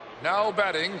Now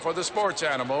batting for the sports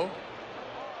animal,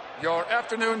 your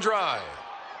afternoon drive.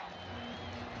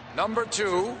 Number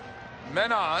 2,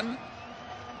 men on,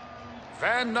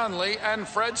 Van Nunley and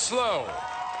Fred Slow.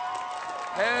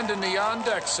 And in the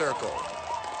on-deck circle,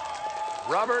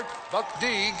 Robert Buck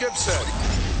D. Gibson.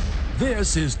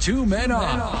 This is Two Men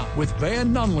On with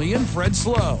Van Nunley and Fred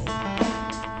Slow.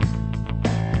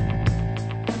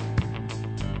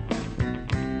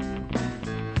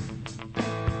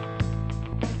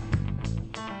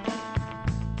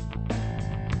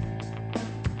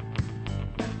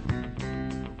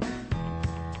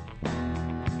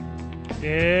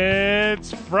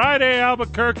 It's Friday,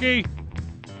 Albuquerque.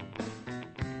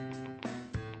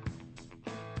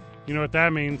 You know what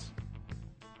that means?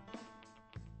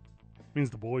 It means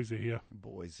the boys are here.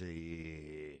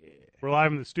 Boise. We're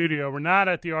live in the studio. We're not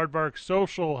at the Aardvark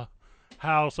Social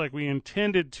House like we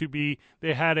intended to be.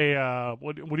 They had a,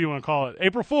 what do you want to call it?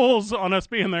 April Fools on us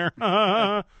being there.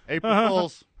 April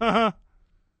Fools.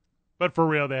 But for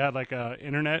real, they had like a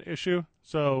internet issue.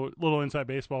 So little inside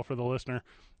baseball for the listener.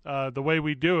 The way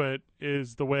we do it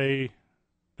is the way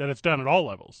that it's done at all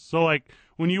levels. So like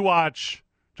when you watch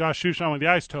Josh Shushan with the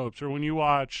Isotopes, or when you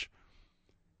watch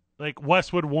like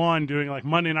Westwood One doing like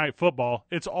Monday Night Football,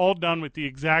 it's all done with the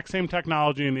exact same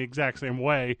technology in the exact same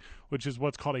way, which is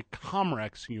what's called a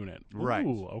Comrex unit. Right.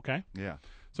 Ooh, okay. Yeah.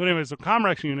 So anyways, the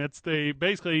Comrex units, they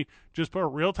basically just put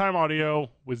real-time audio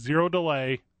with zero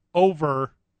delay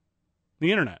over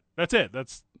the internet. That's it.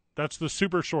 That's the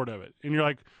super short of it. And you're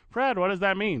like, Fred, what does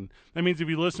that mean? That means if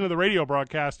you listen to the radio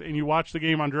broadcast and you watch the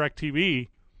game on DirecTV,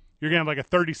 you're going to have like a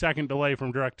 30-second delay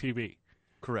from DirecTV.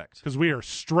 Correct. Because we are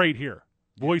straight here.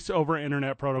 Voice over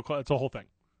internet protocol. It's a whole thing.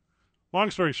 Long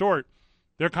story short,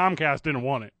 their Comcast didn't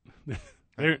want it.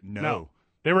 No.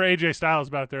 They were AJ Styles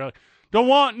about it. They're like, don't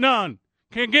want none.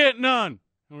 Can't get none.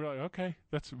 And we're like, okay,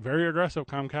 that's very aggressive,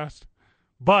 Comcast.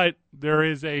 But there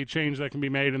is a change that can be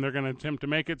made, and they're going to attempt to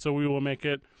make it, so we will make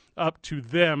it up to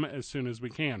them as soon as we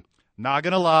can. Not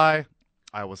going to lie,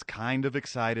 I was kind of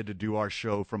excited to do our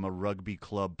show from a rugby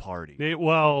club party.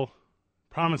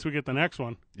 Promise we get the next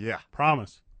one. Yeah.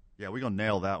 Promise. Yeah, we're going to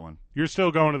nail that one. You're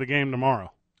still going to the game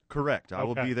tomorrow. Correct. I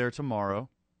will Okay. be there tomorrow.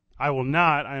 I will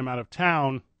not. I am out of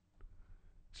town.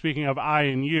 Speaking of I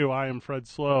and you, I am Fred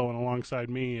Slow, and alongside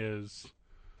me is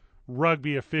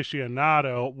rugby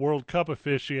aficionado, World Cup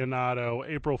aficionado,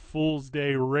 April Fool's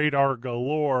Day radar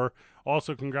galore.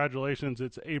 Also, congratulations,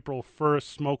 it's April 1st.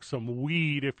 Smoke some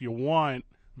weed if you want.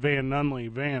 Van Nunley.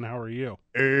 Van, how are you?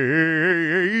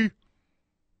 Hey,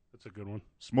 That's a good one.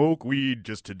 smoke weed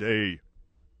just today.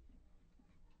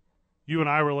 You and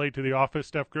I were late to the office.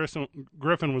 Steph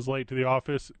Griffin was late to the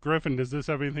office. Griffin, does this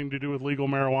have anything to do with legal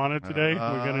marijuana today?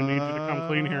 We're going to need you to come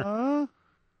clean here.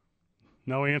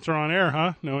 No answer on air,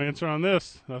 huh? No answer on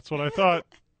this. That's what I thought.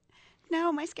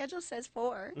 No, my schedule says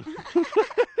 4.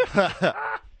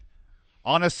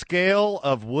 On a scale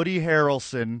of Woody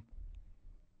Harrelson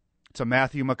to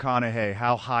Matthew McConaughey,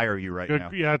 how high are you right Good, now?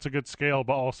 yeah, it's a good scale,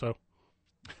 but also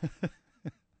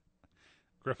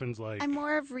Griffin's like, I'm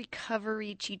more of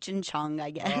recovery Cheech and Chong, I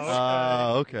guess.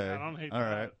 Okay. I don't hate All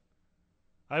that. right.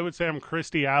 I would say I'm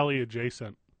Christy Alley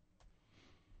adjacent.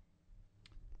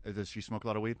 Does she smoke a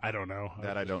lot of weed? I don't know.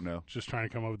 That I don't know. Just trying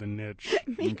to come up with a niche.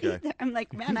 Me Okay. neither. I'm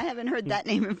like, man, I haven't heard that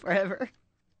name in forever.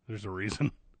 There's a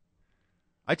reason.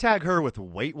 I tag her with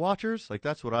Weight Watchers. Like,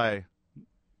 that's what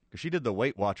because she did the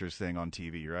Weight Watchers thing on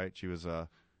TV, right? She was,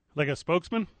 Like a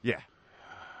spokesman? yeah.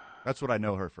 That's what I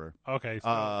know her for. Okay.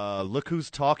 So, Look Who's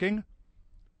Talking,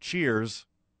 Cheers,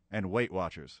 and Weight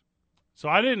Watchers. so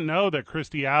I didn't know that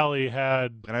Christy Alley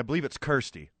had. And I believe it's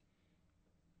Kirsty.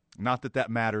 Not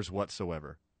that matters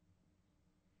whatsoever.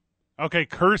 Okay,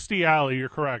 Kirsty Alley, you're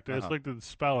correct. I just looked at the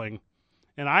spelling.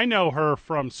 And I know her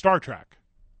from Star Trek.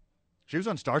 She was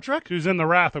on Star Trek? She was in The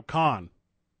Wrath of Khan.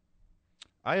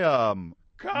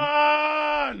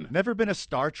 Khan! Never been a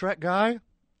Star Trek guy.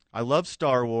 I love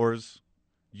Star Wars.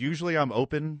 Usually I'm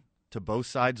open to both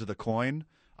sides of the coin.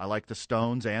 I like the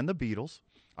Stones and the Beatles.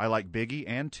 I like Biggie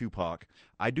and Tupac.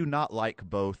 I do not like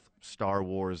both Star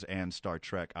Wars and Star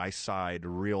Trek. I side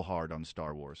real hard on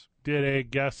Star Wars. Did a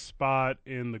guest spot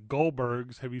in The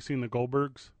Goldbergs. Have you seen The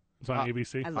Goldbergs? It's on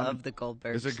ABC. I love the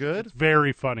Goldbergs. Is it good?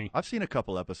 Very funny. I've seen a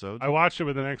couple episodes. I watched it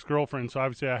with an ex-girlfriend, so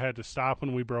obviously I had to stop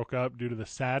when we broke up due to the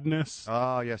sadness.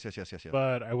 Oh, yes.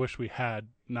 But I wish we had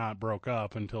not broke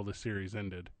up until the series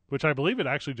ended, which I believe it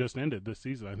actually just ended this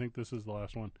season. I think this is the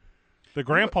last one. The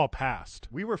grandpa passed.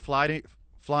 We were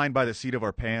flying by the seat of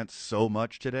our pants so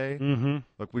much today. Mm-hmm.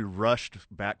 Like, we rushed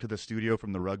back to the studio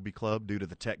from the rugby club due to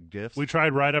the tech gifts. We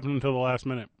tried right up until the last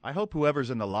minute. I hope whoever's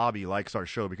in the lobby likes our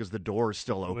show because the door is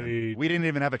still open. We didn't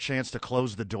even have a chance to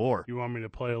close the door. You want me to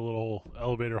play a little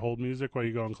elevator hold music while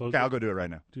you go and close it? Yeah, I'll go do it right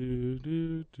now. Do,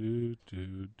 do, do,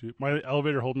 do, do. My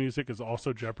elevator hold music is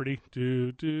also Jeopardy.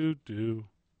 Do, do, do,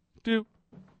 do.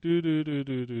 Do, do, do,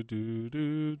 do, do, do,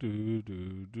 do, do,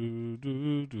 do,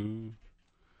 do, do.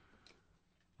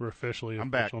 We're officially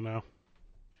I'm back. official now.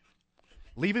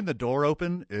 Leaving the door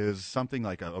open is something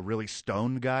like a really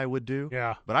stoned guy would do.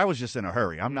 Yeah. But I was just in a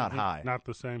hurry. I'm not Mhm. high. Not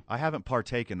the same. I haven't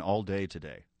partaken all day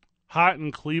today. Hot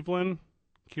in Cleveland.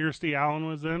 Kirstie Allen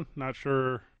was in. Not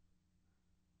sure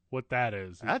what that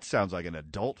is. That sounds like an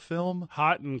adult film.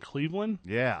 Hot in Cleveland?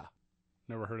 Yeah.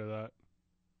 Never heard of that.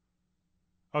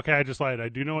 Okay, I just lied. I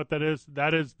do know what that is.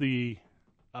 That is the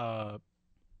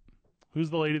who's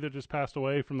the lady that just passed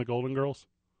away from the Golden Girls?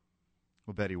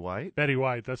 Well, Betty White. Betty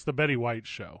White. That's the Betty White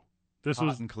show. This Hot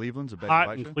was in Cleveland's a Betty Hot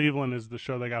White in show? Cleveland is the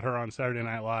show that got her on Saturday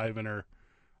Night Live, and her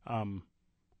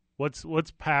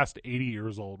what's past 80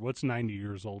 years old? What's 90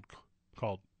 years old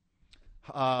called?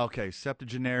 Okay,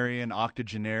 septuagenarian,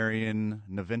 octogenarian,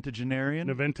 noventagenarian.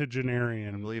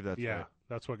 Noventagenarian. I believe that's yeah, right.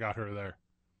 that's what got her there.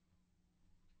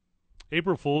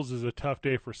 April Fool's is a tough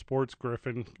day for sports,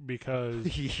 Griffin, because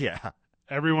Yeah.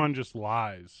 everyone just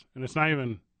lies, and it's not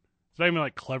even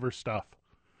like clever stuff.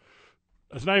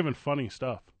 It's not even funny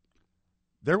stuff.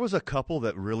 There was a couple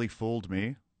that really fooled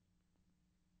me.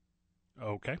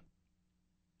 Okay.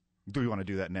 Do we want to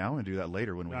do that now and do that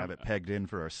later when we have it pegged in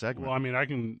for our segment? Well, I mean, I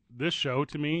can. This show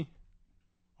to me,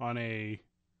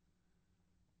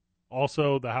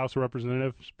 also the House of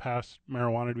Representatives passed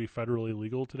marijuana to be federally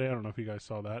legal today. I don't know if you guys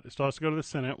saw that. It still has to go to the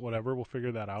Senate. Whatever, we'll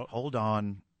figure that out. Hold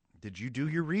on. Did you do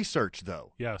your research,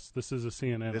 though? Yes, this is a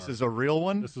CNN. This article. is a real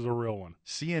one? This is a real one.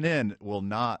 CNN will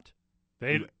not.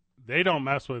 They don't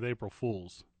mess with April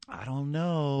Fools. I don't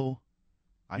know.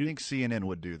 I think CNN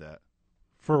would do that.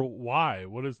 For why?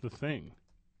 What is the thing?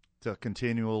 To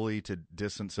continually to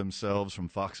distance themselves from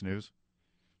Fox News?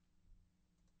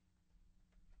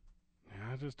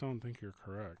 Yeah, I just don't think you're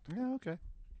correct. Yeah, okay.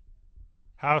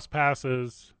 House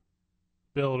passes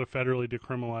bill to federally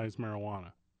decriminalize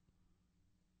marijuana.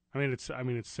 I mean,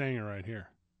 it's saying it right here.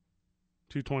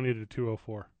 220 to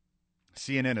 204.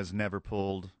 CNN has never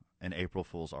pulled an April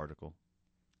Fool's article,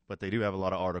 but they do have a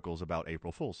lot of articles about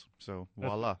April Fools. So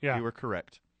voila, yeah. You were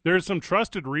correct. There's some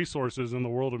trusted resources in the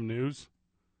world of news.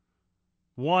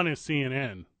 One is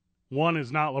CNN. One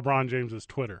is not LeBron James's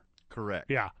Twitter. Correct.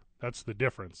 Yeah, that's the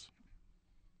difference.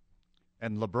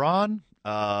 And LeBron,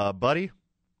 buddy,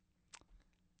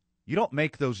 you don't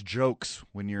make those jokes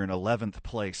when you're in 11th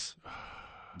place.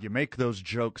 You make those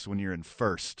jokes when you're in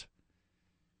first.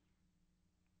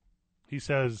 He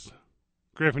says,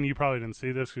 Griffin, you probably didn't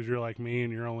see this because you're like me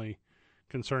and you're only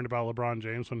concerned about LeBron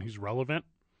James when he's relevant.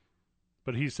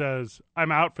 But he says,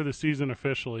 I'm out for the season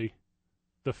officially.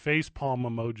 The face palm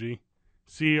emoji.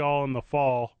 See y'all in the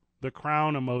fall. The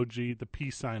crown emoji. The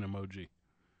peace sign emoji.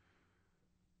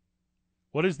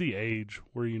 What is the age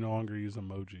where you no longer use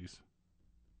emojis?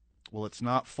 Well, it's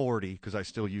not 40 because I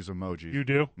still use emojis. You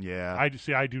do? Yeah.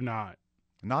 I do not.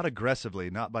 Not aggressively,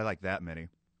 not by like that many.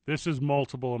 This is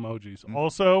multiple emojis.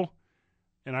 Also,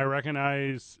 and I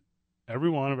recognize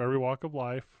everyone of every walk of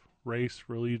life, race,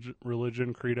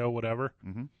 religion, credo, whatever.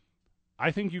 Mm-hmm.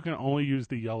 I think you can only use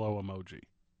the yellow emoji.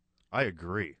 I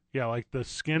agree. Yeah, like the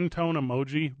skin tone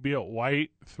emoji, be it white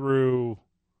through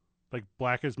like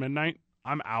black as midnight,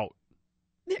 I'm out.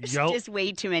 There's just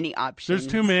way too many options.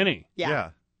 There's too many.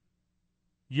 Yeah.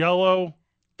 Yellow.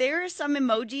 There are some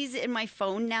emojis in my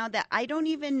phone now that I don't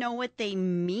even know what they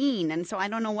mean, and so I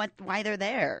don't know why they're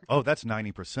there. Oh, that's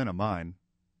 90% of mine.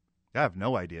 I have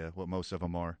no idea what most of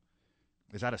them are.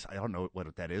 Is that I don't know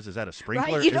what that is. Is that a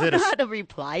sprinkler? Right? You don't know how to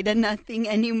reply to nothing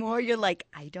anymore. You're like,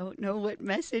 I don't know what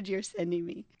message you're sending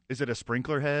me. Is it a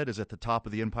sprinkler head? Is it the top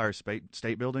of the Empire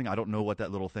State Building? I don't know what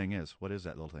that little thing is. What is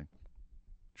that little thing?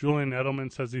 Julian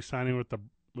Edelman says he's signing with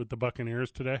the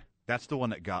Buccaneers today. That's the one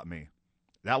that got me.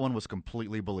 That one was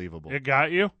completely believable. It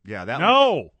got you? Yeah,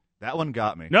 that one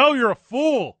got me. No, you're a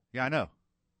fool. Yeah, I know.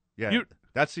 Yeah,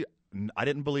 I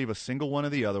didn't believe a single one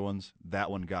of the other ones.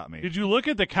 That one got me. Did you look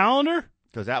at the calendar?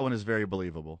 Because that one is very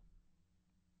believable.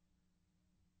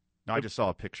 Now, I just saw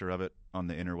a picture of it on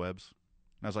the interwebs.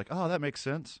 And I was like, oh, that makes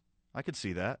sense. I could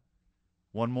see that.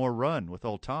 One more run with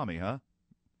old Tommy, huh?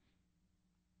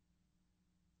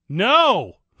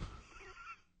 No.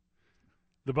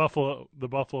 The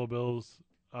Buffalo Bills,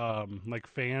 like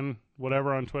fan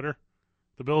whatever on Twitter.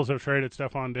 The Bills have traded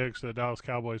Stephon Diggs to the Dallas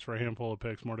Cowboys for a handful of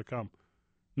picks. More to come.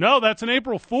 No, that's an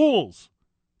April Fool's.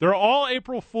 They're all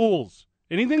April Fools.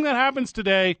 Anything that happens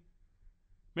today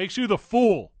makes you the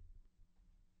fool.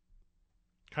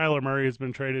 Kyler Murray has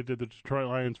been traded to the Detroit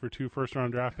Lions for 2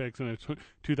 first-round draft picks and a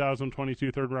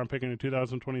 2022 third-round pick and a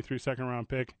 2023 second-round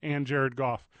pick, and Jared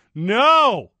Goff.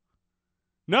 No!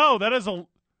 No, that's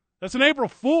an April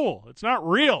Fool. It's not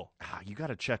real. You got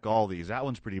to check all these. That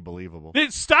one's pretty believable.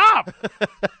 Stop!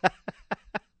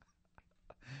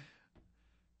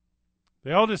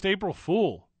 They all just April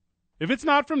Fool. If it's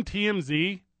not from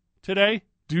TMZ today,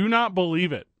 do not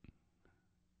believe it.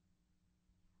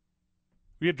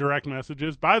 We had direct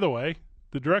messages. By the way,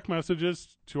 the direct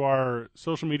messages to our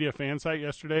social media fan site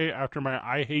yesterday after my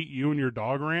I hate you and your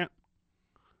dog rant.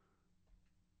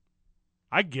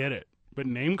 I get it. But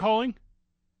name calling?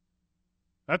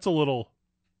 That's a little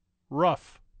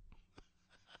rough.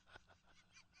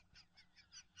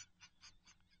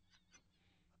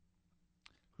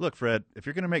 Look, Fred, if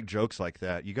you're going to make jokes like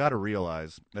that, you got to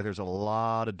realize that there's a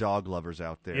lot of dog lovers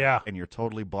out there. Yeah. And you're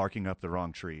totally barking up the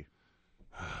wrong tree.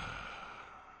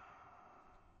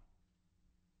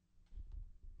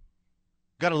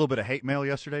 Got a little bit of hate mail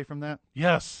yesterday from that?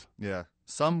 Yes. Yeah.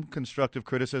 Some constructive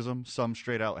criticism, some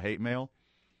straight out hate mail.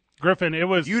 Griffin, it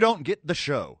was... You don't get the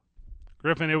show.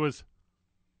 Griffin, it was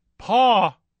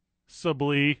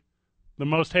possibly the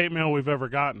most hate mail we've ever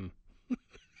gotten.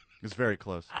 It's very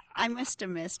close. I must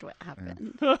have missed what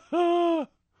happened.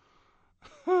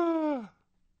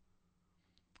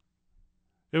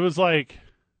 It was like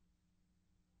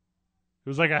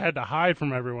I had to hide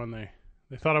from everyone. They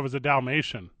thought I was a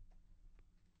Dalmatian.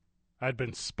 I'd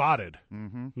been spotted.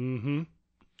 Mm-hmm. Mm-hmm.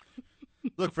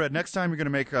 Look, Fred, next time you're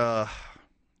going to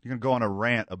go on a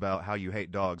rant about how you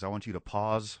hate dogs, I want you to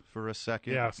pause for a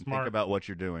second Yeah, and smart. think about what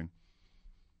you're doing.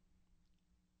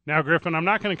 Now, Griffin, I'm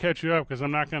not going to catch you up because I'm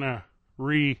not going to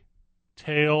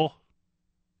retell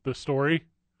the story.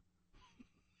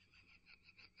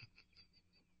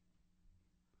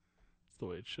 It's the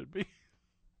way it should be.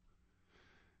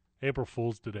 April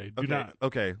Fool's today. Do not.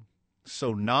 Okay.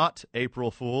 So not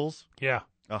April Fools? Yeah.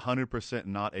 100%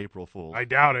 not April Fools. I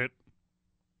doubt it.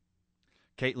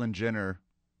 Caitlyn Jenner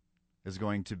is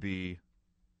going to be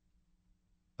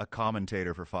a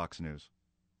commentator for Fox News.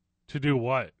 To do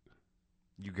what?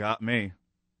 You got me.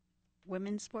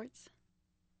 Women's sports?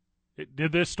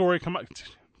 Did this story come out?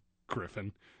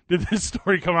 Griffin, did this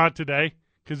story come out today?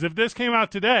 Because if this came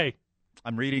out today...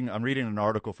 I'm reading an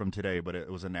article from today, but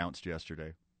it was announced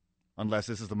yesterday. Unless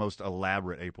this is the most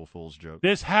elaborate April Fool's joke.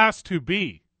 This has to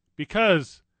be.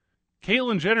 Because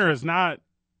Caitlyn Jenner is not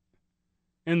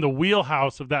in the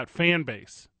wheelhouse of that fan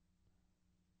base.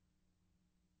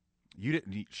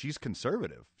 She's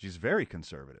conservative. She's very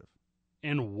conservative.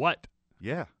 In what?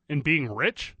 Yeah. In being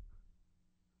rich?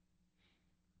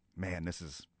 Man, this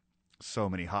is so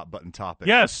many hot button topics.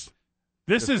 Yes.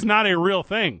 This is not a real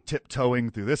thing.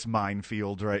 Tiptoeing through this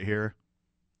minefield right here.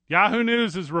 Yahoo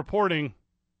News is reporting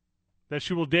that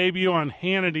she will debut on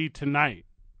Hannity tonight.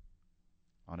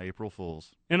 On April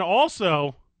Fool's. And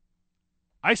also,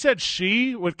 I said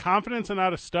she with confidence and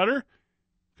not a stutter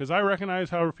because I recognize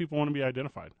however people want to be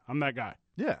identified. I'm that guy.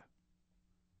 Yeah.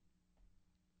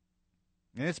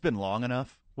 And it's been long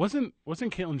enough. Wasn't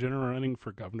Caitlyn Jenner running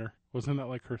for governor? Wasn't that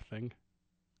like her thing?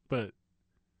 But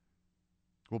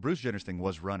well, Bruce Jenner's thing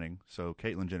was running, so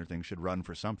Caitlyn Jenner thing should run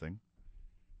for something.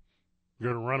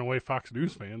 You're going to run away Fox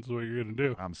News fans is what you're going to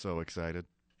do. I'm so excited.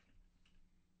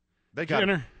 There's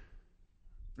Jenner.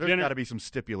 got to be some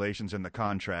stipulations in the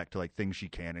contract to like things she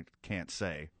can and can't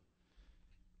say.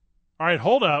 All right,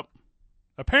 hold up.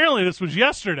 Apparently this was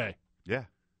yesterday. Yeah.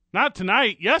 Not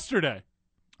tonight, yesterday.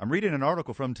 I'm reading an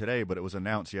article from today, but it was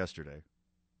announced yesterday.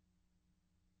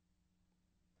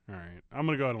 All right, I'm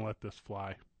going to go ahead and let this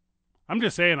fly. I'm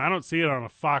just saying I don't see it on a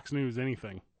Fox News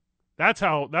anything. That's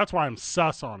why I'm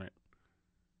sus on it.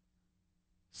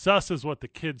 Sus is what the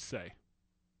kids say.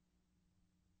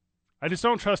 I just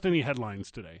don't trust any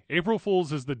headlines today. April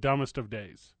Fool's is the dumbest of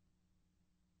days.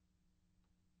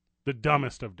 The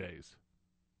dumbest of days.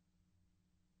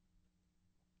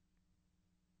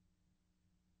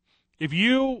 If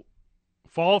you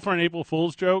fall for an April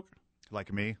Fool's joke,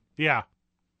 Like me? yeah.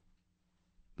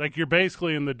 Like you're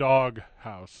basically in the dog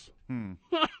house. Got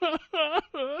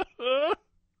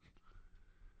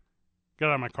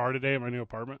out of my car today at my new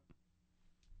apartment.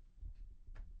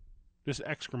 Just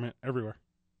excrement everywhere.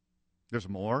 There's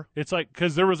more? It's like,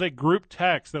 because there was a group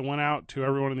text that went out to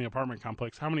everyone in the apartment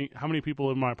complex. How many people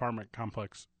live in my apartment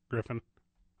complex, Griffin?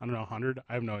 I don't know, 100?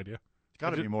 I have no idea.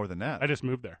 Got to be more than that. I just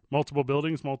moved there. Multiple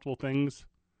buildings, multiple things.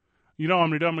 You know what I'm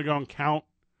going to do? I'm going to go and count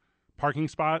parking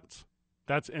spots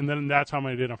That's how I'm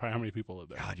going to identify how many people live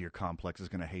there. God, your complex is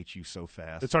going to hate you so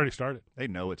fast. It's already started. They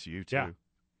know it's you, too. Yeah.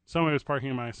 Somebody was parking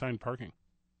in my assigned parking.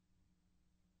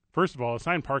 First of all,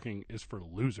 assigned parking is for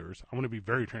losers. I want to be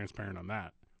very transparent on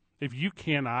that. If you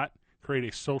cannot create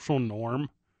a social norm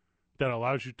that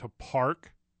allows you to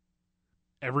park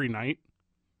every night,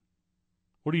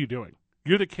 what are you doing?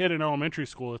 You're the kid in elementary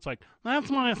school. It's like, that's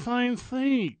my assigned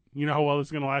seat. You know how well this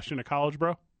is going to last you into college,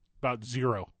 bro? About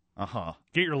 0. Uh-huh.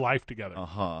 Get your life together.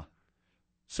 Uh-huh.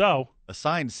 So,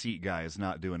 Assigned seat guy is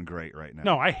not doing great right now.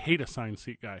 no, I hate assigned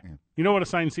seat guy. Yeah. You know what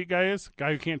assigned seat guy is?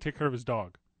 Guy who can't take care of his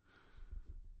dog.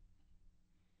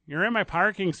 You're in my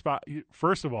parking spot.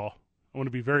 First of all, I want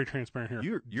to be very transparent here.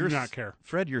 You're Do not care.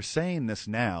 Fred, you're saying this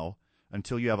now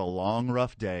until you have a long,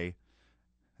 rough day.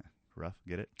 Rough,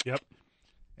 get it? Yep.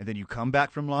 And then you come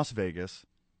back from Las Vegas,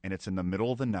 and it's in the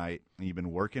middle of the night, and you've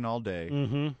been working all day,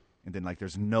 Mm-hmm. and then, like,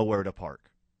 there's nowhere to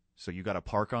park. So you got to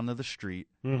park onto the street,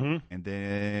 Mm-hmm. and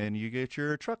then you get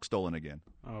your truck stolen again.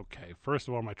 Okay. First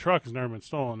of all, my truck has never been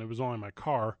stolen. It was only my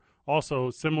car. Also,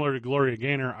 similar to Gloria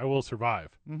Gaynor, I will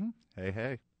survive. Mm-hmm.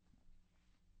 Hey.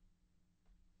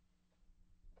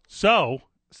 So,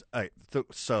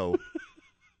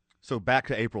 So back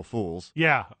to April Fool's.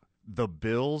 yeah, The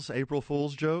Bills April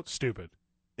Fool's joke, stupid.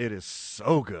 it is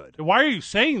so good. Why are you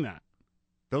saying that?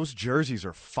 Those jerseys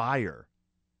are fire.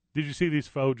 Did you see these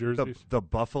faux jerseys? The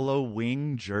Buffalo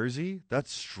Wing jersey,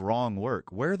 that's strong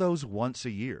work. Wear those once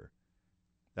a year.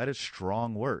 That is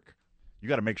strong work. You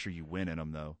got to make sure you win in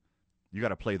them, though. You got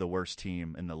to play the worst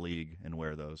team in the league and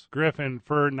wear those. Griffin,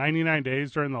 for 99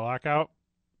 days during the lockout,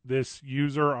 this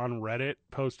user on Reddit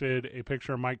posted a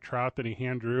picture of Mike Trout that he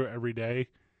hand drew every day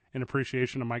in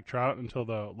appreciation of Mike Trout until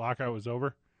the lockout was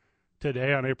over.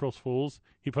 Today, on April Fool's,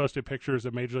 he posted pictures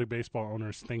of Major League Baseball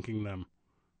owners thanking them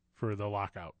for the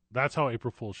lockout. That's how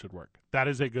April Fool's should work. That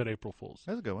is a good April Fool's.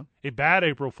 That's a good one. A bad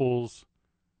April Fool's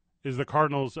is the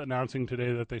Cardinals announcing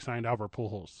today that they signed Albert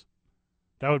Pujols.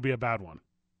 That would be a bad one.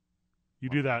 You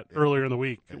do that earlier in the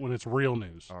week when it's real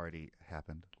news. Already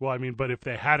happened. Well, I mean, but if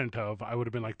they hadn't have, I would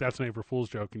have been like, that's an April Fool's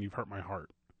joke, and you've hurt my heart.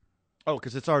 Oh,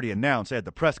 because it's already announced. They had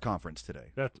the press conference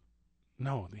today.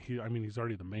 No, he's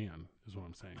already the man, is what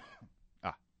I'm saying.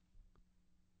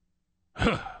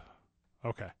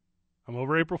 Okay. I'm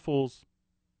over April Fool's.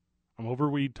 I'm over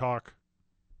weed talk.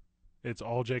 It's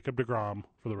all Jacob deGrom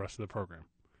for the rest of the program.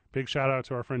 Big shout out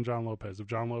to our friend John Lopez of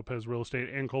John Lopez Real Estate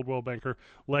and Coldwell Banker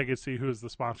Legacy, who is the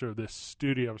sponsor of this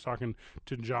studio. I was talking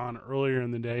to John earlier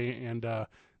in the day, and they're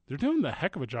doing the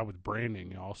heck of a job with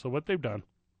branding, y'all. So what they've done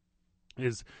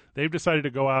is they've decided to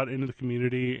go out into the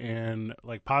community and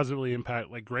like positively impact,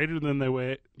 like greater than the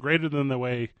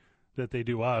way that they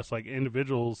do us, like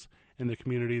individuals in the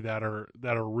community that are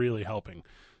really helping.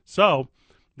 So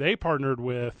they partnered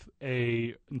with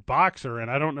a boxer,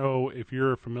 and I don't know if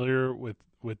you're familiar with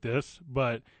this,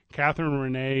 but Catherine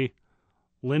Renee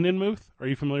Lindenmuth. Are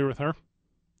you familiar with her?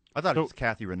 I thought it was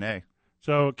Kathy Renee.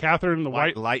 So Catherine, the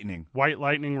White Lightning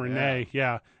Renee,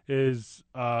 is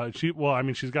she? Well, I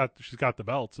mean, she's got the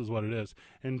belts, is what it is,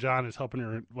 and John is helping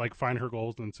her like find her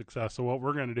goals and success. So what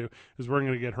we're going to do is we're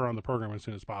going to get her on the program as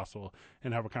soon as possible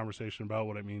and have a conversation about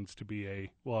what it means to be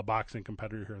a boxing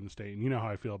competitor here in the state. And you know how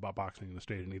I feel about boxing in the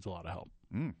state; it needs a lot of help.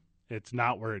 It's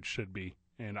not where it should be,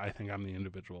 and I think I'm the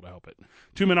individual to help it.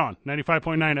 2 Men On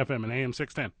 95.9 FM and AM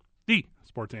 610, the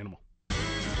Sports Animal.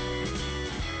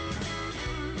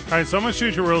 All right, so I'm going to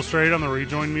shoot you real straight on the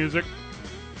rejoin music.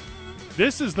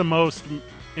 This is the most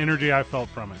energy I felt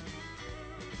from it.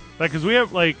 Like, because we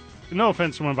have, like, no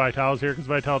offense to when Vital's here, because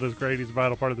Vital does great. He's a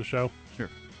vital part of the show. Sure.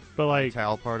 But, like...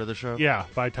 Vital part of the show? Yeah,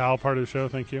 Vital part of the show,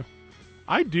 thank you.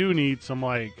 I do need some,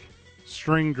 like,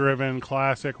 string-driven,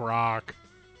 classic rock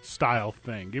style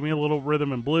thing. Give me a little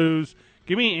rhythm and blues.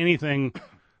 Give me anything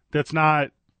that's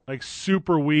not, like,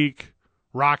 super weak,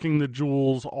 rocking the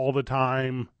jewels all the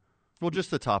time. Well,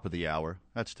 just the top of the hour.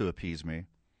 That's to appease me.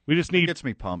 We just need... It gets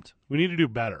me pumped. We need to do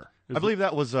better. I believe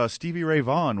that was Stevie Ray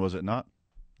Vaughan, was it not?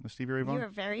 Was Stevie Ray Vaughan? You're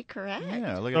very correct.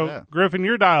 Yeah, look So, at that. Griffin,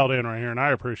 you're dialed in right here, and I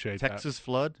appreciate Texas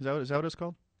Flood? Is that what it's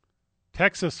called?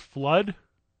 Texas Flood?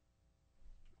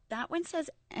 That one says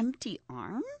Empty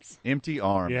Arms? Empty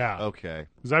Arms. Yeah. Okay.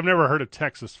 Because I've never heard of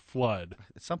Texas Flood.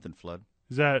 It's something Flood.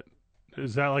 Is that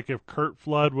like if Kurt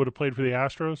Flood would have played for the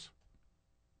Astros?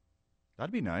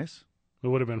 That'd be nice. It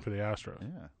would have been for the Astros.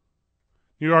 Yeah.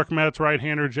 New York Mets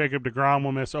right-hander Jacob deGrom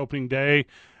will miss opening day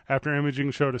after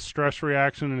imaging showed a stress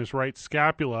reaction in his right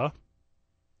scapula.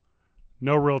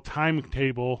 No real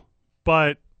timetable,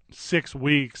 but 6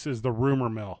 weeks is the rumor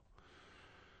mill.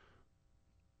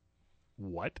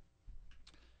 What?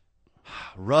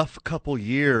 Rough couple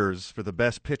years for the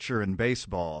best pitcher in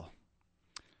baseball.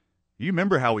 You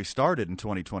remember how he started in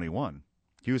 2021.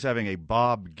 He was having a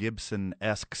Bob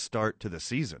Gibson-esque start to the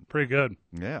season. Pretty good.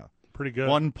 Yeah. Pretty good.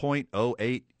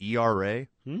 1.08 ERA.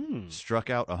 Struck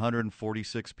out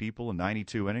 146 people in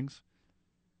 92 innings.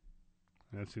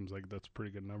 That seems like that's pretty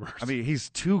good numbers. I mean, he's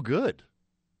too good.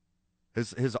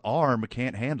 His arm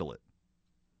can't handle it.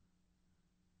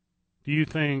 Do you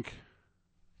think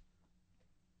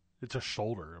it's a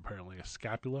shoulder, apparently, a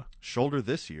scapula? Shoulder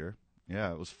this year.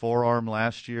 Yeah, it was forearm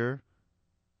last year.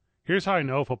 Here's how I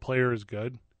know if a player is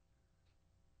good.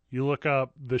 You look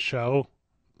up the show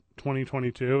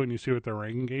 2022 and you see what their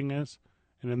ranking is.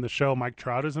 And in the show, Mike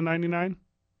Trout is a 99,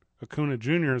 Acuna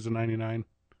Jr. is a 99,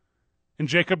 and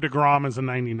Jacob deGrom is a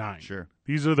 99. Sure.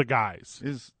 These are the guys.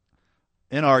 Is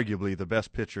inarguably the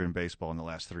best pitcher in baseball in the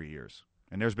last 3 years.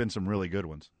 And there's been some really good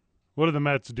ones. What do the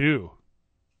Mets do?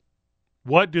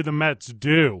 What do the Mets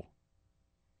do?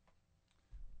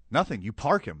 Nothing. You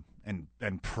park him and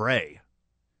pray.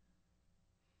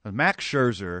 Max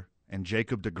Scherzer and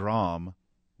Jacob deGrom,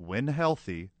 when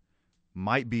healthy,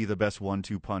 might be the best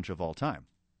 1-2 punch of all time.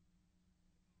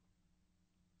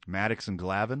 Maddox and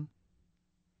Glavine.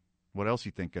 What else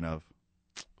you thinking of?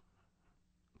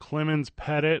 Clemens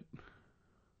Pettit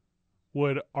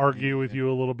would argue with you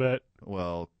a little bit.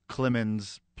 Well,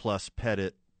 Clemens plus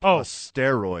Pettit Oh. plus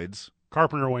steroids.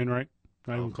 Carpenter Wainwright.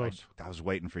 Not even close. I was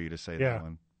waiting for you to say Yeah. that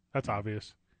one. That's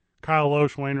obvious. Kyle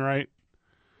Loesch, Wainwright.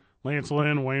 Lance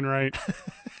Lynn, Wainwright.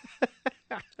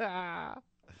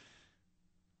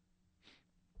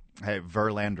 Hey,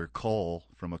 Verlander Cole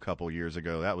from a couple years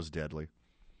ago. That was deadly.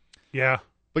 Yeah.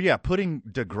 But yeah, putting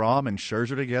DeGrom and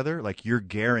Scherzer together, like you're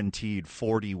guaranteed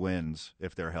 40 wins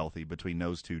if they're healthy between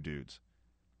those two dudes.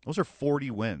 Those are 40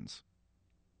 wins.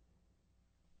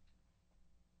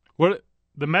 What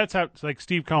the Mets have, like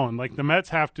Steve Cohen, like the Mets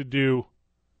have to do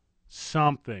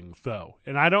something, though.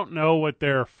 And I don't know what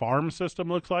their farm system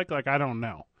looks like. Like, I don't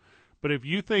know. But if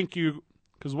you think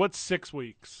because what's 6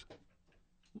 weeks?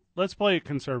 Let's play it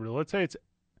conservative. Let's say it's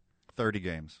 30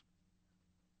 games.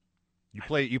 You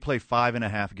play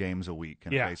 5.5 games a week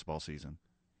in Yeah. a baseball season.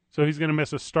 So he's going to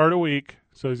miss a start a week.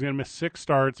 So he's going to miss 6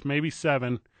 starts, maybe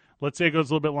 7. Let's say it goes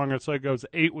a little bit longer. So it goes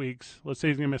 8 weeks. Let's say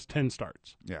he's going to miss 10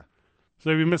 starts. Yeah. So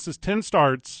if he misses 10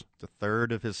 starts, It's a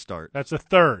third of his start. that's a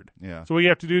third. Yeah. So what you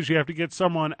have to do is you have to get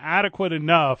someone adequate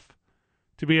enough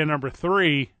to be a number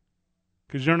 3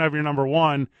 because you don't have your number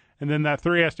 1. And then that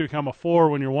 3 has to become a 4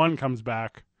 when your 1 comes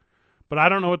back. But I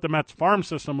don't know what the Mets farm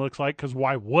system looks like because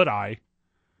why would I?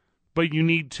 But you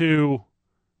need to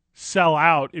sell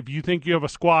out. If you think you have a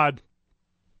squad,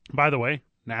 by the way,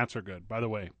 Nats are good. By the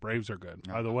way, Braves are good.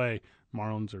 By the way,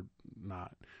 Marlins are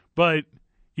not. But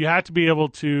you have to be able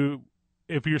to,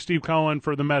 if you're Steve Cohen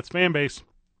for the Mets fan base,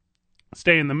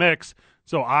 stay in the mix.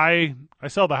 So I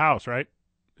sell the house, right?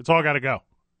 It's all got to go.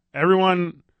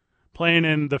 Everyone playing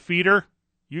in the feeder,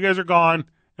 you guys are gone,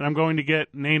 and I'm going to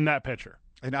name that pitcher.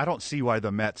 And I don't see why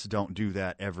the Mets don't do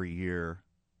that every year.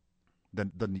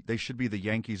 They should be the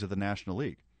Yankees of the National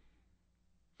League.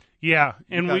 Yeah,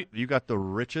 and You got the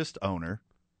richest owner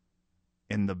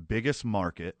in the biggest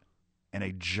market and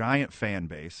a giant fan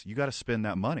base. You got to spend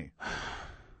that money.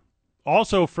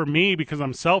 also for me, because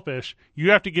I'm selfish,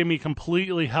 you have to give me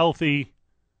completely healthy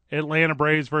Atlanta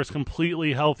Braves versus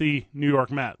completely healthy New York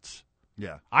Mets.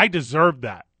 Yeah. I deserve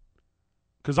that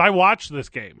because I watched this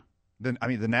game. The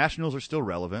Nationals are still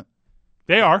relevant.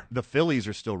 They are. The Phillies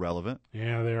are still relevant.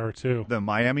 Yeah, they are too. The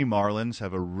Miami Marlins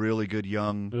have a really good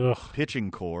young Ugh.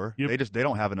 pitching core. Yep. They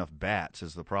don't have enough bats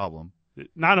is the problem.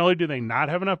 Not only do they not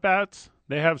have enough bats,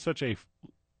 they have such a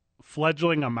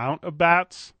fledgling amount of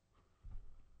bats.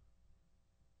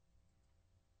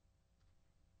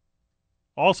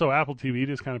 Also, Apple TV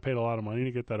just kind of paid a lot of money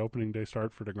to get that opening day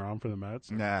start for DeGrom for the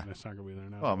Mets. Nah. It's not going to be there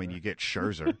now. Well, I mean, you get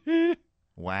Scherzer.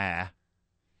 Wow.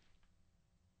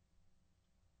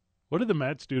 What did the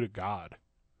Mets do to God?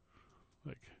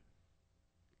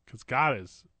 Because God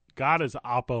is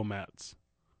Oppo Mets.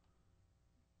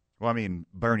 Well, I mean,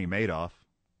 Bernie Madoff.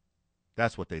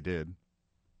 That's what they did.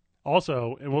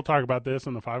 Also, and we'll talk about this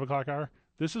in the 5 o'clock hour,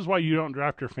 this is why you don't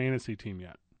draft your fantasy team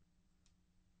yet.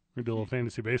 We're going to do a little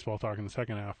fantasy baseball talk in the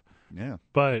second half. Yeah.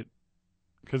 But,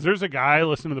 because there's a guy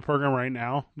listening to the program right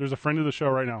now. There's a friend of the show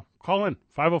right now. Call in,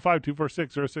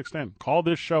 505-246-0610. Call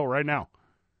this show right now.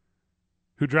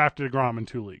 Who drafted DeGrom in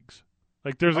 2 leagues.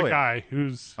 Like, there's a guy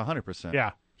who's... 100%.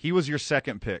 Yeah. He was your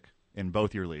second pick in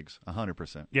both your leagues.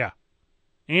 100%. Yeah.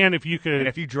 And if you could... And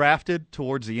if you drafted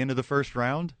towards the end of the first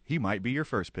round, he might be your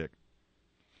first pick.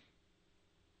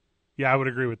 Yeah, I would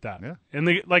agree with that. Yeah. And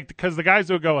because the guys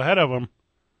who would go ahead of him,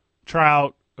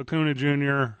 Trout, Acuna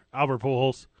Jr., Albert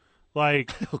Pujols,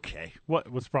 Okay. what's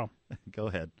the problem? Go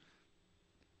ahead.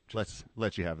 Let's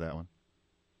let you have that one.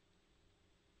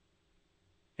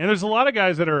 And there's a lot of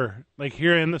guys that are like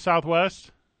here in the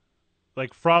Southwest,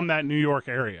 like from that New York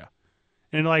area.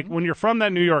 And like when you're from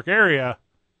that New York area,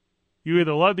 you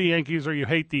either love the Yankees or you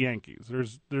hate the Yankees.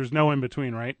 There's no in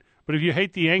between, right? But if you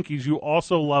hate the Yankees, you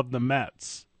also love the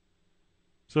Mets.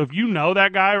 So if you know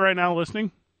that guy right now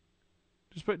listening,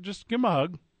 just give him a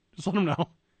hug. Just let him know.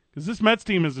 Because this Mets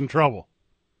team is in trouble.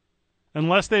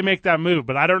 Unless they make that move.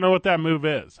 But I don't know what that move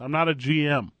is. I'm not a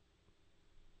GM.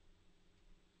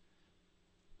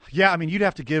 Yeah, I mean, you'd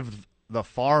have to give the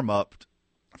farm up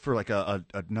for like a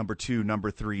number 2,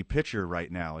 number 3 pitcher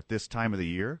right now at this time of the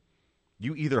year.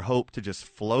 You either hope to just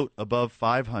float above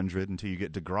 500 until you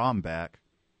get DeGrom back,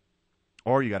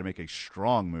 or you got to make a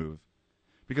strong move.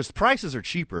 Because the prices are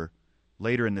cheaper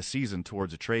later in the season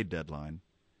towards a trade deadline.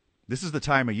 This is the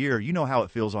time of year, you know how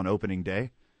it feels on opening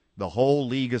day. The whole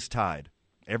league is tied.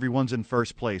 Everyone's in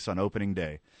first place on opening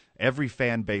day. Every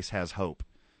fan base has hope.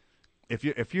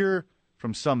 If you're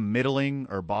from some middling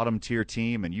or bottom tier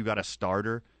team and you got a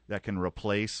starter that can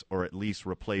replace or at least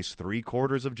replace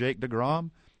 3/4 of Jake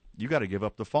DeGrom, you got to give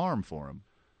up the farm for him.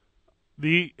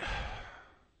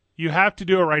 You have to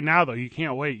do it right now, though. You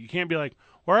can't wait. You can't be like,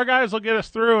 well, our guys will get us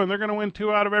through and they're going to win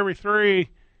 2 out of every 3,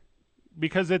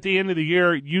 because at the end of the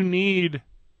year, you need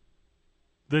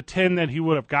the 10 that he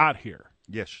would have got here.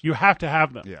 Yes. You have to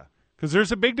have them. Yeah. Because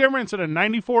there's a big difference in a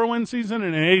 94-win season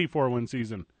and an 84-win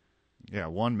season. Yeah,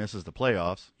 one misses the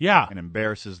playoffs. Yeah. And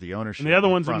embarrasses the ownership. And the other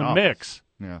one's in front the office. mix.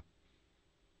 Yeah.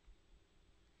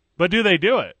 But do they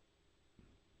do it?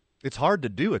 It's hard to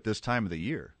do at this time of the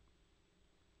year.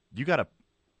 You got to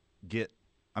get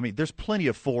 – I mean, there's plenty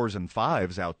of 4s and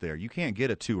 5s out there. You can't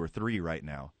get a 2 or 3 right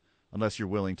now unless you're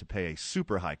willing to pay a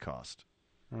super high cost.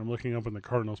 I'm looking up when the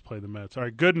Cardinals play the Mets. All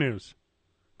right, good news.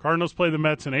 Cardinals play the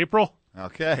Mets in April.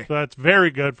 Okay. So that's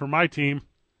very good for my team.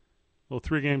 A little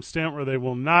 3-game stint where they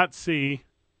will not see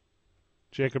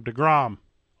Jacob DeGrom.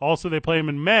 Also, they play him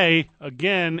in May,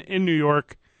 again, in New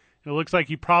York. It looks like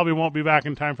he probably won't be back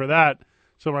in time for that.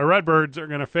 So my Redbirds are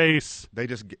going to face... They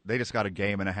just got a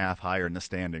game and a half higher in the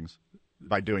standings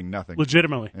by doing nothing.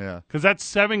 Legitimately. Yeah. Because that's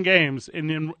 7 games, and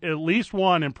in at least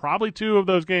 1 and probably 2 of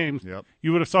those games,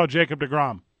 you would have saw Jacob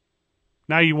DeGrom.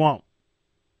 Now you won't.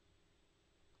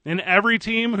 And every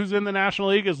team who's in the National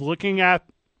League is looking at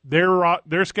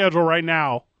their schedule right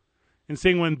now and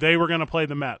seeing when they were going to play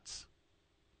the Mets.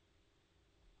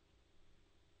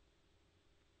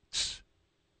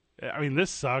 I mean,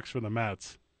 this sucks for the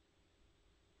Mets.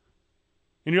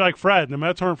 And you're like, Fred, the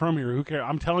Mets aren't from here. Who cares?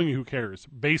 I'm telling you who cares.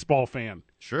 Baseball fan.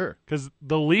 Sure. Because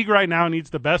the league right now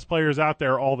needs the best players out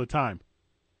there all the time.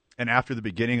 And after the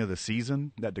beginning of the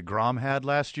season that DeGrom had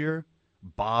last year,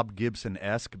 Bob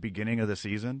Gibson-esque beginning of the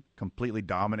season, completely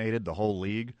dominated the whole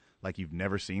league like you've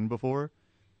never seen before.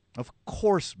 Of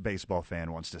course baseball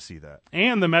fan wants to see that.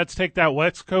 And the Mets take that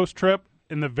West Coast trip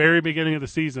in the very beginning of the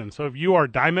season. So if you are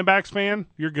Diamondbacks fan,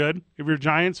 you're good. If you're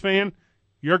Giants fan,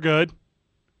 you're good.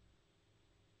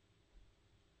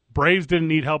 Braves didn't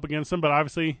need help against them, but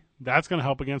obviously that's going to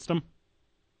help against them.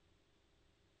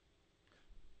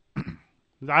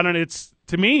 It's,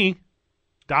 to me,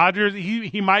 Dodgers,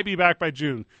 he might be back by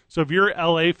June. So if you're an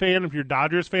LA fan, if you're a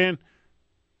Dodgers fan,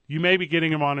 you may be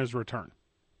getting him on his return.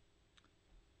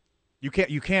 You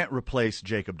can't replace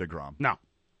Jacob DeGrom. No.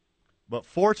 But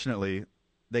fortunately,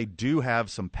 they do have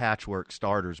some patchwork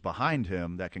starters behind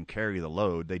him that can carry the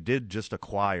load. They did just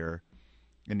acquire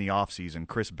in the offseason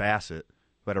Chris Bassett,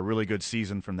 who had a really good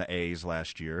season from the A's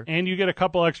last year. And you get a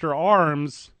couple extra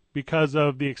arms because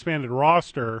of the expanded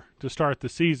roster to start the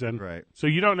season. Right. So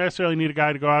you don't necessarily need a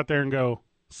guy to go out there and go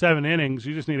 7 innings.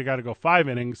 You just need a guy to go 5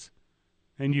 innings,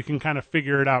 and you can kind of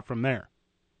figure it out from there.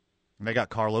 And they got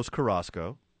Carlos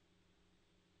Carrasco,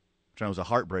 which was a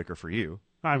heartbreaker for you.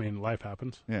 I mean, life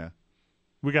happens. Yeah.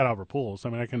 We got Albert Pujols. I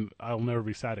mean, I'll never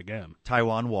be sad again.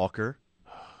 Taijuan Walker,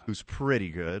 who's pretty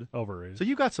good. Overrated. So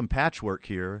you got some patchwork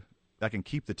here that can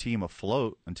keep the team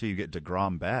afloat until you get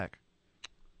DeGrom back.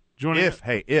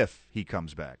 If he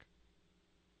comes back.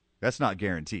 That's not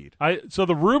guaranteed. So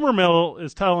the rumor mill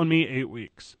is telling me 8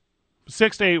 weeks.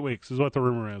 6 to 8 weeks is what the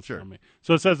rumor mill is telling me.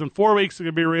 So it says in 4 weeks he's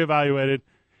going to be reevaluated.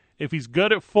 If he's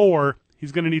good at 4,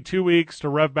 he's going to need 2 weeks to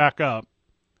rev back up.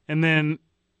 And then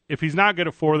if he's not good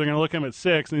at 4, they're going to look at him at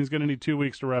 6, and he's going to need 2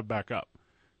 weeks to rev back up.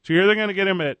 So you're either going to get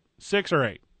him at 6 or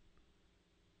 8.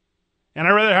 And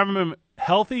I'd rather have him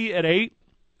healthy at 8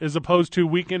 as opposed to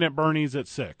weekend at Bernie's at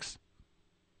 6.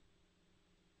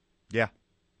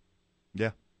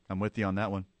 Yeah, I'm with you on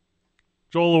that one.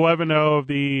 Joel Luevino of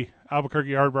the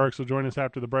Albuquerque Aardvarks will join us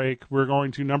after the break. We're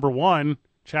going to, number 1,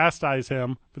 chastise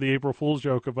him for the April Fool's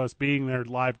joke of us being there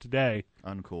live today,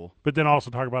 Uncool. but then also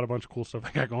talk about a bunch of cool stuff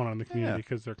they got going on in the community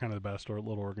because they're kind of the best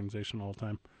little organization all the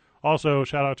time. Also,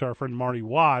 shout out to our friend Marty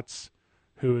Watts,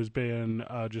 who has been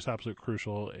just absolutely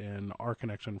crucial in our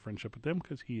connection and friendship with them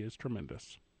because he is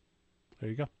tremendous. There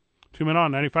you go. 2 Men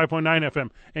On, 95.9 FM,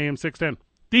 AM 610,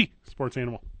 the Sports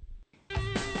Animal.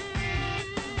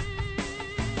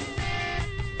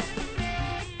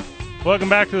 Welcome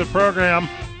back to the program.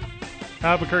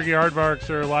 Albuquerque Aardvarks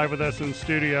are live with us in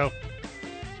studio.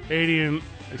 Aiden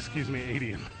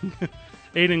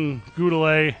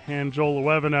Goudelet and Joel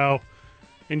Lewevino.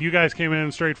 And you guys came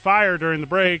in straight fire during the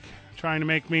break, trying to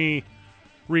make me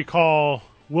recall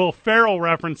Will Ferrell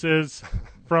references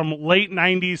from late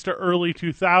 90s to early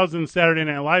 2000s Saturday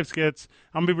Night Live skits.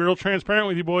 I'm going to be real transparent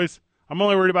with you boys. I'm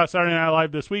only worried about Saturday Night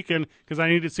Live this weekend because I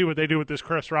need to see what they do with this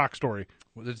Chris Rock story.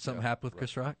 Well, did something happen with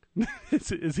Chris Rock?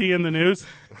 Is he in the news? Is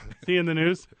he in the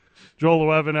news? Joel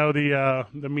Lewevino,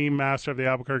 the meme master of the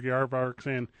Albuquerque Aardvarks,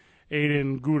 and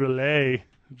Aiden Goudelet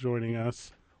joining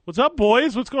us. What's up,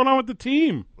 boys? What's going on with the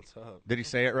team? What's up? Did he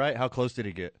say it right? How close did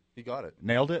he get? He got it.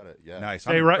 Nailed it? Got it, yeah. Nice.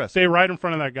 Stay right in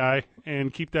front of that guy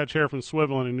and keep that chair from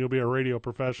swiveling, and you'll be a radio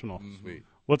professional. Sweet.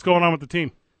 What's going on with the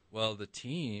team? Well, the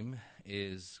team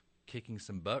is kicking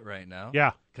some butt right now.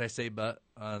 Yeah. Can I say butt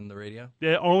on the radio?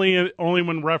 Yeah, only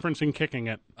when referencing kicking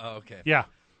it. Oh, okay. Yeah.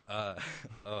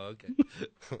 Okay.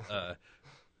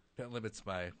 That limits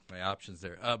my options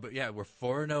there. But yeah, we're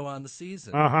 4-0 on the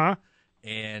season. Uh-huh.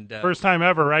 And First time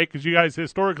ever, right? Because you guys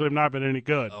historically have not been any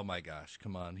good. oh my gosh,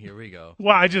 come on, here we go.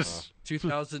 Well, I just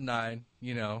 2009,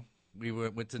 we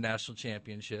went to national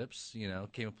championships.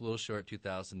 Came up a little short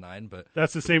 2009, but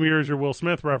that's the same year as your Will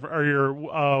Smith or your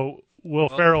Will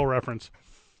Ferrell reference.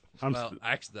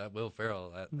 Actually, that Will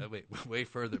Ferrell, that way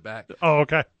further back. Oh,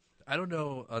 okay. I don't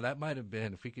know. That might have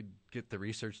been, if we could get the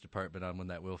research department on when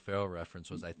that Will Ferrell reference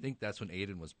was. I think that's when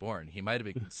Aiden was born. He might have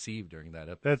been conceived during that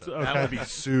episode. That's okay. That would be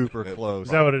super close.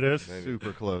 Is that what it is? Maybe.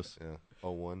 Super close. Yeah.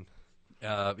 01.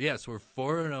 Yeah, so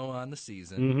we're 4-0 on the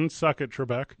season. Mm-hmm. Suck it,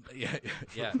 Trebek.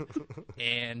 Yeah.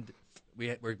 And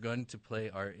we're going to play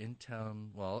our in-town,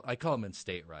 well, I call them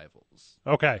in-state rivals.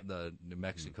 Okay. The New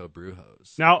Mexico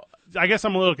Brujos. Now, I guess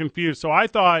I'm a little confused. So I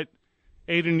thought,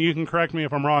 Aiden, you can correct me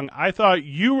if I'm wrong. I thought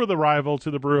you were the rival to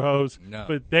the Brujos, No.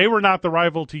 but they were not the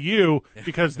rival to you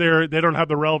because they don't have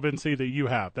the relevancy that you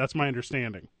have. That's my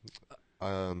understanding.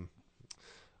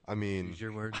 I mean, Use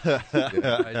your words. I'm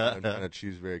trying to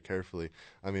choose very carefully.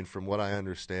 I mean, from what I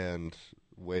understand,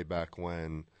 way back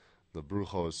when, the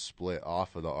Brujos split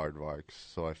off of the Aardvarks,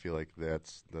 so I feel like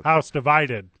that's House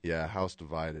divided. yeah, house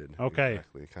divided. Okay.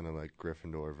 Exactly. Kind of like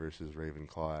Gryffindor versus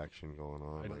Ravenclaw action going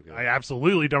on. I guess. I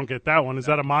absolutely don't get that one. Is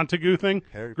that a Montague thing?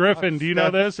 Harry Griffin, Potter. do you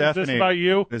know this? Is this Stephanie, about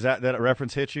you? Does that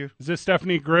reference hit you? Is this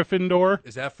Stephanie Gryffindor?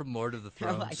 Is that from Lord of the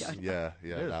No, Thrones? I don't. Yeah, It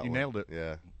is. that You one. nailed it.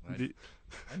 Yeah.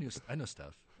 I know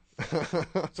stuff.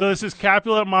 So this is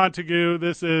Capulet Montague.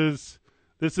 This is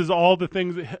all the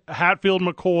things. Hatfield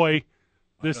McCoy.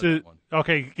 This know is that one.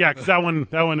 okay. Yeah, because that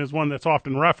one is one that's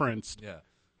often referenced Yeah.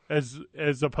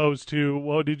 as opposed to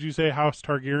what did you say? House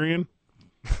Targaryen.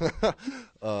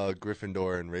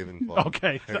 Gryffindor and Ravenclaw.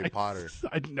 Okay, Harry Potter.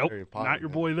 Nope, Harry Potter, not your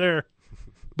man. boy there.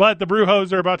 But the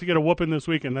Brujos are about to get a whooping this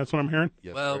weekend. That's what I'm hearing.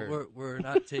 Yes, Well, sir. we're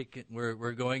not taking.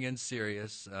 We're going in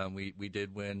serious. We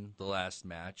did win the last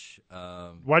match.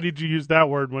 Why did you use that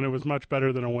word when it was much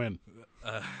better than a win?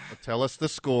 Tell us the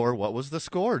score. What was the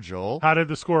score, Joel? How did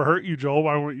the score hurt you, Joel?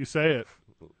 Why won't you say it?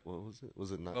 What was it?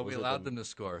 Was it not? Well, we was it allowed the- them to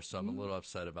score, so I'm a little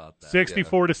upset about that.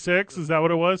 64-6. Is that what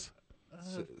it was?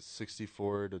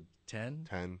 64 to 10.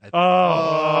 10.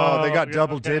 Oh, they got okay,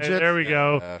 double digits? There we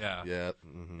go. Yeah. Yeah.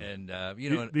 Mhm.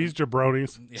 And These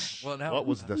jabronis. Yeah, well, now What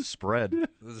was the spread?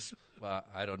 well,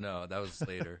 I don't know. That was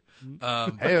later.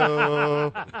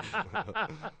 Heyo.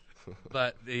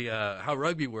 But the how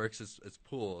rugby works is it's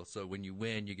pool. So when you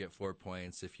win, you get 4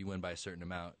 points. If you win by a certain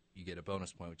amount, you get a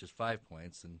bonus point, which is 5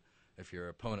 points. And if your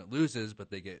opponent loses, but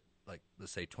they get like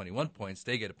let's say 21 points,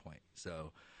 they get a point.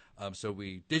 So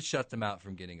we did shut them out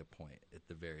from getting a point at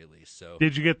the very least. So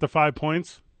Did you get the 5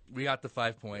 points? we got the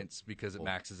 5 points because it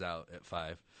maxes out at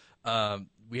 5.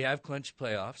 We have clinched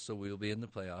playoffs, so we will be in the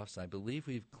playoffs. I believe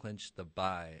we've clinched the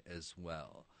bye as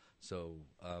well. So,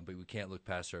 but we can't look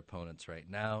past our opponents right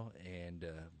now. And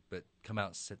but come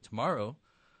out tomorrow,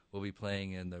 we'll be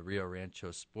playing in the Rio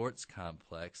Rancho Sports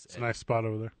Complex It's a nice spot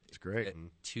over there. It's great. at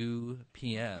 2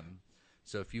 p.m.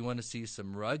 So if you want to see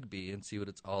some rugby and see what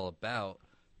it's all about,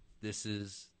 this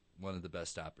is one of the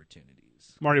best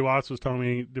opportunities. Marty Watts was telling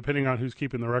me, depending on who's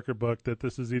keeping the record book, that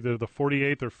this is either the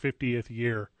 48th or 50th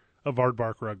year of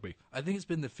Aardvark Rugby? I think it's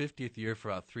been the 50th year for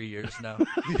about 3 years now.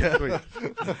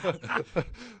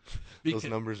 Those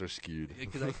numbers are skewed.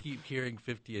 Because I keep hearing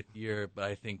 50th year, but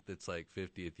I think that's like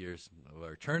 50th years of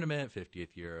our tournament,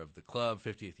 50th year of the club,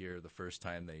 50th year of the first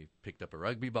time they picked up a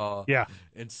rugby ball. Yeah.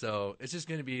 And so it's just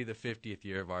going to be the 50th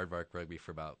year of Aardvark Rugby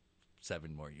for about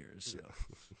 7 more years. So.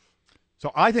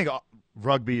 So I think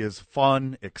rugby is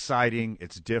fun, exciting,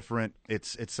 it's different.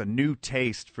 It's a new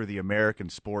taste for the American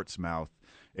sports mouth.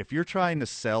 If you're trying to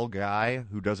sell a guy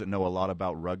who doesn't know a lot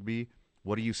about rugby,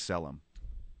 what do you sell him?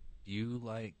 Do you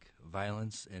like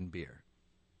violence and beer?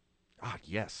 Ah,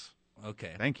 yes.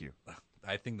 Okay. Thank you.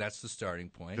 I think that's the starting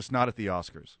point. Just not at the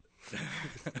Oscars.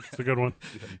 It's a good one.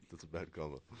 That's a bad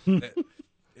combo.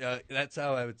 That's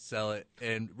how I would sell it.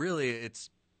 And really,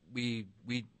 it's we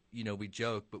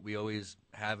joke, but we always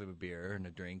have a beer and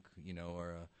a drink,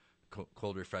 or a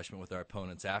cold refreshment with our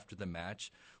opponents after the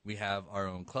match. We have our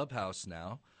own clubhouse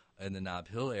now in the Nob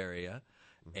Hill area,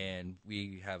 and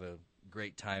we have a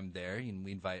great time there. And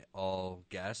we invite all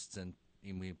guests, and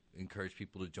we encourage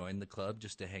people to join the club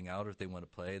just to hang out, or if they want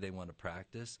to play, they want to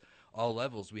practice. All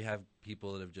levels. We have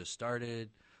people that have just started.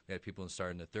 We have people that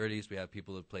started in the 30s. We have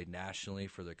people that have played nationally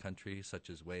for their country, such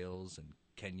as Wales and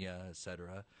Kenya,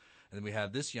 etc. And then we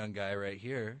have this young guy right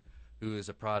here who is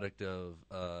a product of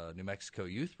New Mexico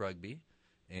Youth Rugby,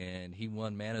 and he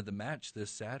won man of the match this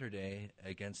Saturday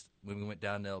when we went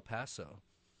down to El Paso.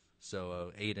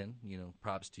 So, Aiden,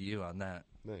 props to you on that.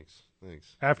 Thanks.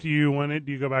 After you win it,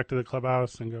 do you go back to the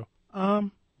clubhouse and go,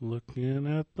 I'm looking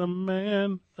at the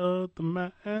man of the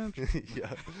match?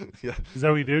 yeah. Is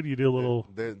that what you do? You do a little...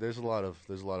 There's a lot of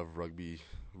rugby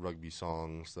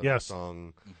songs that Yes.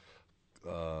 are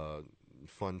sung,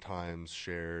 fun times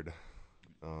shared.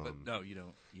 But no, you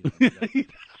don't.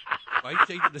 Why are you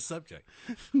changing the subject?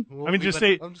 I mean, just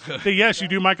say yes, you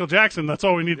do Michael Jackson. That's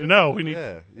all we need to know.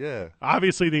 Yeah.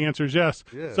 Obviously, the answer is yes.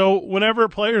 Yeah. So whenever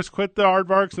players quit the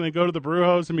Aardvarks and they go to the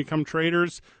Brujos and become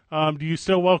traders, do you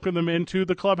still welcome them into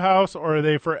the clubhouse, or are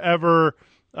they forever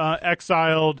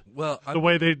exiled the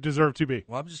way they deserve to be?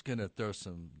 Well, I'm just going to throw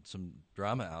some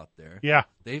drama out there. Yeah.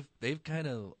 They've kind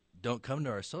of don't come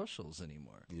to our socials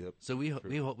anymore. Yep. So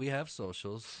we have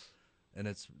socials. And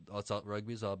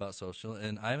rugby is all about social.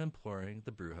 And I'm imploring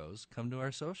the Brujos, come to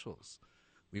our socials.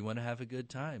 We want to have a good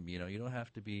time. You don't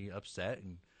have to be upset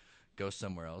and go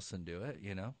somewhere else and do it.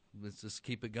 Let's just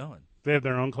keep it going. They have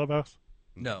their own clubhouse?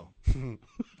 No.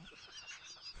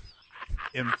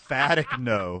 Emphatic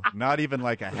no. Not even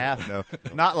like a half no.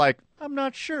 Not like, I'm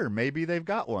not sure. Maybe they've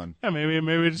got one. Yeah, maybe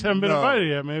we just haven't been invited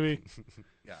yet. Maybe.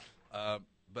 Yeah.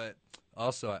 But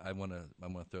also, I want to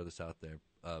throw this out there.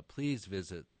 Please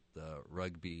visit the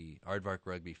Aardvark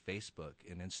Rugby Facebook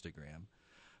and Instagram.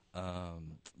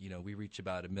 We reach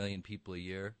about 1 million people a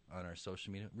year on our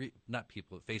social media. Not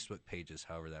people, Facebook pages,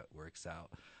 however that works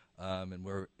out. And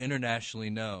we're internationally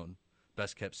known,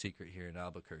 best kept secret here in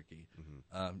Albuquerque.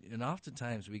 And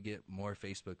oftentimes we get more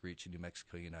Facebook reach in New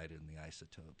Mexico United and the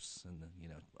Isotopes, and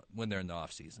when they're in the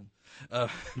off season.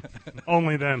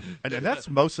 Only then. And that's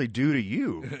mostly due to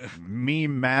you,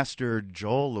 meme master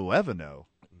Joel Luevano.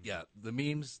 Yeah, the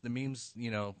memes,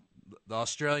 the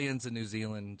Australians and New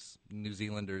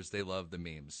Zealanders, they love the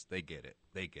memes. They get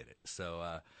it. So,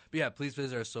 but yeah, please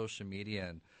visit our social media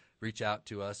and reach out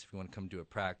to us if you want to come to a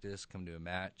practice, come to a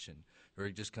match, or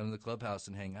just come to the clubhouse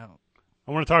and hang out.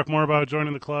 I want to talk more about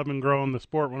joining the club and growing the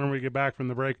sport whenever we get back from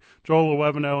the break. Joel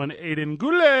Luevano and Aiden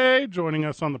Goulet joining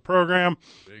us on the program.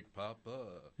 Big Papa.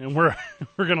 And we're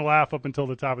going to laugh up until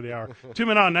the top of the hour. 2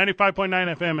 Men On,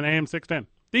 95.9 FM and AM 610,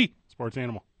 the Sports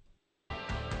Animal.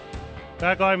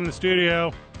 Back live in the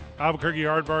studio. Albuquerque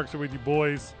Aardvarks are with you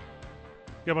boys.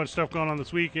 Got a bunch of stuff going on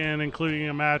this weekend, including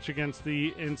a match against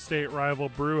the in-state rival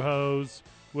Brujos,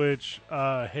 which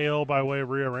hail by way of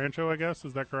Rio Rancho, I guess.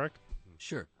 Is that correct?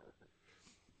 Sure.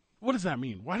 What does that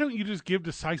mean? Why don't you just give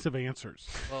decisive answers?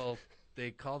 Well, they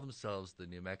call themselves the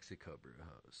New Mexico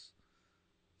Brujos.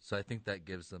 So I think that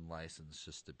gives them license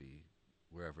just to be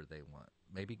wherever they want.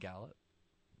 Maybe Gallup.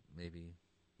 Maybe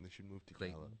they should move to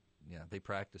Clayton. Gallup. Yeah, they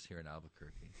practice here in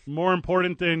Albuquerque. More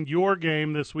important than your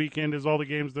game this weekend is all the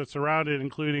games that surround it,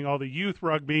 including all the youth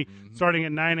rugby, starting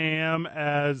at 9 a.m.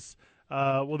 as,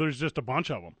 there's just a bunch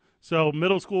of them. So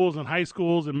middle schools and high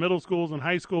schools and middle schools and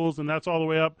high schools, and that's all the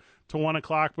way up to 1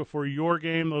 o'clock before your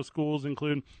game. Those schools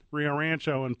include Rio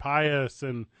Rancho and Pius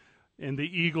and the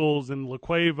Eagles and La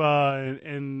Cueva,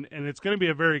 and it's going to be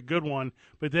a very good one.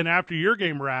 But then after your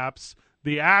game wraps,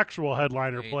 the actual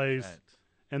headliner plays.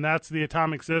 And that's the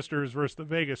Atomic Sisters versus the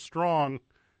Vegas Strong.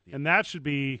 And that should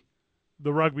be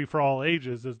the rugby for all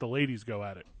ages as the ladies go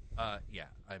at it. Yeah.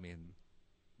 I mean,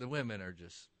 the women are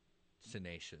just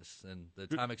tenacious, and the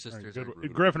Atomic Sisters are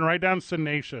Good. Griffin, write down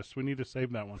Tenacious. We need to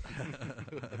save that one.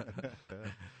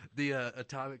 The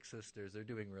Atomic Sisters, they're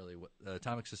doing really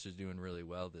Atomic Sisters doing really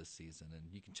well this season, and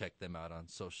you can check them out on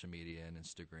social media and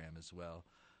Instagram as well.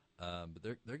 But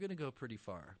they're going to go pretty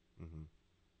far. Mm-hmm.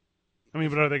 I mean,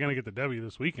 but are they going to get the W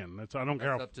this weekend? I don't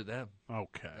care. That's up to them.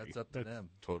 Okay, That's up to them.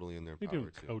 Totally in their They power do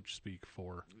too. coach speak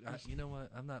for. You know what?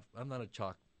 I'm not a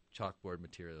chalkboard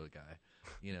material guy.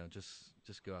 You know, just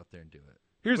go out there and do it.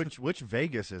 Here's Which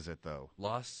Vegas is it though?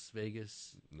 Las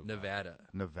Vegas, Nevada.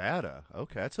 Nevada.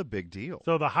 Okay, that's a big deal.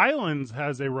 so the Highlands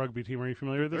has a rugby team. Are you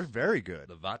familiar with They're this? very good.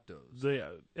 The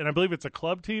Vatos. And I believe it's a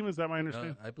club team. Is that my No,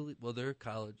 understanding? I believe. Well, they're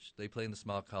college. They play in the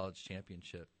small college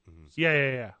championship.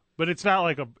 Yeah. But it's not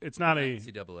like it's not a.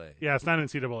 NCAA. Yeah, it's not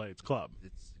NCAA. It's club.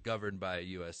 It's governed by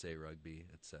USA Rugby,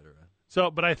 etc. So,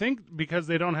 but I think because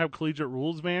they don't have collegiate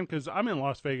rules, man. Because I'm in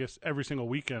Las Vegas every single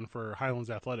weekend for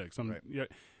Highlands Athletics.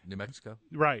 New Mexico.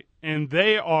 Right, and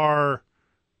they're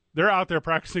out there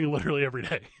practicing literally every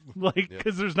day,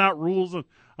 because there's not rules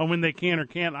on when they can or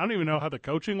can't. I don't even know how the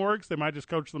coaching works. They might just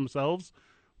coach themselves,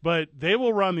 but they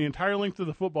will run the entire length of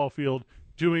the football field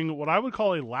doing what I would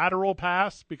call a lateral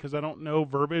pass, because I don't know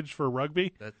verbiage for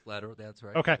rugby. That's lateral. That's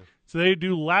right. Okay, so they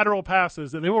do lateral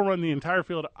passes, and they will run the entire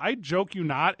field. I joke you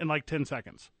not, in like 10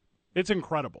 seconds. It's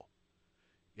incredible.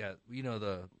 Yeah, you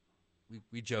know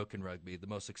we joke in rugby. The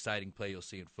most exciting play you'll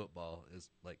see in football is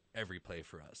like every play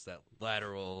for us. That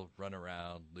lateral, run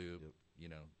around, loop,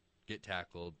 get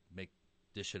tackled,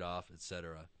 dish it off,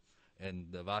 etc. And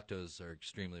the Vatos are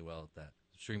extremely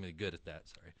good at that.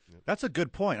 Sorry. That's a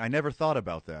good point. I never thought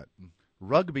about that.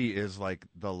 Rugby is like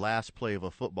the last play of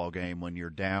a football game when you're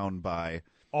down by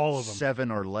All of them.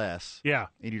 7 or less. Yeah.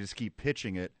 And you just keep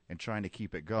pitching it and trying to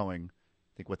keep it going.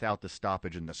 I think without the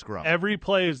stoppage and the scrum. Every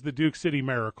play is the Duke City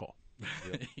Miracle.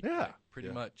 Yeah. Pretty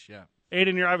much, yeah.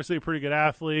 Aiden, you're obviously a pretty good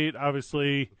athlete.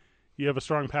 Obviously, you have a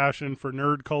strong passion for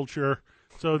nerd culture.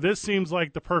 So this seems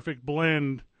like the perfect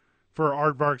blend for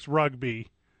Aardvark's rugby.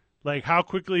 Like, how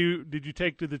quickly did you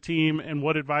take to the team, and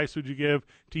what advice would you give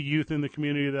to youth in the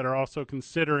community that are also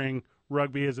considering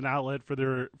rugby as an outlet for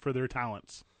their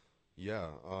talents? Yeah,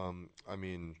 I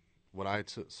mean,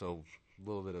 so a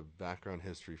little bit of background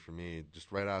history for me.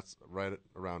 Just right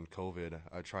around COVID,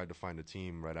 I tried to find a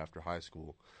team right after high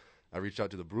school. I reached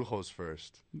out to the Brujos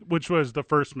first. Which was the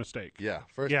first mistake. Yeah,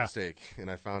 mistake,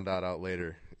 and I found out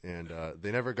later. And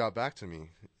they never got back to me.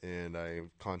 And I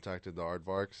contacted the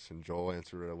Aardvarks, and Joel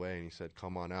answered right away, and he said,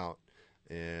 come on out.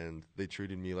 And they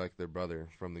treated me like their brother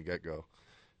from the get-go.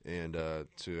 And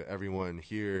to everyone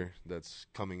here that's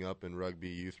coming up in rugby,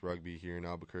 youth rugby here in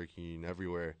Albuquerque and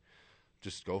everywhere,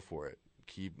 just go for it.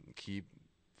 Keep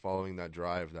following that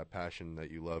drive, that passion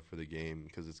that you love for the game,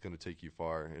 because it's going to take you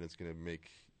far, and it's going to make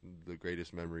the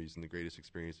greatest memories and the greatest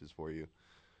experiences for you,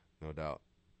 no doubt.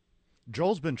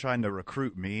 Joel's been trying to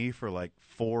recruit me for like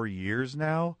 4 years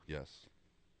now. Yes.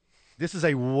 This is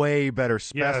a way better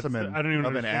specimen I don't even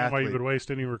of an understand why athlete. you would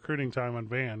waste any recruiting time on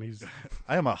Van. He's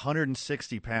I am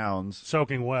 160 pounds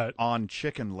soaking wet. on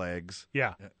chicken legs,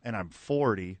 Yeah. and I'm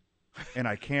 40, and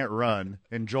I can't run.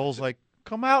 And Joel's like,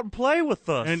 come out and play with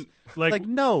us. And like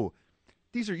no,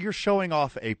 you're showing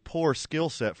off a poor skill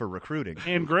set for recruiting.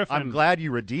 And Griffin. I'm glad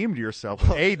you redeemed yourself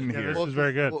with Aiden here. this is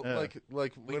very good. Well,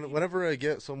 whenever I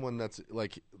get someone that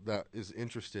is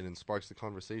interested and sparks the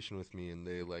conversation with me, and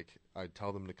I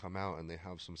tell them to come out, and they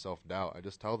have some self-doubt, I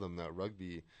just tell them that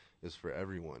rugby is for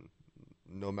everyone,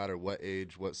 no matter what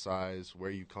age, what size,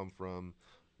 where you come from,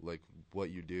 like what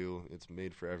you do. It's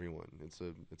made for everyone. It's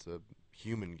a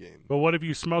human game. But what if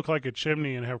you smoke like a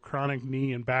chimney and have chronic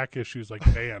knee and back issues like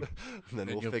Van? Then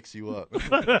we'll fix you up. No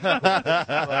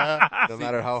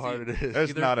matter how hard it is.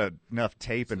 There's not enough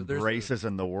tape and there's braces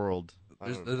in the world.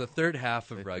 There's a third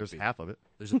half of rugby. There's half of it.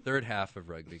 There's a third half of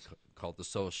rugby called the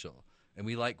social, and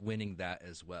we like winning that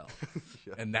as well.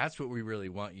 And that's what we really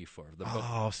want you for.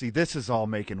 Oh, see, this is all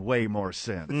making way more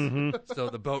sense. So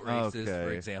the boat races, for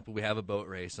Okay. example, we have a boat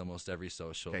race almost every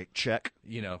social. Okay, check.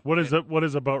 You know, What is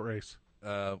a boat race?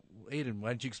 Aiden, why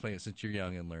don't you explain it since you're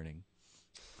young and learning?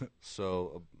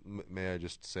 So, may I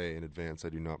just say in advance, I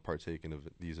do not partake in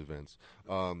these events.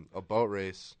 A boat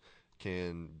race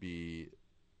can be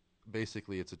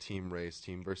basically it's a team race,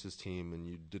 team versus team, and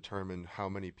you determine how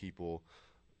many people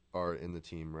are in the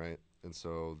team, right? And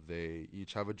so they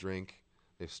each have a drink.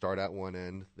 They start at one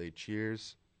end. They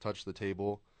cheers, touch the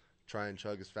table, try and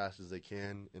chug as fast as they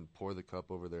can, and pour the cup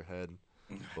over their head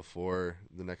before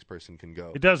the next person can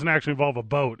go. It doesn't actually involve a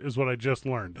boat, is what I just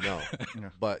learned. No,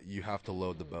 but you have to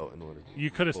load the boat in order. You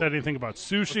could have said anything about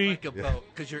sushi. Like a boat,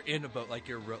 because you're in a boat, like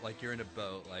you're in a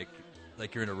boat,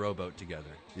 like you're in a rowboat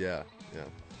together. Yeah.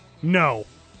 No.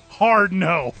 Hard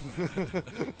no.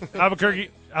 Albuquerque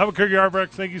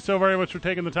Aardvarks, thank you so very much for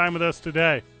taking the time with us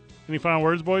today. Any final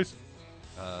words, boys?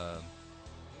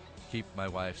 Keep my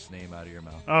wife's name out of your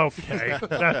mouth. Okay.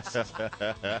 That's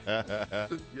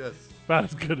Yes. about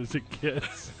as good as it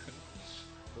gets.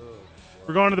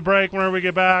 We're going to the break. Whenever we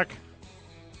get back,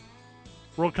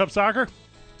 World Cup Soccer?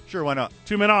 Sure, why not?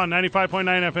 2 Men On,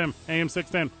 95.9 FM, AM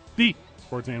 610, the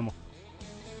Sports Animal.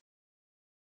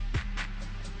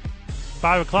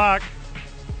 5 o'clock,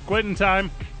 quitting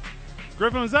time.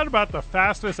 Griffin, was that about the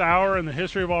fastest hour in the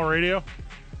history of all radio?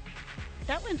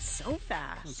 That went so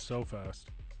fast. So fast.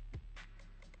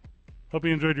 Hope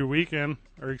you enjoyed your weekend,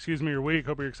 or excuse me, your week.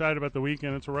 Hope you're excited about the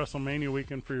weekend. It's a WrestleMania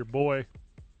weekend for your boy.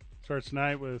 Starts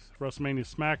tonight with WrestleMania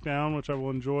SmackDown, which I will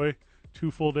enjoy. 2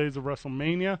 full days of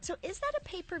WrestleMania. So is that a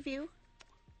pay-per-view?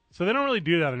 So they don't really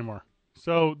do that anymore.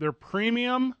 So they're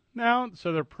premium now.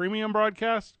 So they're premium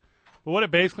broadcast. But what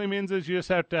it basically means is you just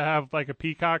have to have like a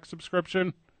Peacock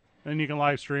subscription, and you can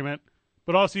live stream it.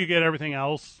 But also you get everything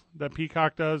else that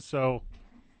Peacock does. So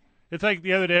it's like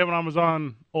the other day when I was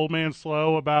on Old Man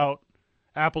Slow about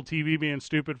Apple TV being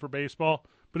stupid for baseball.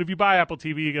 But if you buy Apple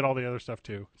TV, you get all the other stuff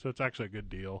too. So it's actually a good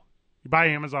deal. You buy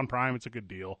Amazon Prime, it's a good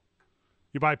deal.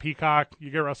 You buy Peacock, you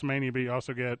get WrestleMania, but you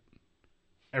also get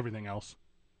everything else.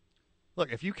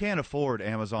 Look, if you can't afford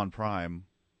Amazon Prime,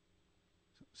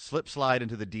 slide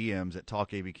into the DMs at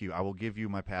Talk ABQ. I will give you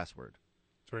my password.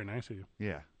 It's very nice of you.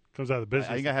 Yeah. Comes out of the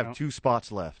business I think I have account. 2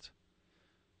 spots left.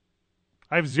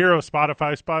 I have 0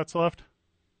 Spotify spots left.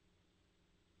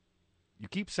 You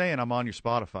keep saying I'm on your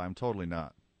Spotify. I'm totally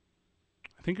not.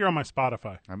 I think you're on my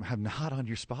Spotify. I'm not on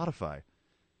your Spotify.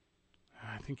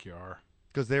 I think you are.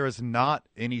 Because there is not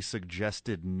any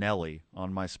suggested Nelly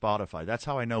on my Spotify. That's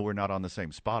how I know we're not on the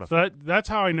same Spotify. So that's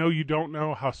how I know you don't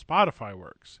know how Spotify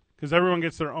works. Because everyone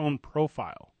gets their own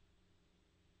profile.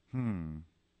 I'm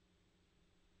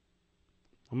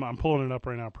pulling it up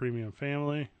right now. Premium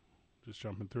Family. Just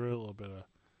jumping through it a little bit.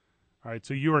 All right,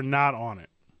 so you are not on it.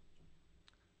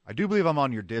 I do believe I'm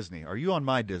on your Disney. Are you on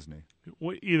my Disney?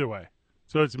 Either way.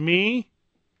 So it's me,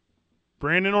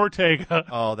 Brandon Ortega,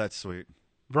 Oh, that's sweet.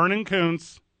 Vernon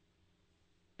Kuntz,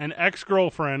 an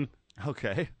ex-girlfriend,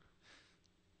 Okay.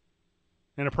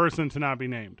 and a person to not be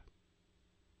named.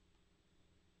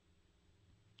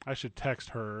 I should text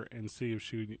her and see if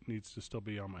she needs to still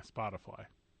be on my Spotify.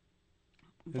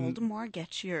 Voldemort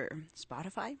gets your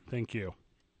Spotify? Thank you.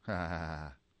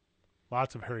 A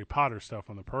Lots of Harry Potter stuff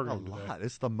on the program today. lot.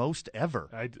 It's the most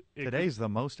ever. Today's the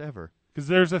most ever. Because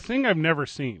there's a thing I've never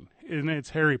seen, and it's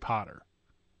Harry Potter.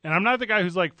 And I'm not the guy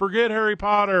who's like, forget Harry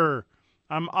Potter.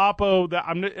 I'm Oppo.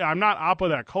 I'm not Oppo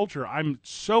that culture. I'm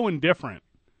so indifferent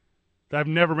that I've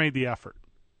never made the effort.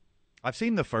 I've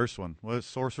seen the first one. What is it,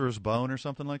 Sorcerer's Bone or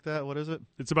something like that? What is it?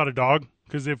 It's about a dog.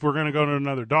 Because if we're going to go to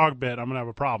another dog bit, I'm going to have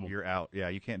a problem. You're out. Yeah,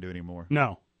 you can't do it anymore.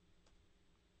 No.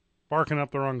 Barking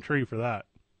up the wrong tree for that.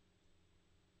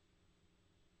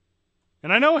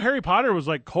 And I know Harry Potter was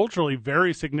like culturally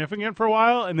very significant for a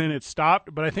while, and then it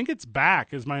stopped, but I think it's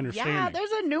back, is my understanding. Yeah, there's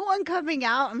a new one coming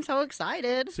out. I'm so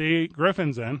excited. See,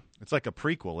 Griffin's in. It's like a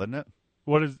prequel, isn't it?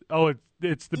 What is? Oh,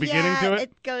 it's the beginning to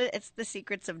it. It's the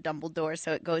Secrets of Dumbledore.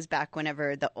 So it goes back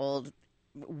whenever the old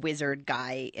wizard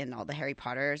guy in all the Harry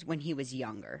Potters when he was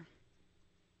younger.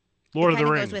 Lord it of the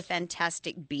kinda Rings. goes with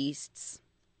Fantastic Beasts.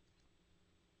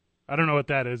 I don't know what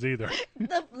that is either.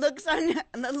 The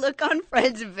look on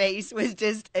Fred's face was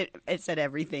just it said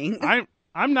everything.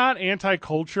 I'm not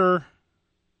anti-culture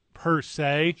per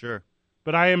se, Sure.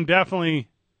 but I am definitely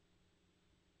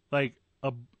like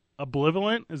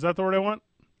ambivalent. Is that the word I want?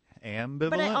 Ambivalent?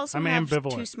 But I also I'm have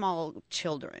ambivalent. 2 small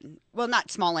children. Well, not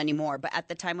small anymore, but at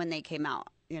the time when they came out,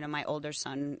 my older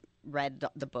son read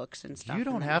the books and stuff. You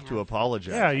don't and then have I to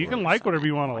apologize. Yeah, you for can it. like So whatever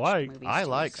you I want to watched like. movies I too,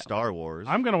 like so. Star Wars.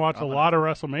 I'm going to watch a lot of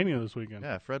WrestleMania this weekend.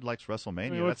 Yeah, Fred likes WrestleMania. I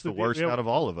mean, what's That's the the worst deal? out of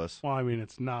all of us. Well, I mean,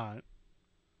 it's not.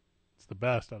 It's the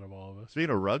best out of all of us.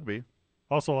 Speaking of rugby,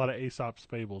 Also, a lot of Aesop's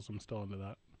Fables. I'm still into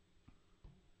that.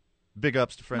 big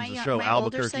ups to friends of the show. My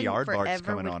older Albuquerque son Aardvarks forever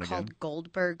coming would on call again.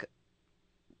 Goldberg.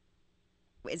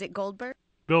 Is it Goldberg?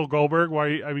 Bill Goldberg.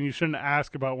 I mean, you shouldn't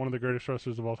ask about one of the greatest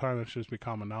wrestlers of all time. That should just be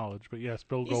common knowledge. But yes,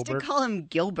 Bill Used to Goldberg. call him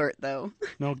Gilbert though.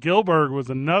 No, Gilbert was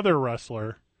another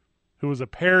wrestler who was a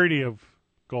parody of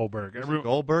Goldberg.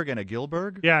 Goldberg and a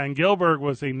Gilberg? Yeah, and Gilbert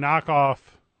was a knockoff,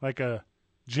 like a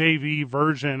JV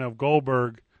version of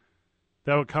Goldberg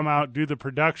that would come out, do the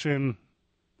production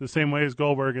the same way as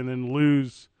Goldberg, and then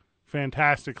lose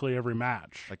fantastically every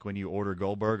match. Like when you order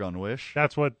Goldberg on Wish?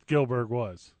 That's what Gilbert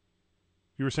was.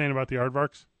 You were saying about the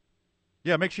Aardvarks?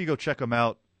 Yeah, make sure you go check them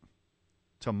out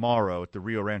tomorrow at the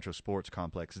Rio Rancho Sports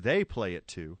Complex. They play it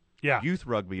too. Yeah. Youth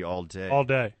rugby all day. All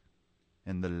day.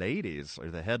 And the ladies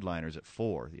are the headliners at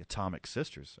 4, the Atomic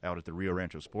Sisters, out at the Rio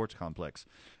Rancho Sports Complex.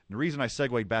 And the reason I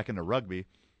segued back into rugby,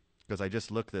 because I just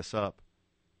looked this up,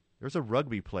 there's a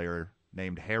rugby player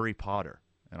named Harry Potter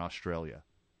in Australia.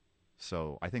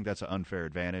 So I think that's an unfair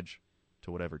advantage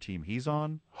to whatever team he's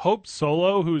on. Hope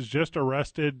Solo, who was just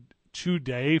arrested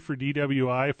today for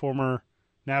DWI, former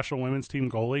national women's team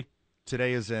goalie.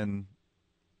 Today is in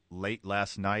late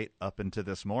last night up into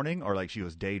this morning, or like she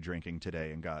was day drinking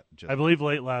today and got just... I believe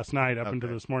late last night up Okay. into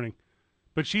this morning.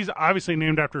 But she's obviously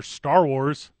named after Star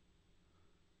Wars.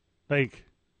 Like,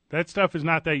 that stuff is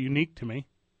not that unique to me.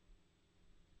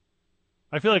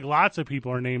 I feel like lots of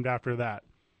people are named after that.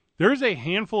 There's a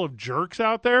handful of jerks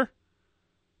out there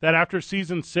that after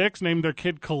season 6 named their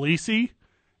kid Khaleesi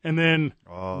and then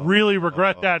really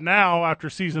regret that now after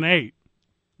season 8.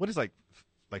 What is like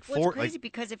Well, four... it's crazy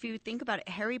because if you think about it,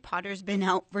 Harry Potter's been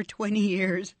out for 20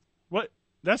 years. What?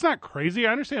 That's not crazy.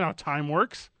 I understand how time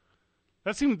works.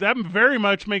 That very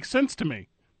much makes sense to me.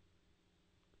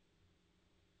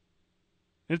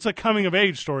 It's a coming of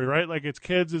age story, right? Like it's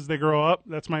kids as they grow up.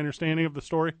 That's my understanding of the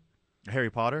story. Harry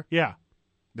Potter? Yeah.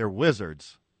 They're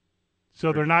wizards.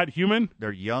 So they're not human?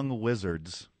 They're young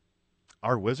wizards.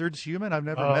 Are wizards human? I've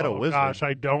never met a wizard. Gosh,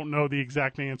 I don't know the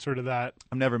exact answer to that.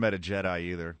 I've never met a Jedi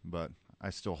either, but I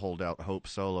still hold out hope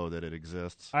Solo that it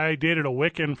exists. I dated a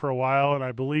Wiccan for a while, and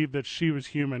I believe that she was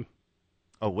human.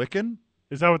 A Wiccan?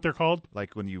 Is that what they're called?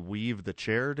 Like when you weave the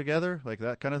chair together? Like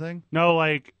that kind of thing? No,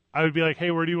 like I would be like,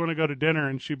 hey, where do you want to go to dinner?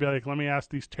 And she'd be like, let me ask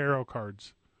these tarot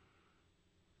cards.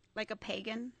 Like a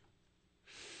pagan?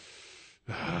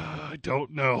 I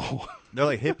don't know. They're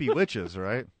like hippie witches,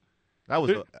 right? That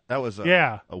was a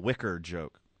Yeah. a wicker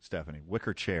joke, Stephanie.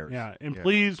 Wicker chairs. Yeah, and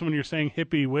please, when you're saying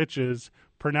hippie witches,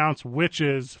 pronounce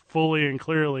witches fully and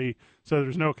clearly so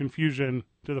there's no confusion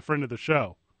to the friend of the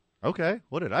show. Okay,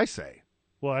 what did I say?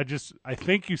 Well, I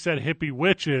think you said hippie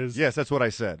witches. Yes, that's what I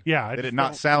said. Yeah, I Did just it not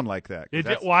don't- sound like that?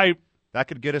 'Cause Why? that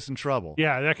could get us in trouble.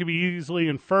 Yeah, that could be easily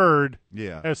inferred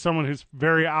Yeah. as someone who's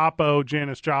very oppo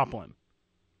Janis Joplin.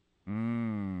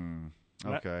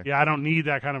 Okay. Yeah, I don't need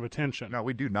that kind of attention. No,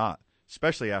 we do not.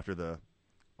 Especially after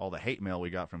all the hate mail we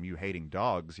got from you hating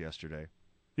dogs yesterday.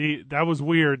 That was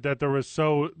weird that there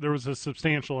was a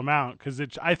substantial amount because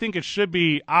I think it should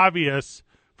be obvious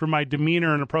from my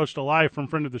demeanor and approach to life from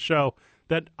friend of the show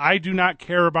that I do not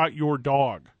care about your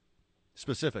dog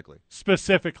Specifically.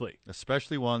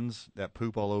 Especially ones that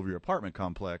poop all over your apartment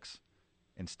complex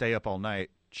and stay up all night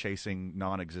chasing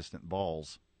non-existent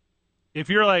balls. If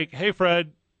you're like, hey,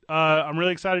 Fred, I'm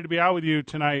really excited to be out with you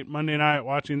tonight, Monday night,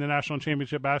 watching the national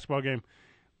championship basketball game.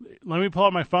 Let me pull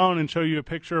out my phone and show you a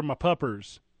picture of my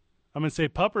puppers. I'm going to say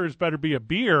puppers better be a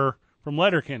beer from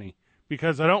Letterkenny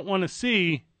because I don't want to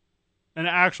see an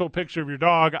actual picture of your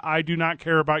dog. I do not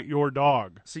care about your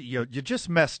dog. See, you just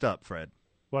messed up, Fred.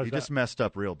 What's You that? just messed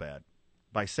up real bad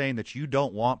by saying that you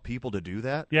don't want people to do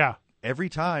that. Yeah. Every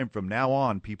time from now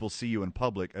on people see you in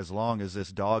public, as long as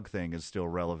this dog thing is still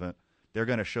relevant, they're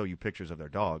going to show you pictures of their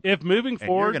dog. If moving and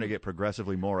forward, you're going to get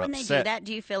progressively more When upset. they do that,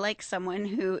 do you feel like someone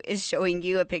who is showing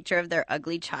you a picture of their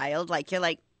ugly child, like you're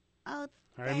like, oh,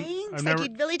 I'm- thanks? I've Like never-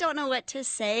 you really don't know what to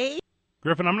say?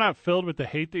 Griffin, I'm not filled with the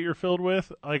hate that you're filled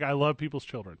with. Like, I love people's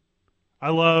children.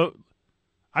 I've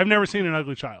never seen an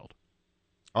ugly child.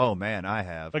 Oh, man, I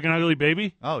have. Like an ugly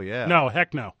baby? Oh, yeah. No,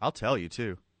 heck no. I'll tell you,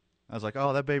 too. I was like,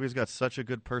 oh, that baby's got such a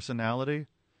good personality.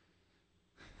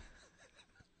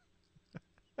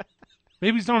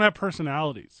 Babies don't have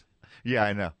personalities. Yeah,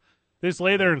 I know. They just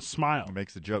lay there and smile. It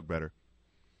makes the joke better.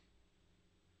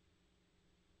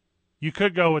 You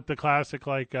could go with the classic,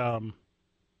 like,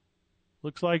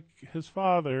 looks like his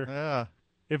father, Yeah.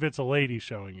 if it's a lady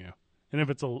showing you. And if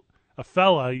it's a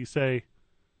fella, you say,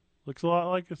 looks a lot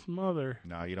like his mother.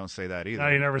 No, you don't say that either. No,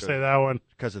 you never say that one.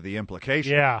 Because of the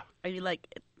implication. Yeah, Are you like,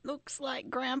 it looks like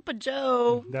Grandpa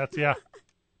Joe? yeah.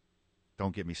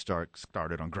 Don't get me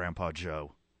started on Grandpa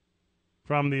Joe.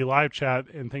 From the live chat,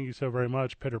 and thank you so very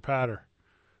much, Pitter Patter.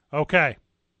 Okay,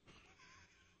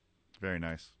 Very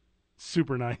nice.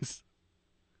 super nice.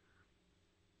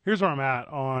 Here's where I'm at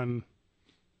on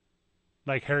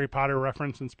like Harry Potter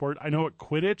reference in sport. I know what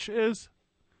Quidditch is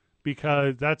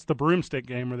because that's the broomstick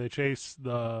game where they chase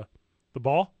the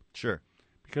ball. Sure.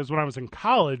 Because when I was in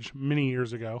college many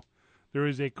years ago, there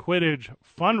was a Quidditch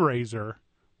fundraiser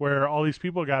where all these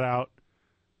people got out,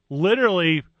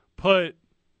 literally put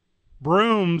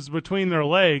brooms between their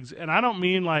legs. And I don't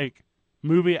mean like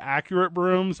movie accurate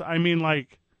brooms. I mean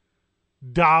like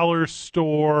dollar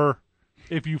store.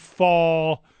 If you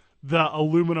fall, the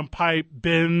aluminum pipe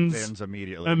bends Bends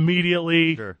immediately.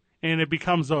 immediately, Sure. and it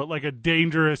becomes like a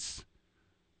dangerous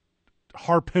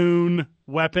harpoon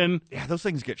weapon. Yeah, those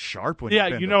things get sharp when Yeah,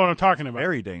 you bend you them. know what I'm talking about.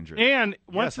 Very dangerous. And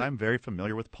Yes, I'm very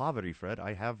familiar with poverty, Fred.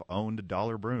 I have owned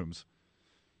dollar brooms.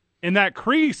 and that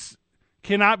crease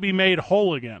cannot be made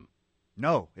whole again.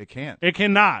 No, it can't. It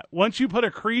cannot. Once you put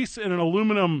a crease in an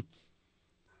aluminum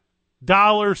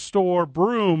dollar store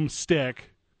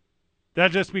broomstick,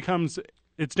 that just becomes,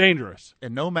 it's dangerous.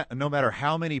 And no matter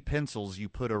how many pencils you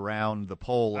put around the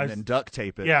pole and then duct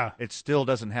tape it, Yeah. it still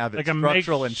doesn't have its Like a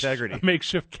structural integrity. A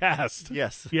makeshift cast.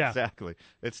 Yes, Yeah. exactly.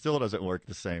 It still doesn't work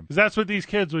the same. 'Cause that's what these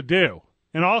kids would do.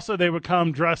 And also they would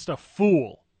come dressed a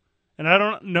fool. And I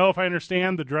don't know if I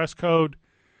understand the dress code.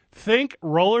 Think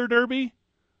roller derby,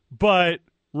 but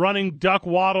running duck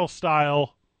waddle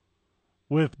style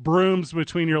with brooms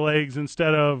between your legs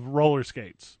instead of roller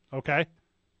skates. Okay?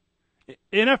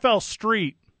 NFL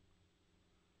Street,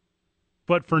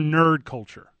 but for nerd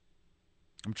culture.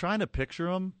 I'm trying to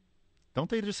picture them. Don't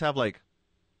they just have like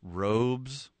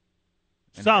robes?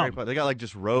 And Some. they got like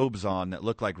just robes on that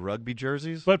look like rugby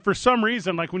jerseys. But for some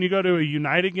reason, like when you go to a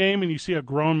United game and you see a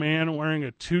grown man wearing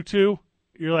a tutu,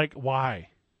 you're like, why?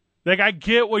 Like, I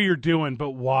get what you're doing,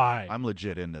 but why? I'm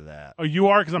legit into that. Oh, you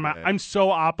are? Because I'm so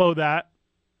oppo that.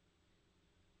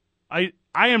 I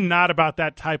am not about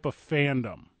that type of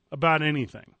fandom, about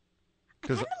anything. I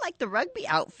kind of like the rugby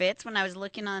outfits when I was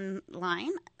looking online.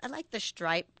 I like the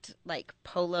striped, like,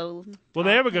 polo. Well,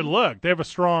 they have a good look. They have a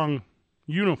strong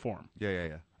uniform.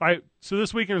 Yeah. All right, so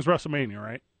this weekend is WrestleMania,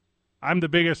 right? I'm the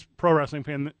biggest pro wrestling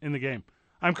fan in the game.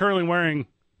 I'm currently wearing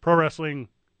pro wrestling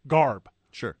garb.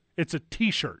 Sure. It's a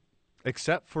T-shirt.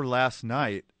 Except for last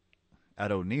night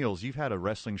at O'Neill's, you've had a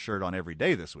wrestling shirt on every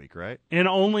day this week, right? And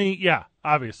only, yeah,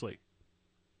 obviously.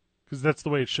 Because that's the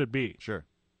way it should be. Sure.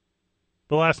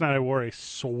 But last night I wore a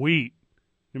sweet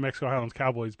New Mexico Highlands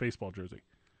Cowboys baseball jersey.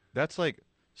 That's like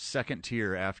second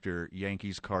tier after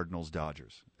Yankees, Cardinals,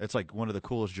 Dodgers. It's like one of the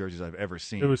coolest jerseys I've ever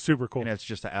seen. It was super cool. And it's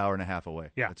just an hour and a half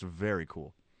away. Yeah. It's very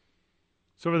cool.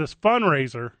 So for this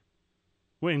fundraiser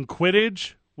in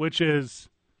Quidditch, which is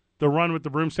the run with the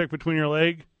broomstick between your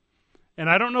leg, and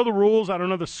I don't know the rules, I don't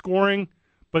know the scoring,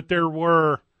 but there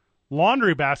were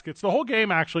laundry baskets. The whole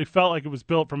game actually felt like it was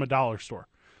built from a dollar store.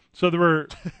 So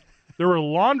there were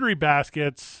laundry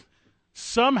baskets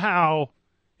somehow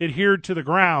adhered to the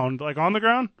ground, like on the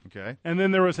ground. Okay. And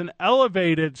then there was an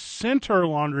elevated center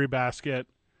laundry basket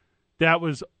that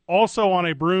was also on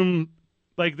a broom.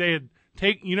 Like they had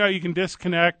you can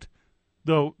disconnect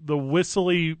the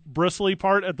whistly, bristly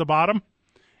part at the bottom,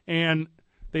 and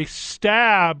they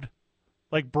stabbed,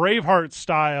 like Braveheart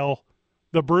style,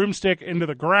 the broomstick into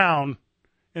the ground,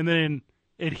 and then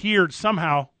adhered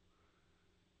somehow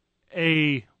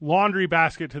a laundry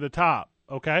basket to the top.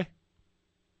 Okay?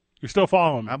 You're still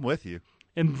following me. I'm with you.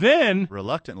 And then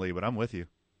Reluctantly, but I'm with you.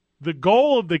 the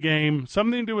goal of the game,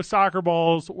 something to do with soccer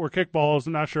balls or kickballs,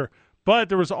 I'm not sure. But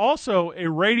there was also a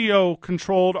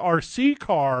radio-controlled RC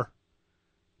car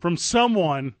from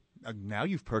someone. Now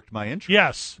you've perked my interest.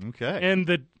 Yes. Okay. And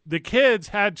the kids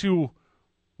had to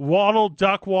waddle,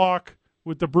 duck walk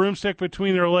with the broomstick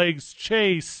between their legs,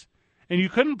 chase, and you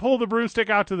couldn't pull the broomstick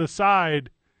out to the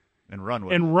side and run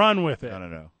with and run with it.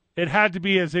 No. It had to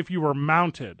be as if you were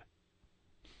mounted.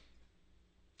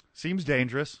 Seems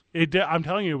dangerous. I'm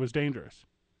telling you, it was dangerous.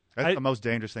 That's the most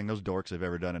dangerous thing those dorks have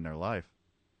ever done in their life.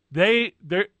 They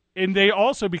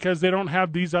also, because they don't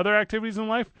have these other activities in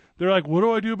life, they're like, what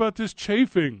do I do about this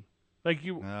chafing? Like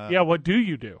what do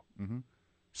you do? Mm-hmm.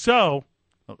 So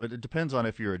well, it depends on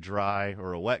if you're a dry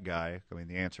or a wet guy. I mean,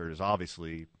 the answer is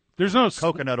obviously there's no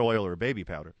coconut oil or baby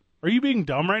powder. Are you being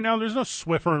dumb right now? There's no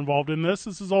Swiffer involved in this.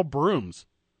 This is all brooms.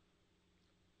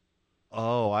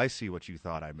 Oh, I see what you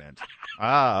thought I meant.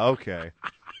 Okay.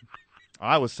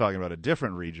 I was talking about a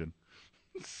different region.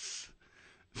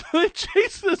 They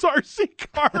chase this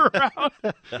RC car around,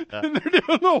 and they're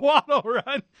doing the waddle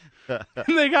run.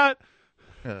 And they got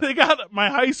my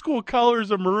high school colors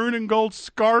of maroon and gold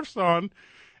scarves on,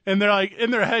 and they're like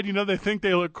in their head, they think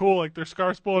they look cool, like their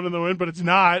scarves blowing in the wind, but it's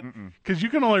not because you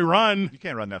can only run. You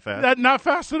can't run that fast. Not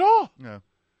fast at all. No.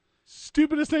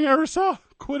 Stupidest thing I ever saw.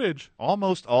 Quidditch.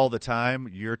 Almost all the time,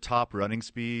 your top running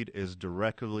speed is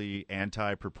directly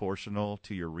anti-proportional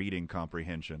to your reading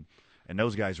comprehension. And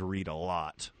those guys read a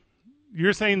lot.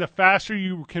 You're saying the faster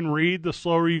you can read, the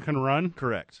slower you can run?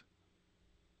 Correct.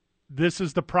 This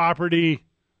is the property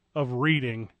of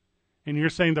reading. And you're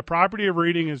saying the property of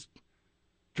reading is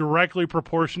directly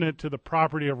proportionate to the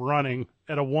property of running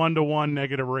at a 1-to-1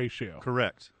 negative ratio.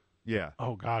 Correct. Yeah.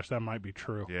 Oh, gosh, that might be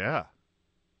true. Yeah.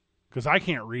 Because I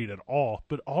can't read at all,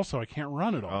 but also I can't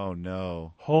run at all. Oh,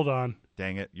 no. Hold on.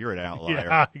 Dang it, you're an outlier.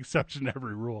 Yeah, exception to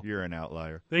every rule. You're an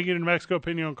outlier. Thank you to New Mexico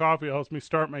Pinon Coffee. It helps me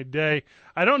start my day.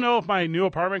 I don't know if my new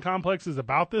apartment complex is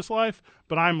about this life,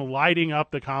 but I'm lighting up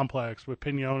the complex with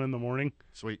Pinon in the morning.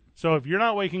 Sweet. So if you're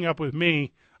not waking up with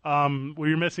me, well,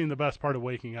 you're missing the best part of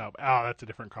waking up. Oh, that's a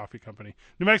different coffee company.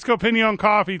 New Mexico Pinon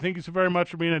Coffee, thank you so very much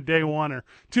for being a day oneer.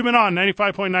 2 Men On,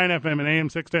 95.9 FM and AM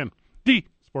 610. The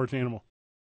Sports Animal.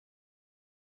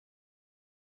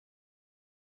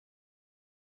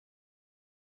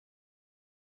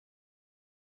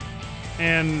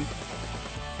 And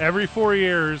every 4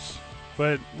 years,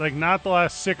 but like not the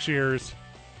last 6 years,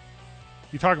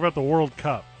 you talk about the World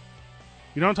Cup.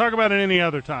 You don't talk about it any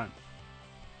other time.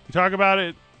 You talk about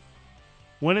it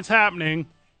when it's happening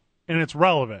and it's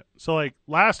relevant. So like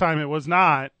last time it was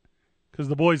not because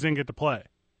the boys didn't get to play.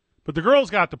 But the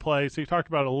girls got to play, so you talked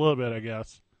about it a little bit, I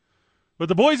guess. But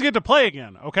the boys get to play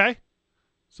again, okay?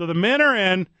 So the men are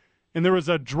in, and there was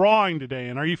a drawing today.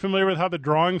 And are you familiar with how the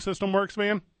drawing system works,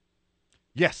 man?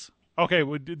 Yes. Okay,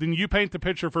 well, then you paint the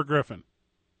picture for Griffin.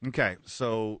 Okay,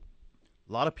 so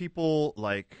a lot of people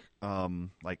like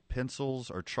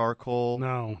pencils or charcoal.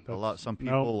 No. Some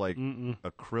people nope, like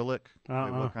acrylic.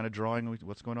 What kind of drawing?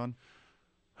 What's going on?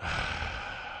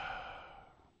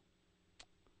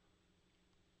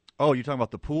 Oh, you're talking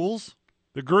about the pools?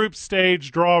 The group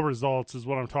stage draw results is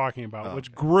what I'm talking about. Oh, which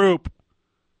okay. group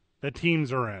the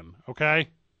teams are in, okay?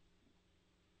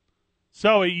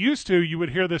 So it used to, you would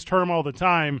hear this term all the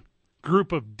time,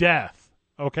 group of death,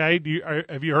 okay?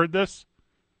 Have you heard this?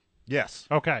 Yes.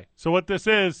 Okay, so what this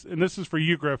is, and this is for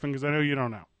you, Griffin, because I know you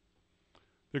don't know.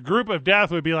 The group of death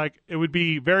would be like, it would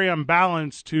be very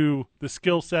unbalanced to the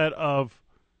skill set of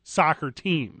soccer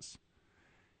teams.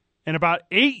 And about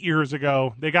 8 years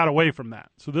ago, they got away from that.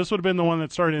 So this would have been the one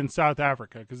that started in South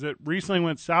Africa, because it recently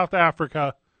went South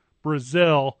Africa,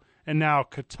 Brazil, and now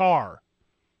Qatar.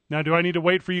 Now, do I need to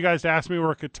wait for you guys to ask me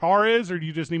where Qatar is, or do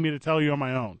you just need me to tell you on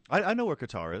my own? I know where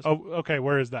Qatar is. Oh, okay,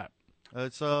 where is that?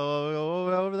 It's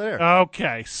over there.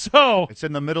 Okay, so It's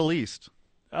in the Middle East.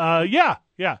 yeah,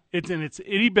 it's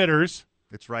itty bitters.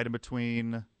 It's right in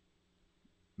between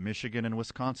Michigan and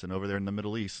Wisconsin, over there in the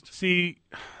Middle East. See,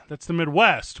 that's the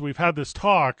Midwest. We've had this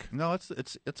talk. No,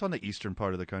 it's on the eastern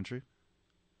part of the country.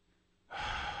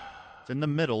 It's in the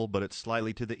middle, but it's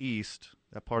slightly to the east.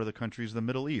 That part of the country is the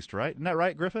Middle East, right? Isn't that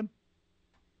right, Griffin?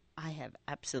 I have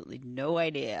absolutely no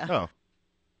idea. Oh.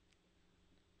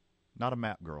 Not a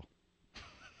map girl.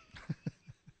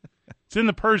 It's in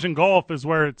the Persian Gulf is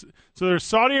where it's. So there's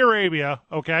Saudi Arabia,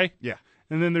 okay? Yeah.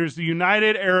 And then there's the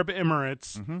United Arab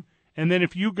Emirates. Mm-hmm. And then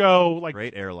if you go like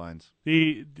Great airlines.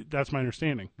 That's my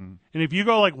understanding. Mm. And if you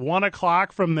go like 1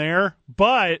 o'clock from there,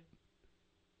 but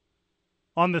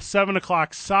on the 7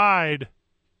 o'clock side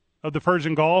of the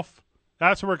Persian Gulf,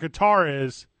 that's where Qatar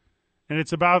is, and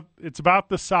it's about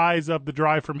the size of the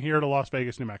drive from here to Las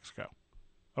Vegas, New Mexico.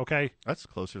 Okay, that's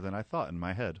closer than I thought in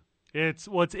my head. It's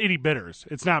itty bitters.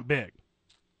 It's not big.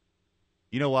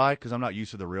 You know why? Because I'm not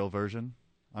used to the real version.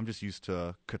 I'm just used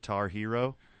to Qatar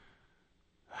Hero.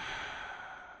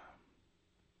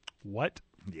 What?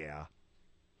 Yeah.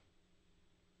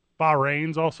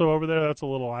 Bahrain's also over there. That's a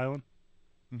little island.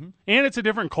 Mm-hmm. And it's a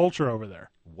different culture over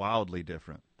there. Wildly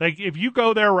different. Like, if you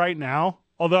go there right now,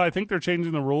 although I think they're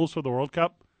changing the rules for the World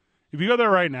Cup, if you go there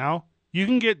right now, you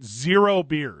can get 0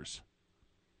 beers.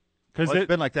 Well, it's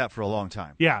been like that for a long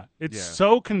time. Yeah. It's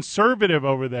so conservative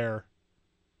over there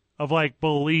of, like,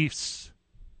 beliefs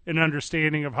and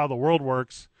understanding of how the world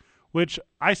works, which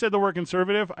I said the word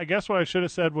conservative. I guess what I should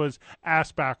have said was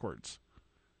ass backwards,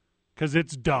 because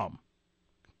it's dumb.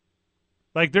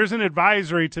 Like, there's an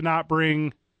advisory to not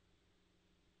bring,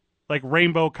 like,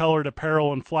 rainbow-colored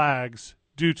apparel and flags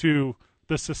due to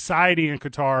the society in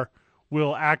Qatar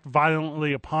will act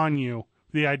violently upon you,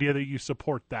 the idea that you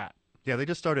support that. Yeah, they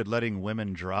just started letting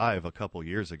women drive a couple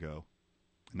years ago.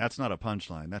 And that's not a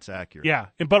punchline. That's accurate. Yeah,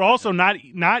 but also not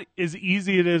as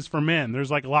easy it is for men.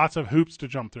 There's, like, lots of hoops to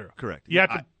jump through. Correct. You have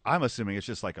to, I'm assuming it's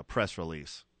just like a press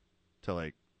release to,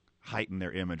 like, heighten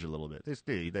their image a little bit.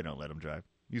 They don't let them drive.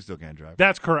 You still can't drive.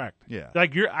 That's correct. Yeah.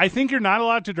 Like, I think you're not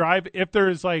allowed to drive if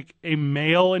there's, like, a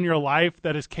male in your life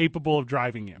that is capable of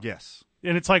driving you. Yes.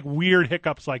 And it's, like, weird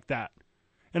hiccups like that.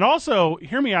 And also,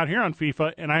 hear me out here on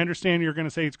FIFA, and I understand you're going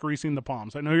to say it's greasing the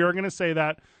palms. I know you're going to say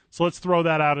that, so let's throw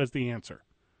that out as the answer.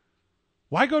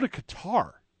 Why go to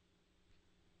Qatar?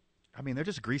 I mean, they're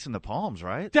just greasing the palms,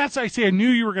 right? I knew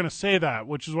you were going to say that,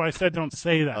 which is why I said don't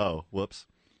say that. Oh, whoops.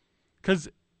 Because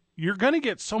you're going to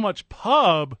get so much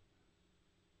pub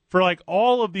for, like,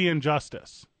 all of the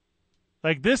injustice.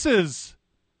 Like, this is,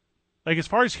 like, as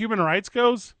far as human rights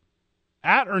goes,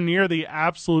 at or near the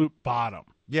absolute bottom.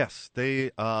 Yes,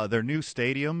 they their new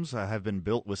stadiums have been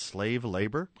built with slave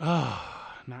labor. Oh,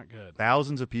 not good.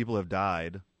 Thousands of people have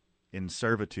died in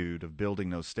servitude of building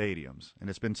those stadiums, and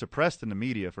it's been suppressed in the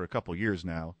media for a couple years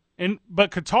now.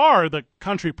 But Qatar, the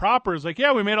country proper, is like,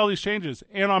 yeah, we made all these changes,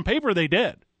 and on paper they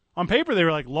did. On paper they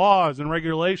were like laws and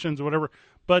regulations or whatever,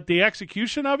 but the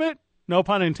execution of it, no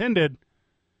pun intended,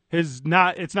 is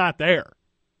not. It's not there.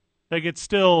 Like it's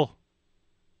still,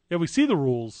 yeah, we see the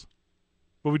rules,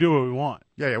 but we do what we want.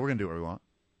 Yeah, we're gonna do what we want.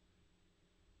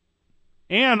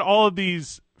 And all of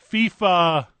these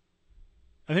FIFA,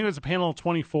 I think it was a panel of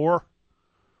 24.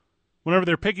 Whenever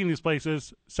they're picking these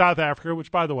places, South Africa,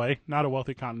 which by the way, not a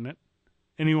wealthy continent,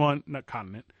 not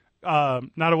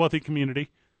a wealthy community,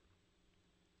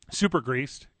 super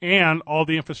greased, and all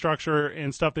the infrastructure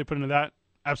and stuff they put into that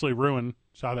absolutely ruined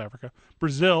South Africa.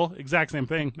 Brazil, exact same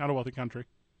thing, not a wealthy country.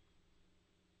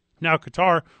 Now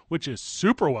Qatar, which is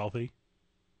super wealthy,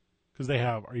 because they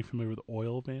have, are you familiar with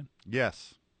oil, man?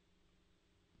 Yes.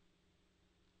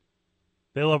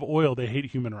 They love oil. They hate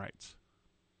human rights.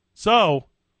 So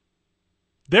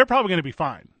they're probably going to be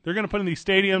fine. They're going to put in these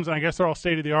stadiums, and I guess they're all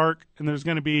state-of-the-art, and there's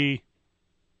going to be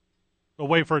a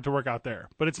way for it to work out there.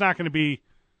 But it's not going to be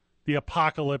the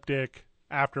apocalyptic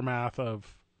aftermath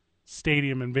of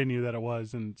stadium and venue that it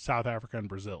was in South Africa and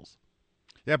Brazil's.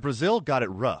 Yeah, Brazil got it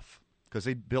rough because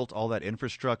they built all that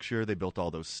infrastructure. They built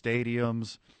all those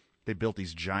stadiums. They built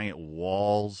these giant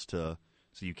walls so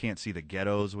you can't see the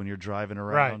ghettos when you're driving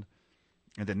around. Right.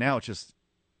 And then now it's just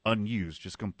unused,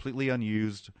 just completely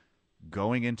unused,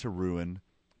 going into ruin,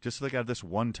 just so they got this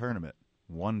one tournament,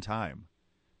 one time.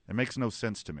 It makes no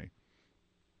sense to me.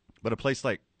 But a place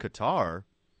like Qatar,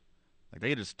 like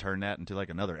they just turn that into like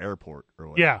another airport or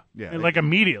whatever. Yeah, and like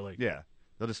immediately. Yeah,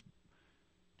 they'll just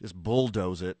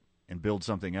bulldoze it and build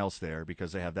something else there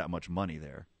because they have that much money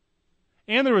there.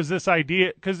 And there was this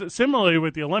idea, because similarly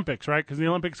with the Olympics, right? Because the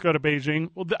Olympics go to Beijing.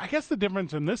 Well, I guess the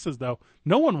difference in this is, though,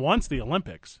 no one wants the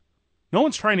Olympics. No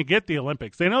one's trying to get the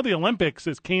Olympics. They know the Olympics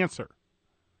is cancer.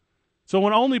 So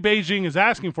when only Beijing is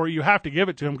asking for it, you have to give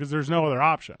it to them because there's no other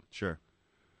option. Sure.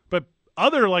 But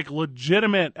other, like,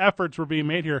 legitimate efforts were being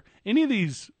made here. Any of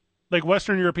these, like,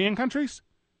 Western European countries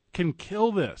can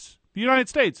kill this. The United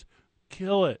States,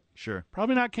 kill it. Sure.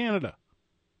 Probably not Canada.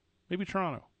 Maybe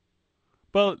Toronto.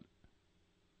 But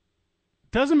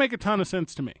doesn't make a ton of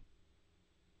sense to me.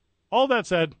 All that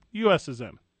said, U.S. is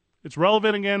in. It's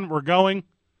relevant again. We're going.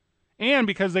 And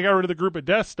because they got rid of the group of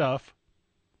death stuff,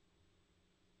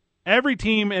 every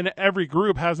team in every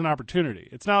group has an opportunity.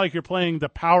 It's not like you're playing the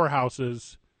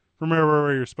powerhouses from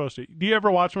where you're supposed to. Do you ever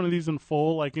watch one of these in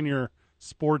full, like in your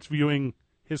sports viewing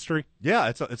history? Yeah,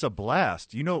 it's a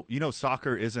blast. You know,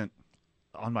 soccer isn't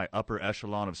on my upper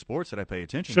echelon of sports that I pay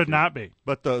attention to. Should not be.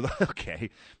 But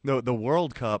the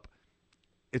World Cup,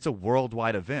 it's a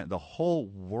worldwide event. The whole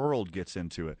world gets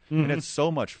into it, and it's so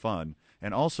much fun.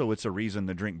 And also, it's a reason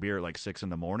to drink beer at like 6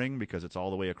 a.m. because it's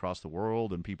all the way across the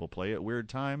world and people play at weird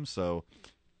times. So,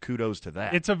 kudos to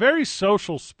that. It's a very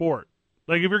social sport.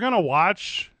 Like, if you're going to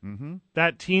watch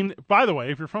that team, by the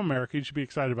way, if you're from America, you should be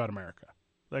excited about America.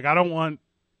 Like, I don't want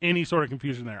any sort of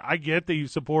confusion there. I get that you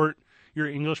support your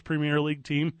English Premier League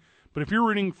team, but if you're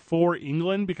rooting for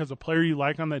England because a player you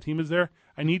like on that team is there,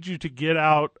 I need you to get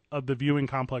out of the viewing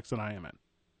complex that I am in.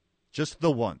 Just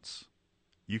the once.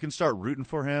 You can start rooting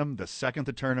for him the second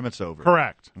the tournament's over.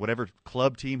 Correct. Whatever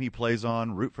club team he plays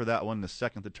on, root for that one the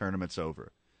second the tournament's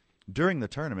over. During the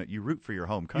tournament, you root for your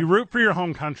home country. You root for your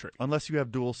home country. Unless you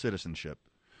have dual citizenship.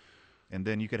 And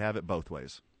then you could have it both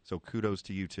ways. So kudos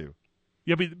to you, too.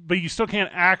 Yeah, but you still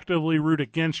can't actively root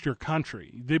against your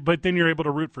country. But then you're able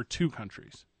to root for two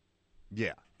countries.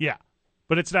 Yeah. Yeah.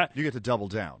 But it's not. You get to double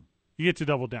down. You get to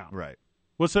double down. Right.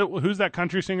 Who's that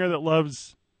country singer that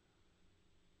loves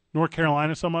North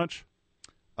Carolina so much?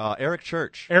 Eric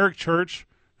Church. Eric Church,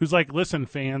 who's like, listen,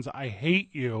 fans, I hate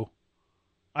you.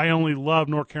 I only love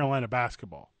North Carolina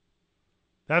basketball.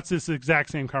 That's this exact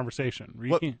same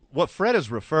conversation. What Fred is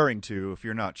referring to, if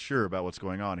you're not sure about what's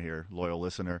going on here, loyal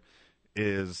listener,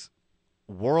 is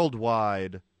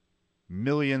worldwide,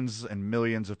 millions and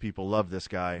millions of people love this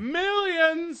guy.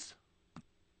 Millions!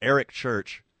 Eric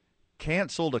Church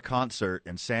canceled a concert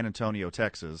in San Antonio,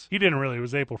 Texas. He didn't really. It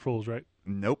was April Fool's, right?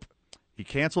 Nope. He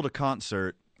canceled a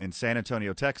concert in San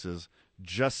Antonio, Texas,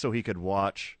 just so he could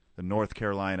watch the North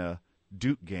Carolina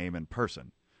Duke game in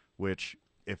person, which,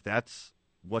 if that's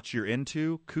what you're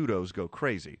into, kudos, go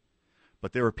crazy.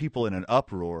 But there were people in an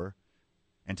uproar,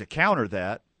 and to counter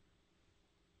that,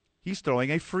 he's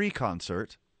throwing a free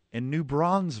concert in New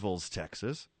Braunfels,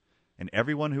 Texas, and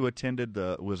everyone who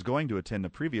was going to attend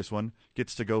the previous one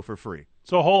gets to go for free.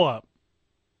 So hold up.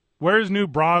 Where's New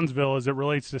Bronzeville as it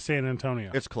relates to San Antonio?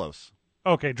 It's close.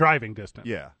 Okay, driving distance.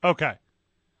 Yeah. Okay.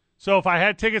 So if I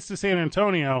had tickets to San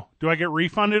Antonio, do I get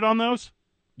refunded on those?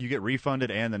 You get refunded,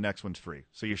 and the next one's free.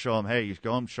 So you show them, hey,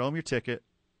 show them your ticket.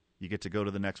 You get to go to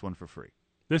the next one for free.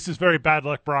 This is very bad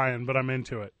luck, Brian, but I'm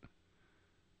into it.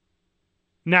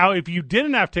 Now, if you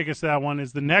didn't have tickets to that one,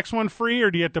 is the next one free, or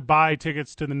do you have to buy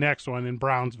tickets to the next one in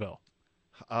Brownsville?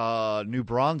 New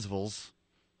Bronzeville's.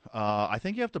 I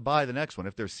think you have to buy the next one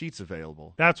if there's seats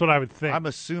available. That's what I would think. I'm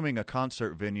assuming a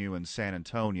concert venue in San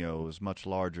Antonio is much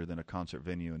larger than a concert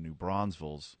venue in New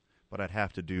Bronzeville's, but I'd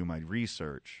have to do my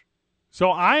research. So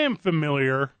I am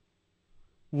familiar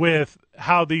with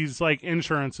how these like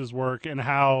insurances work and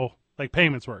how like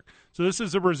payments work. So this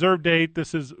is a reserve date.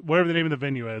 This is whatever the name of the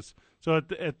venue is. So at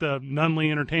the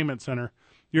Nunley Entertainment Center,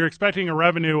 you're expecting a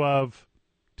revenue of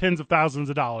tens of thousands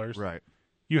of dollars. Right.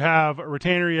 You have a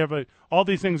retainer. You have all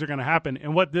these things are going to happen.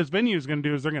 And what this venue is going to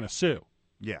do is they're going to sue.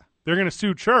 Yeah. They're going to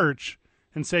sue church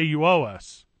and say you owe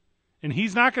us. And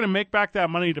he's not going to make back that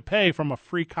money to pay from a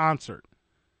free concert.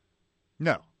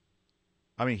 No.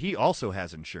 I mean, he also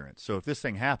has insurance. So if this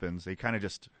thing happens, they kind of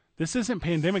just... This isn't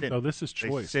pandemic, though. This is They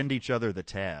choice. send each other the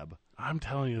tab. I'm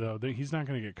telling you, though, he's not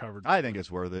going to get covered. I think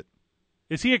it's worth it.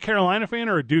 Is he a Carolina fan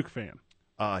or a Duke fan?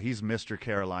 He's Mr.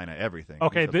 Carolina everything.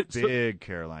 Okay, He's a big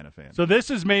Carolina fan. So this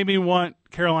has made me want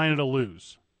Carolina to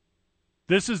lose.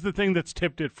 This is the thing that's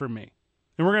tipped it for me.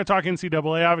 And we're going to talk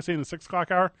NCAA, obviously, in the 6 o'clock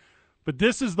hour. But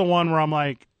this is the one where I'm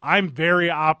like, I'm very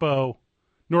oppo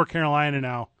North Carolina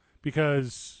now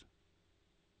because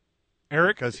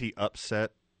Eric? Because he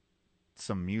upset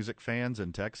some music fans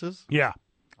in Texas? Yeah.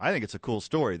 I think it's a cool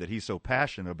story that he's so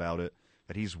passionate about it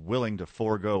that he's willing to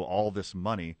forego all this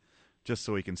money just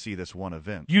so he can see this one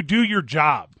event. You do your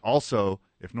job. Also,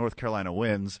 if North Carolina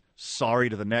wins, sorry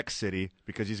to the next city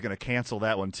because he's going to cancel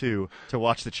that one too to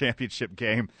watch the championship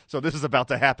game. So this is about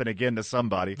to happen again to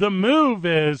somebody. The move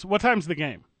is, what time's the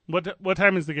game? What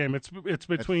time is the game? It's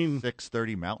between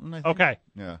 6:30 Mountain, I think. Okay.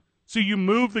 Yeah. So you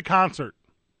move the concert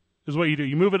is what you do.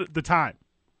 You move it at the time.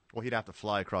 Well, he'd have to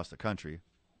fly across the country.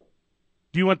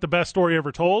 Do you want the best story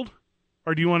ever told?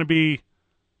 Or do you want to be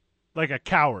like a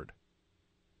coward?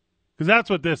 Because that's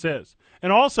what this is.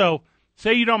 And also,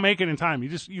 say you don't make it in time.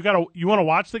 You want to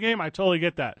watch the game? I totally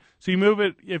get that. So you move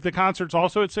it if the concert's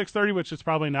also at 6:30, which it's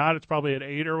probably not. It's probably at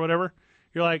 8 or whatever.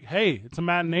 You're like, hey, it's a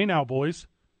matinee now, boys.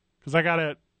 Because I got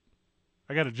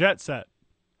a jet set.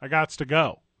 I gots to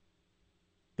go.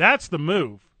 That's the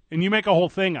move. And you make a whole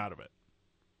thing out of it.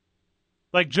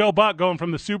 Like Joe Buck going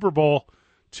from the Super Bowl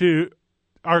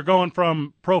going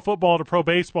from pro football to pro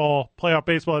baseball, playoff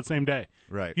baseball that same day.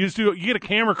 Right. You get a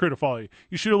camera crew to follow you.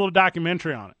 You shoot a little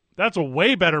documentary on it. That's a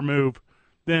way better move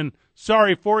than,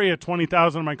 sorry for you,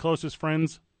 20,000 of my closest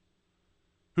friends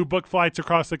who book flights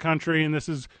across the country, and this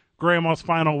is grandma's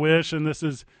final wish, and this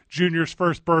is Junior's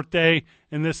first birthday,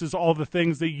 and this is all the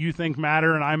things that you think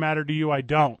matter, and I matter to you, I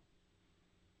don't.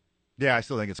 Yeah, I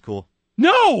still think it's cool.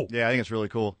 No! Yeah, I think it's really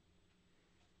cool.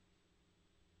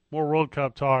 More World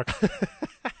Cup talk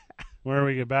where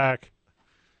we get back.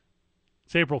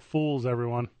 It's April Fool's,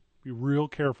 everyone. Be real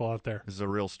careful out there. This is a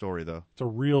real story, though. It's a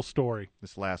real story.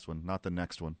 This last one, not the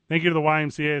next one. Thank you to the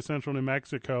YMCA of Central New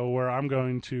Mexico, where I'm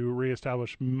going to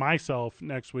reestablish myself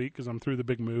next week because I'm through the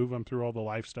big move. I'm through all the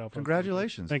life stuff.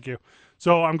 Congratulations. Thank you.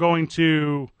 So I'm going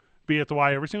to be at the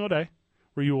Y every single day,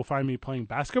 where you will find me playing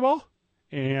basketball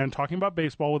and talking about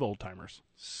baseball with old-timers.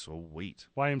 Sweet.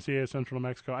 YMCA of Central New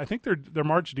Mexico. I think their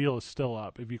March deal is still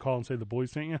up. If you call and say the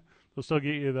boys sent you, they'll still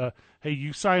get you hey,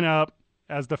 you sign up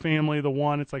as the family, the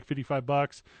one, it's like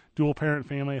 $55. Dual parent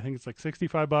family, I think it's like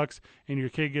 $65, and your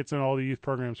kid gets in all the youth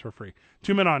programs for free.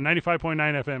 2 Men On, 95.9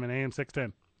 FM and AM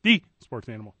 610. The Sports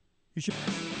Animal.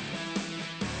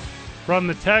 From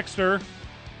the texter,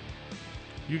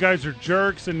 you guys are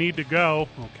jerks and need to go.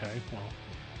 Okay, well,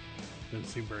 doesn't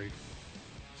seem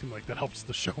like that helps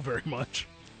the show very much.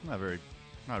 Not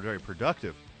very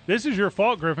productive. This is your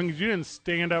fault, Griffin, because you didn't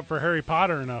stand up for Harry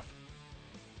Potter enough.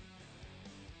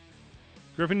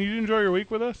 Griffin, you enjoy your week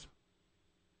with us?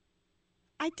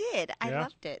 I did. I Yeah?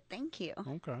 loved it. Thank you.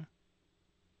 Okay.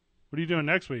 What are you doing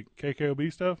next week?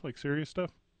 KKOB stuff? Like serious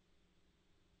stuff?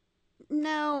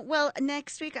 No, well,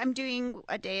 next week I'm doing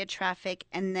a day of traffic,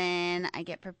 and then I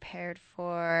get prepared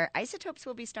for Isotopes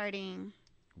will be starting.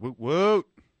 Woot woot.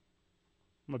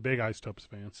 I'm a big Isotopes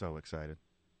fan. So excited.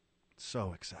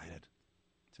 So excited.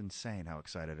 It's insane how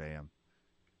excited I am.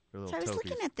 So I was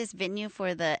looking at this venue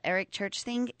for the Eric Church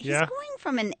thing. He's Yeah. going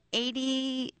from an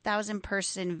 80,000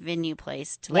 person venue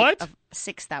place to What? like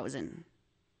 6,000.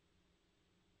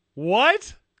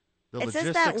 What? The It says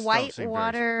logistics that don't seem very-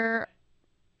 Whitewater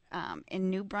in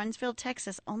New Brunsville,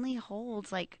 Texas, only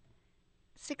holds like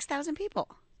 6,000 people.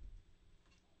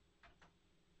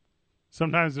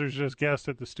 Sometimes there's just guests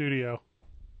at the studio.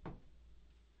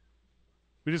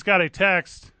 We just got a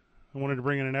text. I wanted to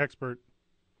bring in an expert.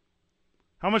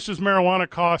 How much does marijuana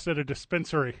cost at a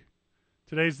dispensary?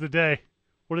 Today's the day.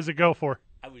 What does it go for?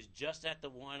 I was just at the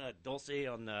one Dulce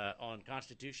on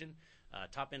Constitution.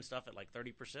 Top end stuff at like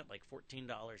 30%, like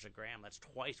 $14 a gram. That's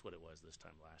twice what it was this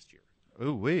time last year.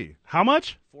 Ooh wee. How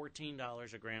much?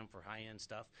 $14 a gram for high end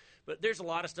stuff. But there's a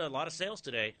lot of stuff, a lot of sales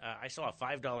today. I saw a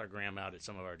 $5 gram out at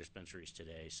some of our dispensaries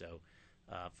today. So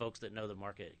folks that know the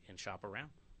market can shop around.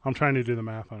 I'm trying to do the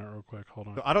math on it real quick. Hold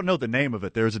on. I don't know the name of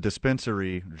it. There's a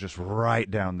dispensary just right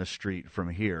down the street from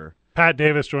here. Pat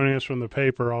Davis joining us from the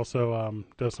paper also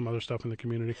does some other stuff in the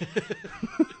community.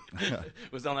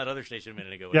 Was on that other station a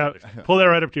minute ago. Yeah, pull that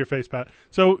right up to your face, Pat.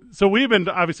 So we've been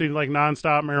obviously like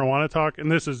nonstop marijuana talk,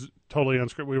 and this is totally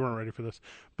unscripted. We weren't ready for this.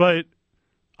 But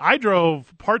I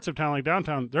drove parts of town, like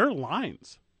downtown, there are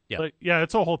lines. Yeah. Like, yeah,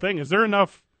 it's a whole thing. Is there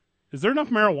enough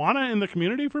marijuana in the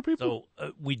community for people?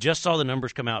 So we just saw the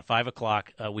numbers come out, 5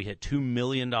 o'clock. We hit $2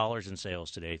 million in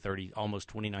sales today, almost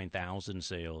 29,000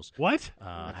 sales. What?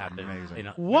 Happened. Amazing.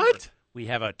 What? We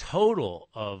have a total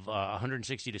of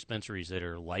 160 dispensaries that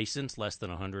are licensed, less than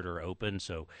 100 are open.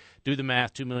 So do the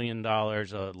math, $2 million,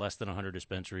 less than 100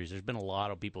 dispensaries. There's been a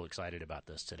lot of people excited about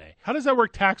this today. How does that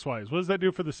work tax-wise? What does that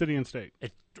do for the city and state?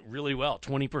 Really well.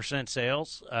 20%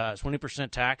 sales,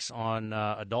 20% tax on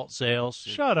adult sales.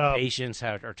 Shut up. Patients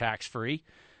are tax-free.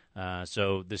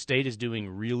 So the state is doing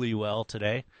really well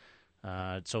today.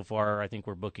 So far, I think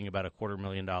we're booking about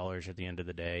 $250,000 at the end of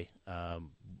the day.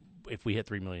 If we hit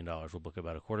 $3 million, we'll book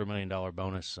about $250,000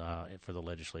 bonus for the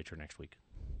legislature next week.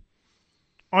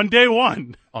 On day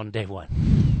one. On day one.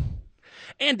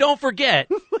 And don't forget,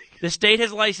 the state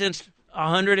has licensed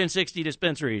 160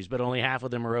 dispensaries, but only half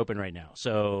of them are open right now.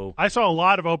 So I saw a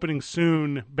lot of opening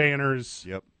soon banners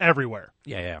everywhere.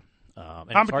 Yeah.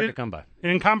 And it's hard to come by.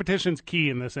 And competition's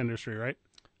key in this industry, right?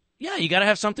 Yeah, you got to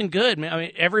have something good, man. I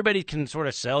mean, everybody can sort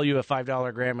of sell you a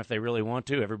 $5 gram if they really want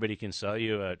to. Everybody can sell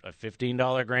you a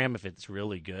 $15 gram if it's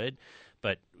really good.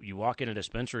 But you walk in a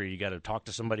dispensary, you got to talk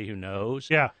to somebody who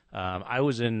knows. Yeah. I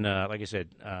was in, like I said,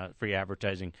 free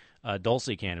advertising,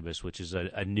 Dulce Cannabis, which is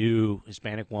a new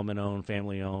Hispanic woman-owned,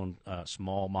 family-owned,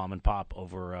 small mom and pop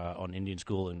over on Indian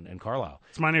School in Carlisle.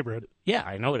 It's my neighborhood. Yeah,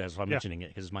 I know it is. I'm mentioning it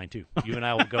because it's mine too. You and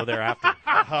I will go there after.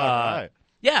 Right.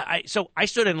 Yeah, so I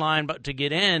stood in line to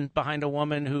get in behind a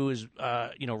woman who is,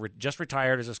 just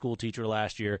retired as a school teacher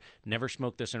last year, never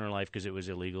smoked this in her life because it was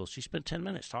illegal. She spent 10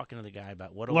 minutes talking to the guy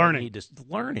about what do I need to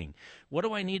learning. What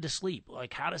do I need to sleep?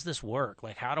 Like, how does this work?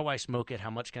 Like, how do I smoke it? How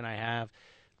much can I have?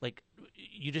 Like,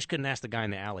 you just couldn't ask the guy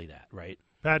in the alley that, right?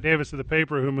 Pat Davis of the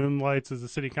paper, who moonlights as a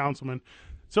city councilman.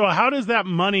 So how does that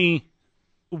money,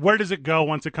 where does it go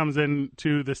once it comes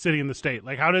into the city and the state?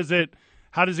 Like, how does it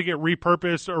get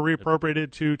repurposed or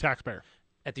reappropriated to taxpayer?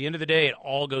 At the end of the day, it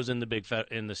all goes in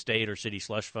the state or city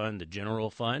slush fund, the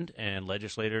general fund, and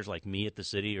legislators like me at the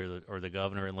city or the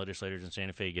governor and legislators in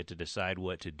Santa Fe get to decide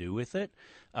what to do with it.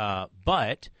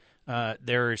 But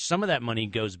some of that money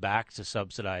goes back to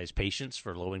subsidize patients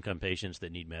for low-income patients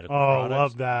that need medical products. Oh,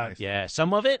 love that. Yeah,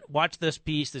 some of it. Watch this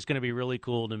piece that's going to be really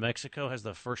cool. New Mexico has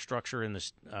the first structure in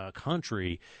this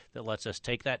country that lets us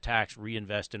take that tax,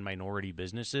 reinvest in minority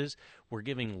businesses. We're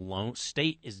giving loans.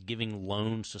 State is giving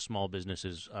loans to small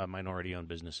businesses, minority-owned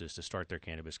businesses, to start their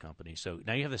cannabis companies. So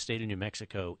now you have the state of New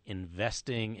Mexico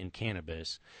investing in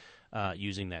cannabis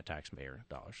using that taxpayer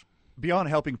dollars. Beyond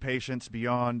helping patients,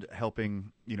 beyond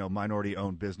helping,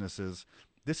 minority-owned businesses,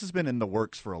 this has been in the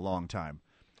works for a long time.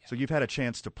 Yeah. So you've had a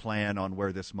chance to plan on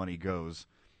where this money goes.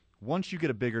 Once you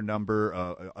get a bigger number,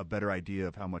 a better idea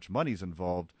of how much money's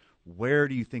involved, where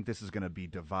do you think this is going to be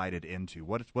divided into?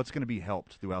 What's going to be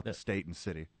helped throughout the state and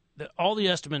city? All the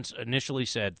estimates initially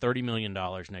said $30 million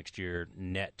next year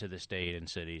net to the state and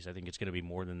cities. I think it's going to be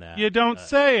more than that. You don't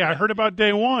say. I heard about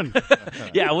day one.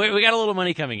 Yeah, we got a little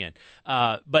money coming in.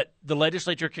 But the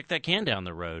legislature kicked that can down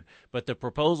the road. But the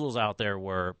proposals out there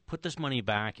were put this money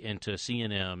back into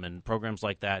C&M and programs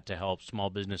like that to help small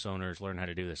business owners learn how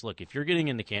to do this. Look, if you're getting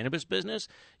in the cannabis business,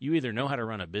 you either know how to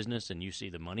run a business and you see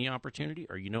the money opportunity,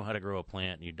 or you know how to grow a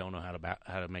plant and you don't know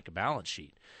how to make a balance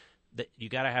sheet. That you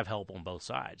got to have help on both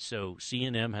sides. So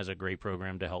C&M has a great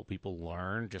program to help people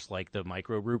learn, just like the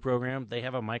microbrew program. They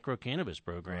have a micro cannabis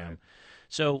program. Right.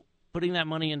 So putting that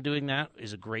money and doing that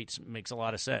makes a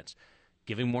lot of sense.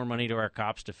 Giving more money to our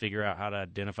cops to figure out how to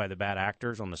identify the bad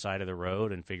actors on the side of the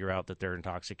road and figure out that they're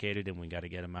intoxicated and we got to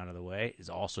get them out of the way is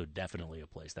also definitely a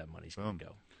place that money's going to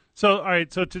go. So, all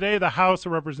right. So today, the House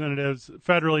of Representatives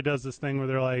federally does this thing where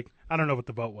they're like, I don't know what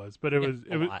the vote was, but it was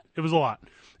a lot,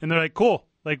 and they're like, cool,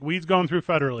 like weed's going through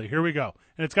federally. Here we go,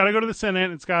 and it's got to go to the Senate.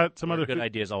 And it's got some other good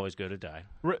ideas always go to die.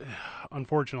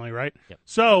 Unfortunately, right? Yep.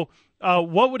 So,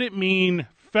 what would it mean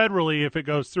federally if it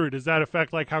goes through? Does that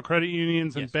affect like how credit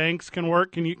unions and banks can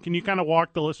work? Can you kind of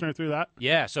walk the listener through that?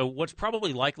 Yeah. So what's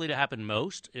probably likely to happen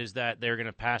most is that they're going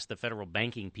to pass the federal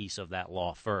banking piece of that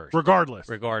law first. Regardless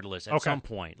at some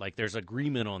point. Like there's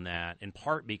agreement on that, in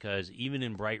part because even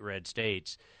in bright red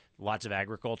states, lots of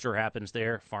agriculture happens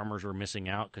there. Farmers are missing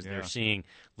out because they're seeing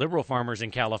liberal farmers in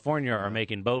California are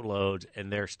making boatloads and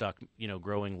they're stuck,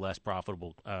 growing less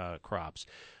profitable crops.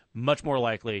 Much more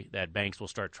likely that banks will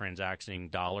start transacting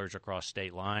dollars across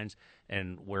state lines,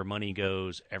 and where money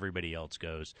goes, everybody else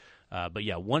goes. But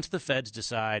yeah, once the feds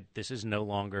decide this is no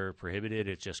longer prohibited,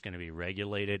 it's just going to be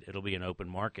regulated, it'll be an open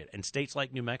market. And states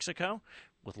like New Mexico,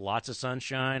 with lots of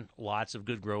sunshine, lots of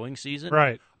good growing season,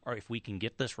 right? Or if we can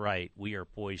get this right, we are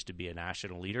poised to be a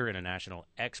national leader and a national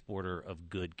exporter of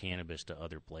good cannabis to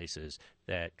other places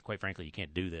that, quite frankly, you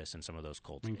can't do this in some of those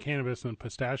cold states. Cannabis and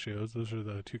pistachios, those are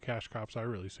the two cash crops I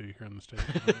really see here in the state.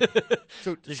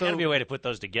 There's got to be a way to put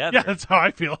those together. Yeah, that's how I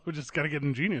feel. We just got to get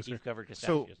ingenious here. You've covered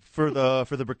pistachios. So for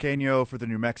the Briqueño, for the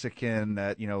New Mexican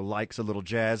that likes a little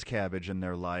jazz cabbage in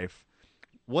their life,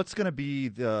 what's going to be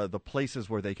the places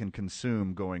where they can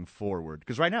consume going forward?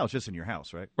 Because right now it's just in your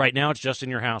house, right? Right now it's just in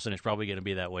your house, and it's probably going to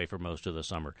be that way for most of the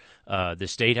summer. The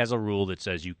state has a rule that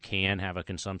says you can have a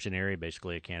consumption area,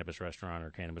 basically a cannabis restaurant or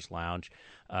cannabis lounge.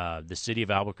 The city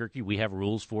of Albuquerque, we have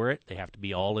rules for it. They have to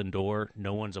be all indoor.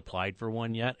 No one's applied for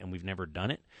one yet, and we've never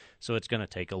done it. So it's going to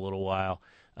take a little while.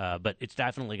 But it's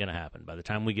definitely going to happen. By the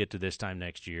time we get to this time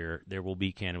next year, there will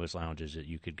be cannabis lounges that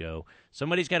you could go.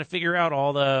 Somebody's got to figure out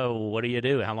all the, what do you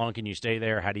do? How long can you stay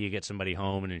there? How do you get somebody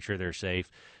home and ensure they're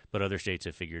safe? But other states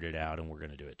have figured it out, and we're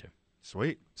going to do it too.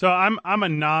 Sweet. So I'm a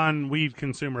non-weed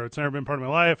consumer. It's never been part of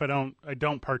my life. I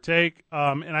don't partake.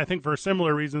 And I think for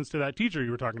similar reasons to that teacher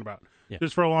you were talking about. Yeah.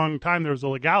 Just for a long time, there was a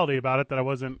legality about it that I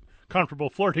wasn't comfortable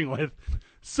flirting with.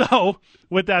 So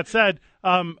with that said,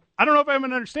 I don't know if I have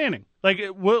an understanding. Like,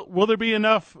 will there be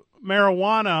enough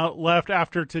marijuana left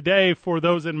after today for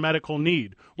those in medical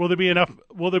need? Will there be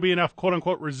enough quote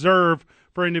unquote reserve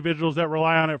for individuals that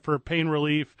rely on it for pain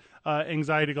relief,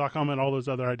 anxiety, glaucoma, and all those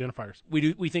other identifiers?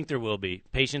 We think there will be.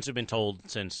 Patients have been told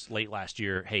since late last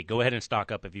year, hey, go ahead and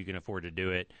stock up if you can afford to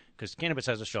do it, because cannabis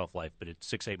has a shelf life, but it's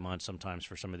 6-8 months sometimes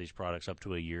for some of these products, up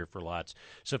to a year for lots.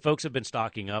 So folks have been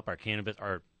stocking up. Our cannabis,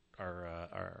 our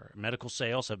medical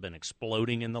sales have been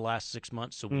exploding in the last 6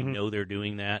 months, so we know they're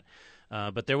doing that.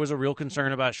 But there was a real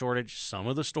concern about shortage. Some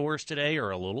of the stores today are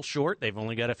a little short. They've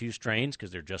only got a few strains because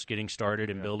they're just getting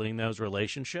started in building those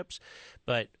relationships.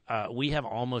 But we have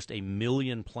almost 1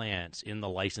 million plants in the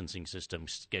licensing system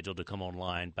scheduled to come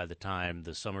online by the time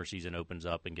the summer season opens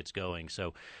up and gets going.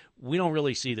 So we don't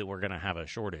really see that we're going to have a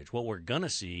shortage. What we're going to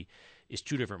see is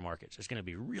two different markets. There's going to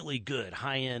be really good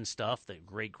high-end stuff that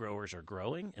great growers are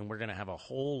growing, and we're going to have a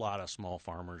whole lot of small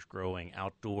farmers growing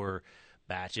outdoor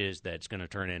batches that's going to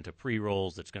turn into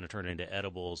pre-rolls, that's going to turn into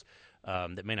edibles,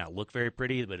 that may not look very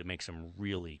pretty, but it makes some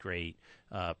really great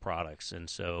products. And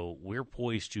so we're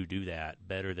poised to do that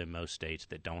better than most states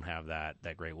that don't have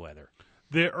that great weather.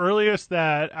 The earliest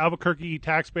that Albuquerque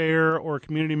taxpayer or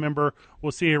community member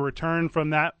will see a return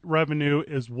from that revenue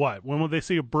is what? When will they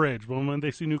see a bridge? When will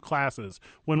they see new classes?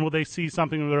 When will they see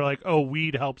something where they're like, oh,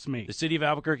 weed helps me? The city of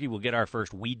Albuquerque will get our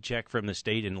first weed check from the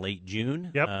state in late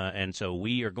June. Yep. And so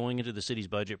we are going into the city's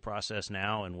budget process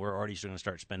now, and we're already going to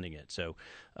start spending it. So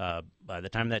by the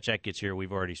time that check gets here,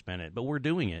 we've already spent it. But we're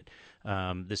doing it.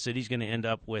 The city's going to end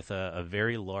up with a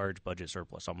very large budget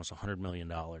surplus, almost $100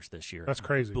 million this year. That's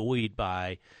crazy. Buoyed by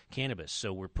cannabis.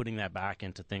 So we're putting that back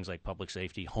into things like public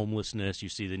safety, homelessness. You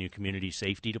see the new community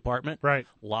safety department. Right.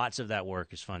 Lots of that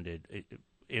work is funded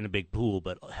in a big pool,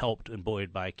 but helped and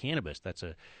buoyed by cannabis. That's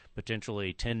a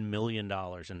potentially $10 million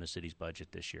in the city's budget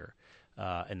this year.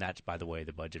 And that's, by the way,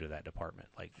 the budget of that department.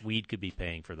 Like, weed could be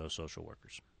paying for those social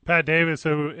workers. Pat Davis,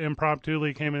 who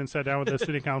impromptu came in and sat down with the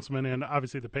city councilman, and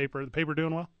obviously the paper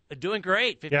doing well? Doing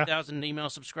great. 50,000 email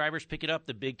subscribers. Pick it up.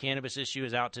 The big cannabis issue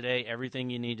is out today. Everything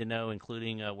you need to know,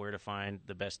 including where to find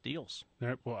the best deals.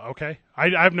 Well, okay. I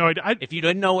have no idea. If you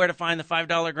didn't know where to find the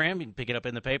 $5 gram, you can pick it up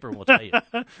in the paper and we'll tell you.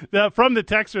 From the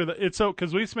texter, it's so,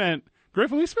 because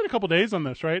Griffin, we spent a couple days on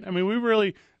this, right? I mean, we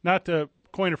really, not to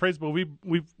coin a phrase, but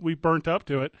we burnt up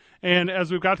to it. And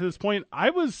as we've got to this point, I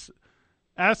was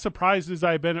as surprised as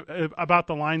I've been about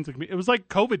the lines. It was like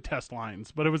COVID test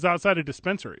lines, but it was outside of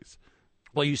dispensaries.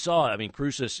 Well, you saw, I mean,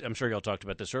 Cruces, I'm sure y'all talked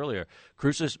about this earlier.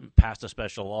 Cruces passed a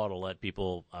special law to let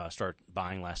people start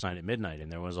buying last night at midnight, and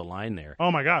there was a line there.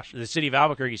 Oh, my gosh. The city of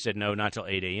Albuquerque said no, not till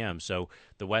 8 a.m. So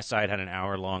the west side had an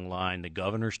hour-long line. The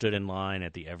governor stood in line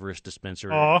at the Everest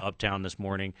dispensary uptown this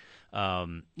morning.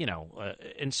 And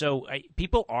so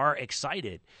people are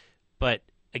excited. But,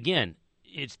 again,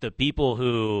 it's the people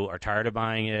who are tired of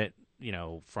buying it,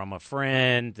 from a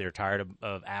friend. They're tired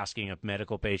of asking a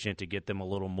medical patient to get them a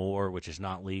little more, which is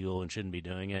not legal and shouldn't be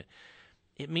doing it.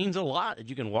 It means a lot that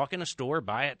you can walk in a store,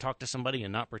 buy it, talk to somebody,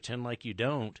 and not pretend like you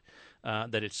don't,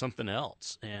 that it's something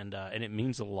else. And it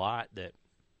means a lot that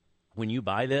when you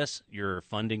buy this, you're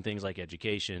funding things like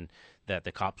education, that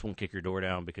the cops won't kick your door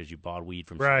down because you bought weed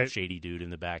from some shady dude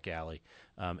in the back alley.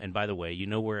 And by the way, you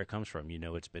know where it comes from. You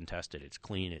know it's been tested. It's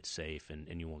clean, it's safe,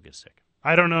 and you won't get sick.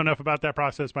 I don't know enough about that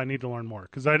process, but I need to learn more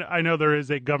because I know there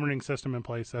is a governing system in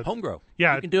place. Home grow.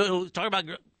 Yeah. You can do it. Talk about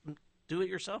do it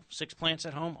yourself. 6 plants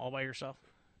at home, all by yourself.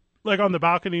 Like on the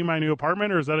balcony of my new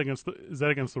apartment, or is that against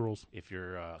the rules? If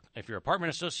your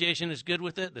apartment association is good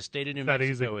with it, the state of New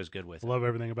Mexico is good with it. I love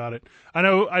everything about it. I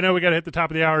know we got to hit the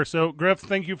top of the hour. So, Griff,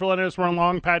 thank you for letting us run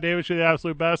long. Pat Davis, you're the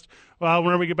absolute best.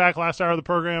 Whenever we get back, last hour of the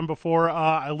program before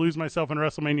I lose myself in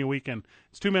WrestleMania weekend.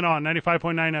 It's 2 Men On,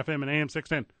 95.9 FM and AM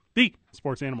 610, the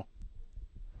Sports Animal.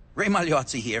 Ray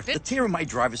Magliozzi here. The tier in my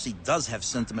driver's seat does have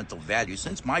sentimental value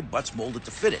since my butt's molded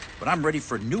to fit it. But I'm ready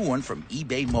for a new one from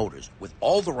eBay Motors with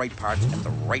all the right parts at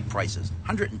the right prices.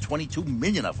 122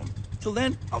 million of them. Till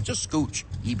then, I'll just scooch.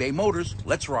 eBay Motors,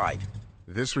 let's ride.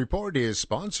 This report is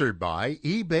sponsored by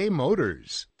eBay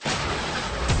Motors.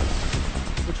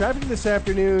 The traffic this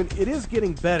afternoon, it is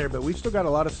getting better, but we've still got a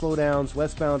lot of slowdowns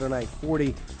westbound on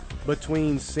I-40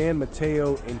 between San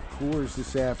Mateo and Coors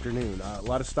this afternoon. A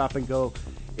lot of stop-and-go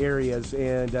areas,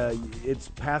 and it's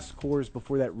past Coors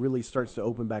before that really starts to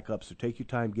open back up, so take your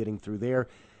time getting through there.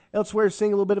 Elsewhere,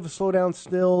 seeing a little bit of a slowdown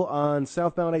still on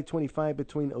southbound I-25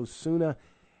 between Osuna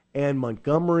and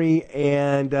Montgomery,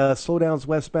 and slowdowns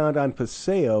westbound on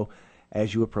Paseo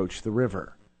as you approach the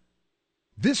river.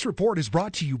 This report is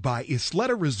brought to you by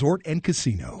Isleta Resort and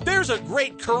Casino. There's a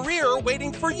great career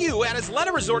waiting for you at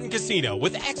Isleta Resort and Casino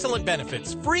with excellent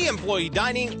benefits, free employee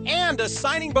dining, and a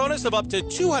signing bonus of up to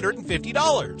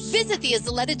 $250. Visit the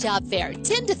Isleta Job Fair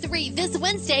 10 to 3 this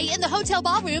Wednesday in the hotel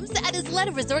ballrooms at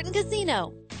Isleta Resort and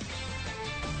Casino.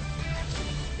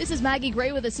 This is Maggie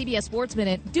Gray with a CBS Sports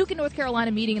Minute. Duke and North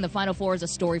Carolina meeting in the Final Four is a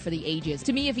story for the ages.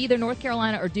 To me, if either North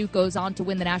Carolina or Duke goes on to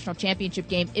win the national championship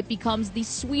game, it becomes the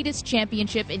sweetest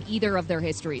championship in either of their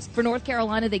histories. For North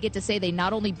Carolina, they get to say they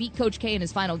not only beat Coach K in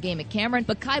his final game at Cameron,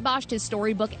 but kiboshed his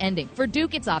storybook ending. For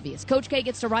Duke, it's obvious. Coach K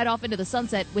gets to ride off into the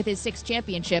sunset with his 6th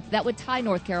championship. That would tie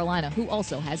North Carolina, who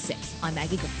also has 6. I'm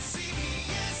Maggie Gray.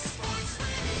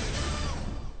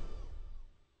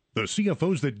 The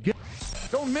CFOs that get...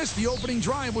 Don't miss the opening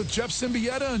drive with Jeff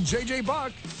Symbieta and JJ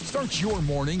Buck. Start your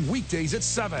morning weekdays at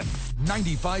 7.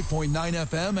 95.9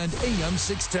 FM and AM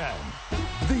 610.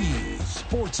 The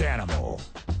Sports Animal.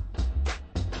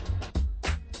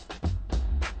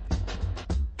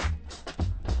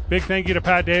 Big thank you to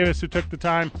Pat Davis, who took the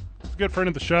time. He's a good friend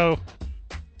of the show.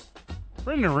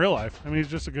 Friend in real life. I mean, he's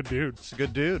just a good dude. He's a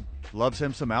good dude. Loves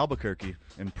him some Albuquerque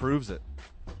and proves it.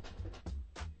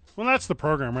 Well, that's the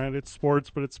program, right? It's sports,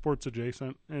 but it's sports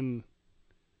adjacent. And,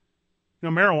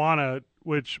 marijuana,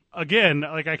 which, again,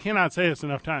 like I cannot say this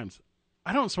enough times,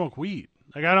 I don't smoke weed.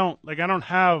 I don't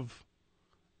have,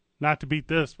 not to beat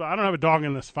this, but I don't have a dog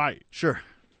in this fight. Sure.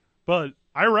 But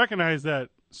I recognize that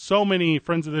so many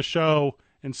friends of this show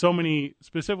and so many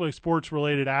specifically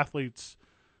sports-related athletes,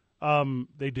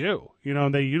 they do,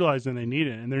 they utilize it and they need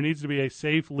it. And there needs to be a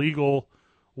safe, legal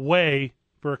way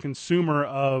for a consumer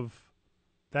of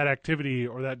that activity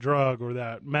or that drug or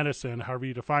that medicine, however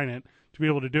you define it, to be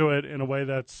able to do it in a way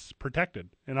that's protected.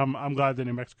 And I'm glad that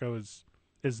New Mexico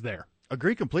is there.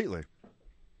 Agree completely.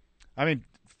 I mean,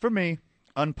 for me,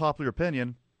 unpopular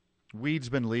opinion, weed's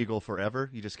been legal forever.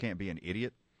 You just can't be an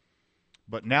idiot.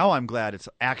 But now I'm glad it's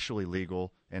actually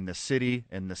legal, and the city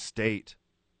and the state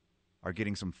are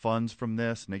getting some funds from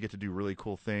this, and they get to do really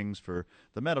cool things for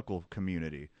the medical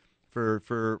community,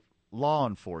 for law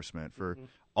enforcement, for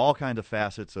all kinds of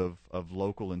facets of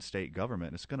local and state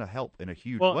government. It's going to help in a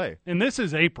huge way. And this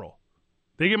is April.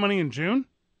 They get money in June?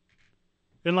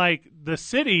 And, the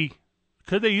city,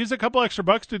 could they use a couple extra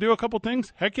bucks to do a couple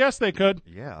things? Heck yes, they could.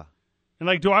 Yeah.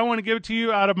 And, do I want to give it to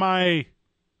you out of my,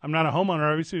 I'm not a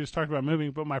homeowner, obviously, just talked about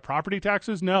moving, but my property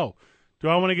taxes? No. Do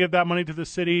I want to give that money to the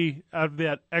city out of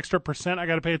that extra percent I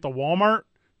got to pay at the Walmart?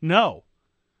 No.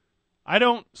 I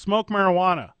don't smoke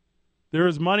marijuana. There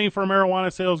is money for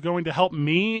marijuana sales going to help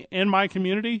me and my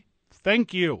community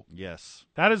Thank you. Yes.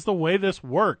 That is the way this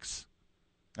works.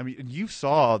 I mean, you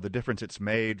saw the difference it's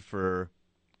made for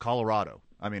Colorado.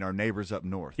 I mean, our neighbors up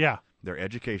north. Yeah. Their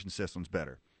education system's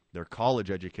better. Their college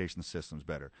education system's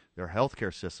better. Their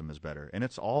healthcare system is better. And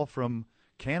it's all from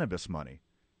cannabis money.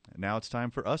 Now it's time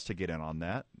for us to get in on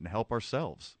that and help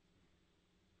ourselves.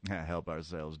 Help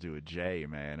ourselves do a J,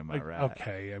 man. Am I right?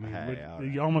 Okay. I mean, Hey, all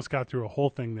right. you almost got through a whole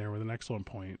thing there with an excellent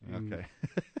point. And Okay.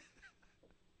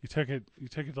 You took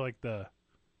it to like the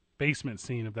basement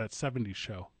scene of that 70s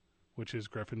show, which is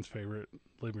Griffin's favorite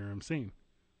living room scene,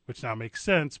 which now makes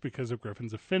sense because of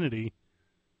Griffin's affinity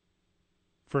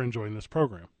for enjoying this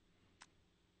program.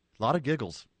 A lot of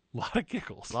giggles. A lot of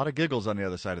giggles. A lot of giggles on the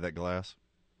other side of that glass.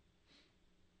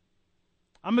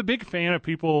 I'm a big fan of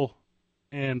people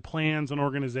and plans and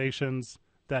organizations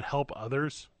that help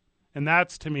others, and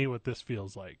that's to me what this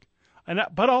feels like.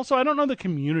 But also, I don't know the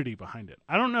community behind it.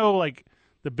 I don't know like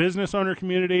the business owner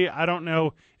community. I don't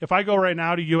know if I go right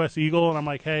now to US Eagle and I'm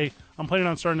like, hey, I'm planning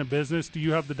on starting a business. Do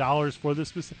you have the dollars for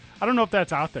this? I don't know if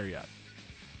that's out there yet.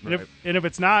 Right. And if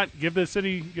it's not, give the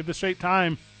straight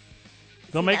time.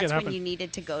 They'll make it happen. That's when you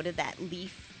needed to go to that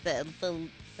Leaf, the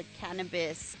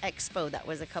cannabis expo that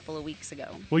was a couple of weeks ago.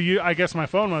 Well, I guess my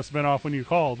phone must have been off when you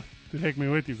called to take me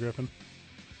with you, Griffin.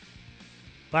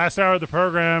 Last hour of the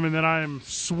program, and then I'm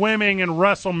swimming in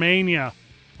WrestleMania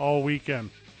all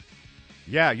weekend.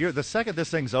 Yeah, the second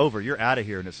this thing's over, you're out of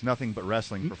here, and it's nothing but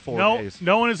wrestling for 4 days.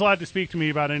 No one is allowed to speak to me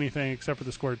about anything except for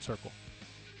the squared circle.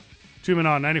 2 Men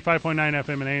On, 95.9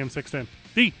 FM and AM 610,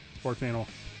 the sports animal.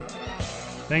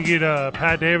 Thank you to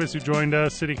Pat Davis, who joined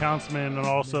us, city councilman, and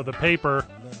also the paper,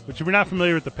 which if you're not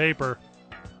familiar with the paper,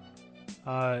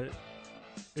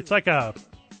 it's like a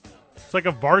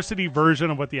varsity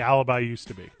version of what the Alibi used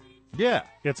to be. Yeah.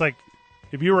 It's like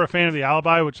if you were a fan of the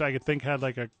Alibi, which I could think had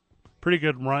like a pretty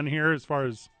good run here as far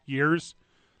as years,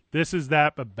 this is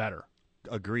that, but better.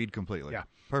 Agreed completely. Yeah.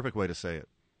 Perfect way to say it.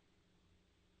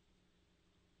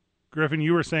 Griffin,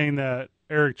 you were saying that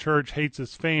Eric Church hates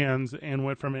his fans and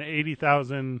went from an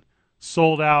 80,000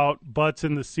 sold out, butts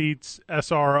in the seats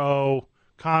SRO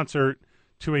concert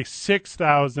to a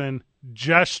 6,000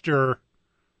 gesture,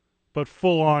 but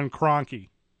full on Kroenke.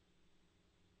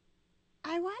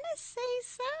 I want to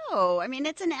say so. I mean,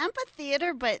 it's an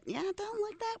amphitheater, but yeah, it doesn't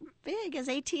look that big as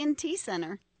AT&T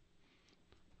Center.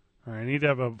 All right, I need to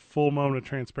have a full moment of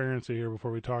transparency here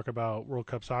before we talk about World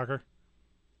Cup soccer.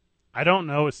 I don't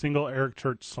know a single Eric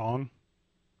Church song.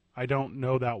 I don't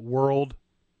know that world.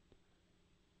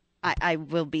 I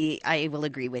will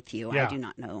agree with you. Yeah. I do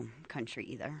not know country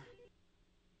either.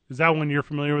 Is that one you're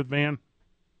familiar with, Van?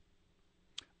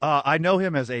 I know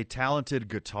him as a talented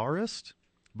guitarist,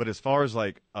 but as far as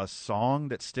like a song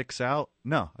that sticks out,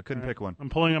 no, I couldn't pick one. I'm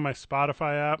pulling on my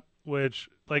Spotify app, which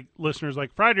like listeners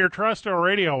like Friday or terrestrial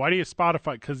radio. Why do you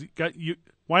Spotify? Because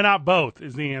why not both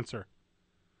is the answer.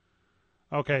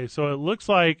 Okay, so it looks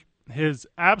like his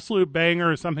absolute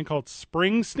banger is something called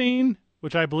Springsteen,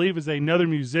 which I believe is another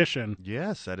musician.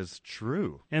 Yes, that is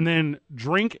true. And then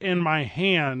Drink in My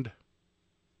Hand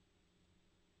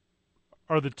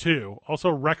are the two. Also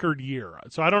Record Year.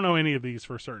 So I don't know any of these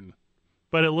for certain.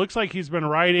 But it looks like he's been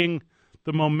writing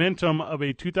the momentum of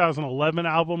a 2011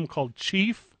 album called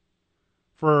Chief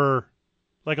for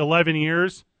like 11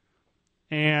 years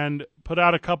and put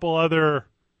out a couple other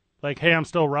like, hey, I'm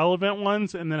still relevant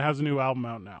ones, and then has a new album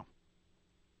out now.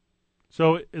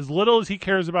 So as little as he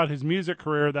cares about his music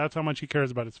career, that's how much he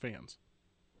cares about his fans.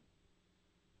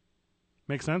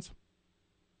 Make sense?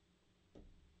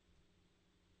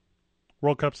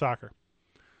 World Cup soccer.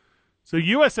 So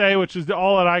USA, which is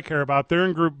all that I care about, they're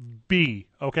in Group B,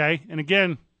 okay? And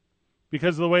again,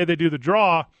 because of the way they do the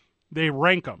draw, they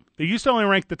rank them. They used to only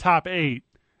rank the top 8,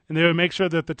 and they would make sure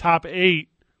that the top 8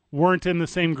 weren't in the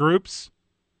same groups.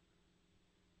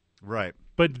 Right.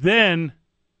 But then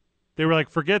they were like,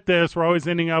 forget this. We're always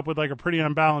ending up with like a pretty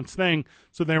unbalanced thing.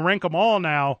 So they rank them all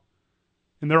now,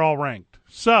 and they're all ranked.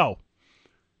 So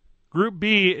Group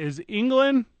B is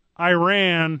England,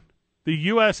 Iran, the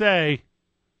USA,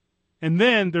 and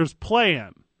then there's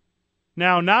play-in.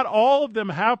 Now, not all of them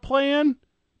have play-in,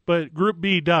 but Group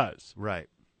B does. Right.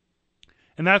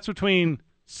 And that's between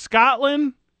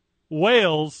Scotland,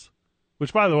 Wales,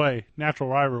 which, by the way, natural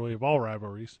rivalry of all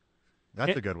rivalries.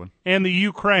 That's a good one. And the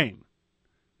Ukraine.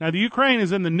 Now, the Ukraine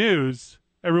is in the news.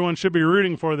 Everyone should be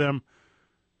rooting for them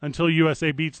until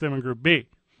USA beats them in Group B.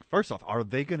 First off, are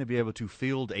they going to be able to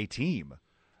field a team?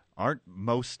 Aren't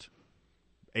most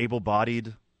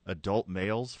able-bodied adult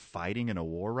males fighting in a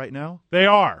war right now? They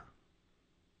are.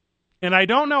 And I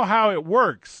don't know how it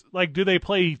works. Like, do they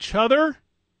play each other?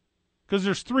 Because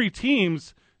there's 3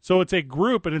 teams. So it's a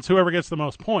group, and it's whoever gets the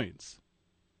most points.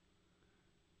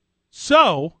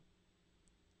 So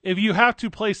if you have to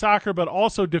play soccer but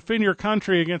also defend your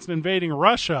country against invading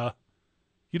Russia,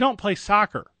 you don't play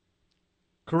soccer.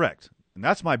 Correct. And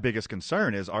that's my biggest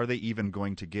concern is, are they even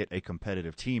going to get a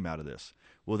competitive team out of this?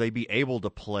 Will they be able to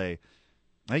play?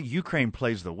 I think Ukraine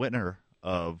plays the winner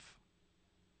of...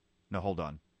 No, hold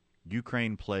on.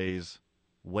 Ukraine plays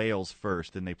Wales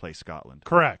first, then they play Scotland.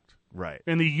 Correct. Right.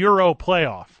 In the Euro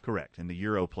playoff. Correct. In the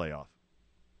Euro playoff.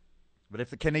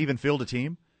 But can they even field a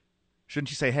team? Shouldn't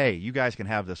you say, hey, you guys can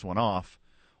have this one off?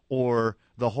 Or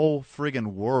the whole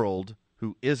friggin' world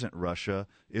who isn't Russia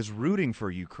is rooting for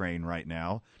Ukraine right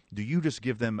now. Do you just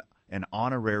give them an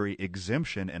honorary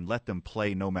exemption and let them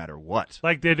play no matter what?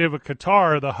 Like they did with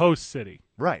Qatar, the host city.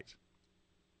 Right.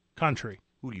 Country.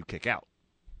 Who do you kick out?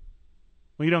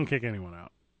 Well, you don't kick anyone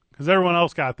out because everyone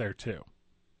else got there too.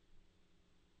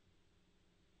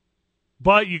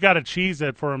 But you got to cheese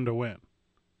it for them to win.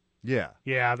 Yeah.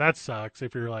 Yeah, that sucks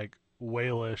if you're like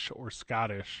Walish or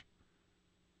Scottish.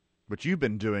 But you've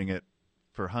been doing it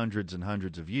for hundreds and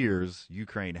hundreds of years.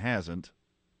 Ukraine hasn't.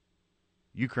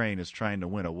 Ukraine is trying to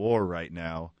win a war right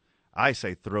now. I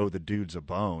say throw the dudes a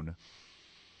bone.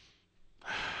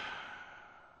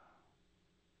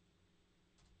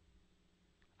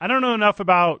 I don't know enough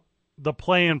about the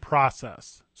play-in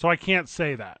process, so I can't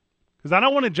say that. Because I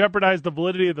don't want to jeopardize the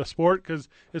validity of the sport, because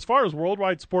as far as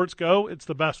worldwide sports go, it's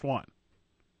the best one.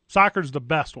 Soccer's the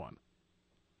best one.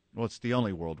 Well, it's the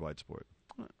only worldwide sport.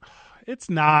 It's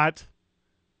not.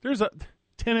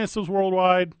 Tennis is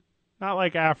worldwide, not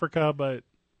like Africa, but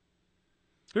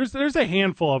there's a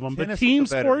handful of them. Tennis but team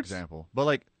is a better sports, example. But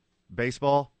like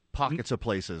baseball, pockets of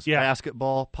places. Yeah.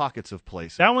 Basketball, pockets of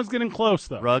places. That one's getting close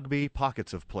though. Rugby,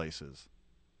 pockets of places.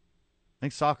 I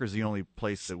think soccer's the only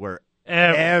place where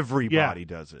everybody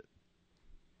does it.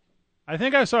 I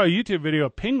think I saw a YouTube video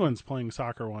of penguins playing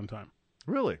soccer one time.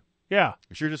 Really? Yeah.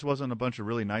 You sure just wasn't a bunch of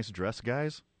really nice dressed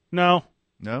guys? No.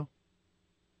 No?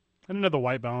 I didn't have the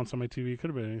white balance on my TV. Could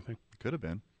have been anything. Could have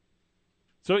been.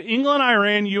 So England,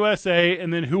 Iran, USA,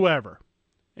 and then whoever.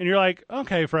 And you're like,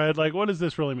 okay, Fred, like, what does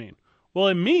this really mean? Well,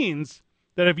 it means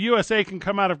that if USA can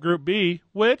come out of Group B,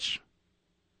 which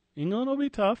England will be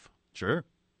tough. Sure.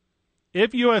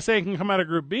 If USA can come out of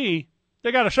Group B,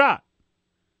 they got a shot.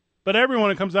 But everyone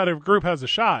that comes out of a group has a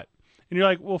shot. And you're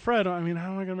like, well, Fred, I mean,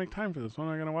 how am I going to make time for this? When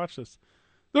am I going to watch this?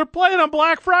 They're playing on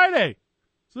Black Friday.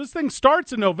 So this thing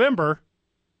starts in November,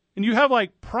 and you have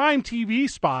like prime TV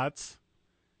spots.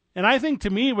 And I think to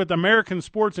me, with American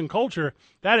sports and culture,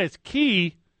 that is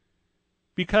key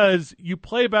because you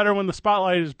play better when the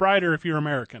spotlight is brighter if you're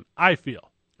American, I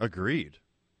feel. Agreed.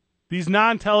 These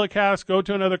non-telecasts, go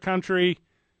to another country,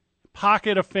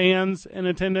 pocket of fans in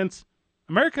attendance.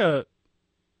 America,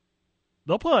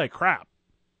 they'll play like crap.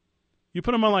 You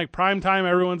put them on like prime time,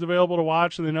 everyone's available to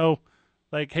watch, and they know,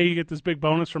 like, hey, you get this big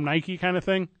bonus from Nike kind of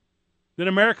thing. Then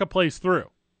America plays through.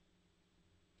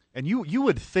 And you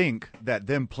would think that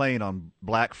them playing on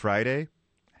Black Friday,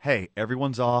 hey,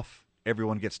 everyone's off,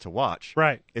 everyone gets to watch.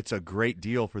 Right. It's a great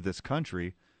deal for this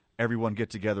country. Everyone get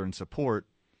together and support.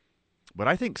 But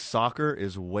I think soccer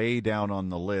is way down on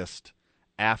the list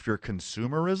after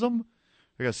consumerism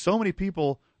because so many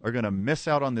people are going to miss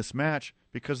out on this match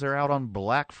because they're out on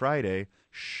Black Friday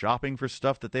shopping for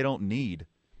stuff that they don't need.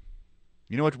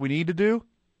 You know what we need to do?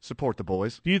 Support the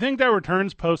boys. Do you think that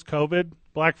returns post-COVID,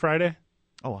 Black Friday?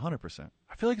 Oh, 100%.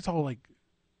 I feel like it's all like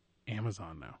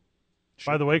Amazon now.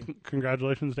 By the way,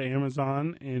 congratulations to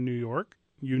Amazon in New York,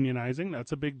 unionizing.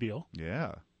 That's a big deal. Yeah.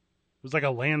 It was like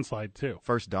a landslide, too.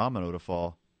 First domino to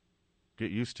fall.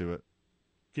 Get used to it.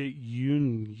 Get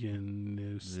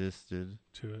unionized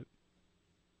to it.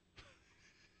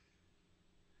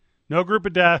 No group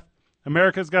of death.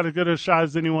 America's got as good a shot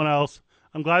as anyone else.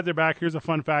 I'm glad they're back. Here's a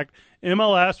fun fact.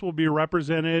 MLS will be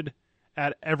represented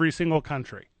at every single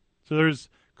country. So there's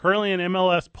currently an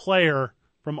MLS player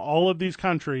from all of these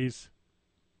countries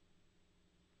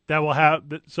that will have.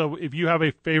 So if you have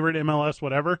a favorite MLS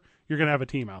whatever, you're going to have a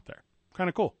team out there. Kind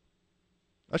of cool.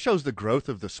 That shows the growth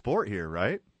of the sport here,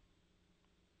 right?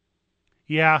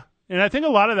 Yeah. And I think a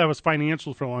lot of that was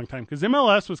financial for a long time because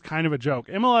MLS was kind of a joke.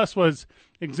 MLS was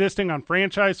existing on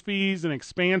franchise fees and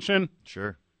expansion.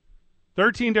 Sure.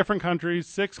 13 different countries,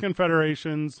 6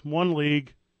 confederations, 1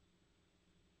 league.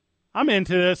 I'm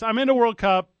into this. I'm into World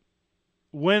Cup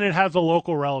when it has a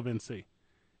local relevancy.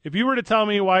 If you were to tell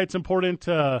me why it's important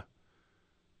to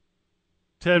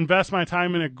invest my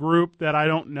time in a group that I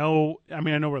don't know, I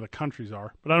mean, I know where the countries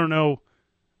are, but I don't know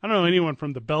anyone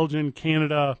from the Belgian,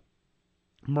 Canada,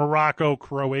 Morocco,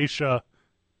 Croatia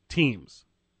teams.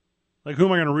 Like, who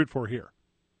am I going to root for here?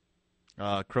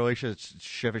 Croatia,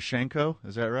 Shevchenko,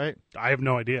 is that right? I have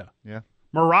no idea. Yeah.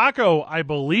 Morocco, I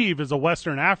believe, is a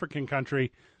Western African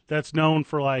country that's known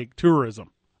for like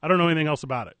tourism. I don't know anything else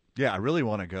about it. Yeah, I really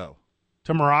want to go.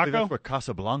 To I think Morocco? that's where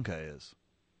Casablanca is.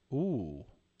 Ooh.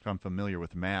 If I'm familiar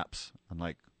with maps,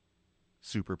 unlike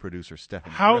super producer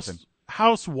Stephen House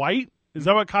Griffin. White? Is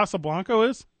that what Casablanca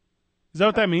is? Is that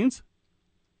what that means?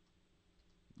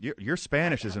 Your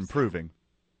Spanish is improving.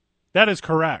 That is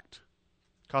correct.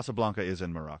 Casablanca is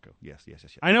in Morocco. Yes.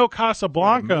 I know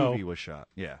Casablanca. Where the movie was shot.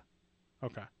 Yeah.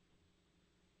 Okay.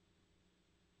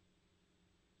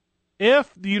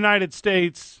 If the United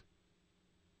States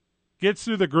gets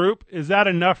through the group, is that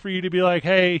enough for you to be like,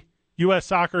 hey, U.S.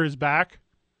 soccer is back?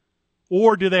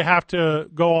 Or do they have to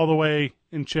go all the way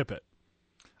and chip it?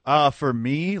 For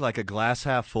me, like a glass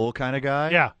half full kind of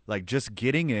guy, yeah. Like just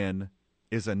getting in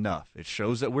is enough. It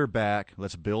shows that we're back.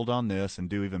 Let's build on this and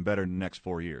do even better in the next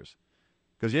 4 years.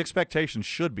 Because the expectations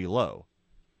should be low.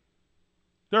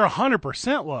 They're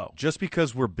 100% low. Just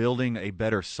because we're building a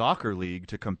better soccer league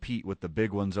to compete with the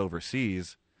big ones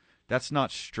overseas, that's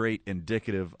not straight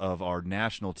indicative of our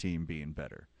national team being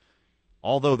better.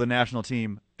 Although the national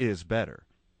team is better.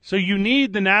 So you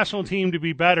need the national team to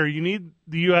be better. You need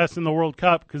the U.S. in the World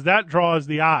Cup because that draws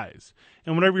the eyes.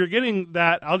 And whenever you're getting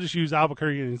that, I'll just use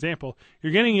Albuquerque as an example.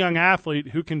 You're getting a young athlete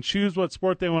who can choose what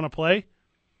sport they want to play.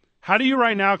 How do you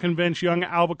right now convince young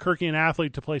Albuquerquean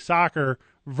athlete to play soccer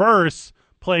versus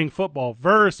playing football,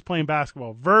 versus playing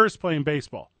basketball, versus playing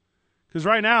baseball? Because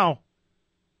right now,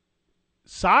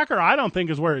 soccer I don't think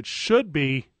is where it should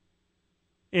be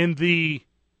in the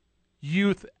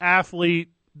youth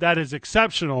athlete that is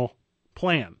exceptional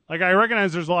plan. Like I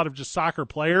recognize there's a lot of just soccer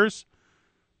players,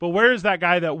 but where is that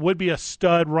guy that would be a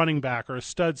stud running back or a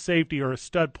stud safety or a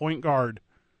stud point guard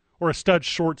or a stud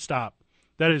shortstop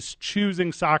that is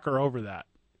choosing soccer over that?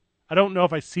 I don't know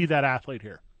if I see that athlete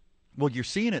here. Well, you're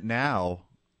seeing it now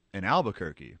in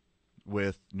Albuquerque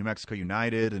with New Mexico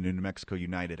United and New Mexico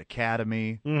United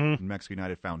Academy, New Mexico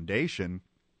United Foundation.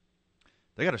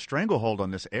 They got a stranglehold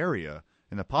on this area,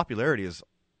 and the popularity is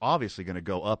obviously going to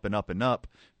go up and up and up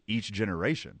each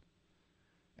generation.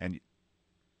 And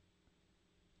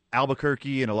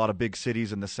Albuquerque and a lot of big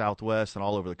cities in the Southwest and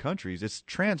all over the countries, it's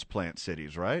transplant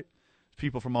cities, right?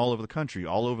 People from all over the country,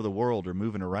 all over the world are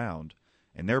moving around,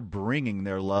 and they're bringing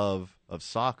their love of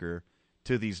soccer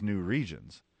to these new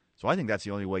regions. So I think that's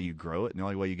the only way you grow it and the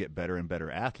only way you get better and better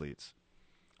athletes.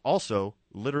 Also,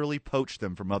 literally poach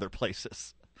them from other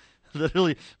places.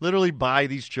 literally buy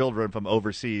these children from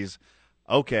overseas.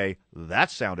 Okay,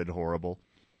 that sounded horrible.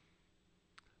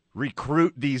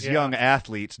 Recruit these young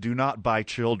athletes. Do not buy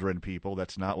children, people.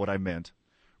 That's not what I meant.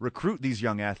 Recruit these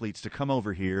young athletes to come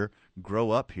over here,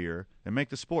 grow up here, and make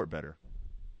the sport better.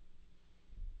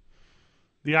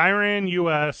 The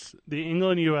Iran-U.S., the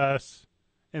England-U.S.,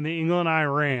 and the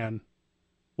England-Iran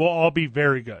will all be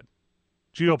very good.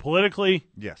 Geopolitically,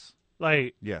 yes.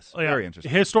 Yes, very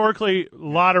interesting. Historically, a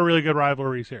lot of really good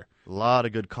rivalries here. A lot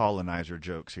of good colonizer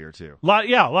jokes here, too. A lot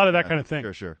of that kind of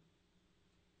thing. Sure.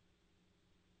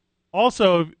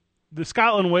 Also, the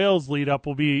Scotland-Wales lead-up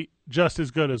will be just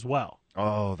as good as well.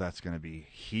 Oh, that's going to be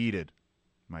heated.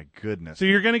 My goodness. So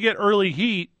you're going to get early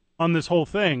heat on this whole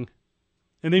thing,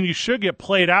 and then you should get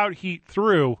played-out heat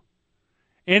through.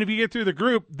 And if you get through the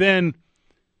group, then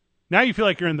now you feel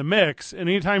like you're in the mix, and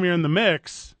anytime you're in the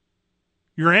mix,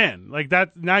 you're in. Like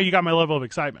that. Now you got my level of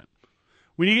excitement.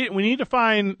 We need to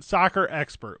find soccer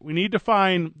expert. We need to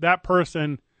find that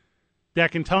person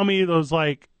that can tell me those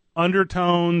like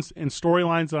undertones and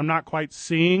storylines that I'm not quite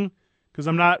seeing because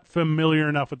I'm not familiar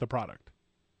enough with the product.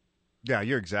 Yeah,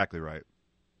 you're exactly right.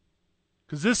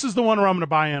 Because this is the one where I'm going to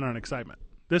buy in on excitement.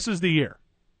 This is the year.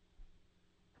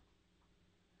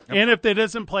 Yep. And if it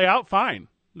doesn't play out, fine.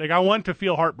 Like I want to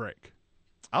feel heartbreak.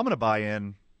 I'm going to buy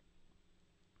in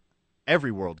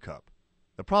every World Cup.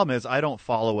 The problem is I don't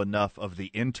follow enough of the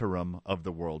interim of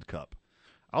the World Cup.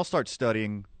 I'll start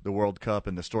studying the World Cup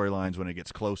and the storylines when it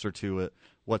gets closer to it.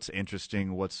 What's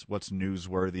interesting, what's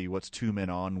newsworthy, what's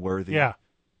two-men-on worthy. Yeah.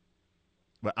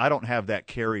 But I don't have that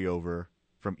carryover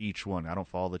from each one. I don't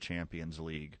follow the Champions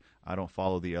League. I don't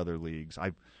follow the other leagues.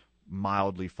 I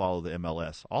mildly follow the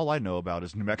MLS. All I know about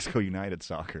is New Mexico United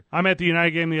soccer. I'm at the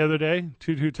United game the other day,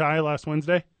 2-2 tie last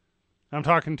Wednesday. I'm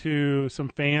talking to some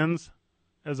fans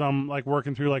as I'm like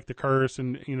working through like the curse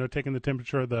and taking the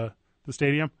temperature of the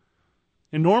stadium.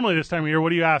 And normally this time of year, what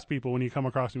do you ask people when you come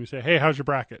across them? You say, "Hey, how's your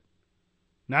bracket?"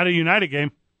 Not a United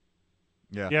game.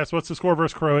 Yeah. Yes. What's the score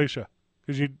versus Croatia?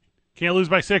 Because you can't lose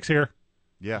by 6 here.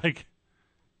 Yeah.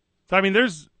 So I mean,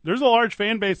 there's a large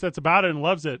fan base that's about it and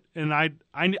loves it, and I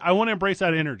want to embrace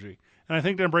that energy. And I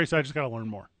think to embrace that, I just got to learn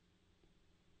more.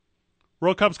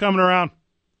 World Cup's coming around.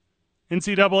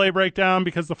 NCAA breakdown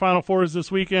because the Final Four is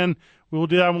this weekend. We will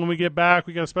do that when we get back.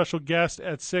 We got a special guest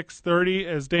at 6:30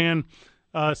 as Dan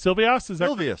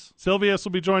Silvius. Silvius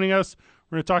will be joining us.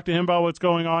 We're going to talk to him about what's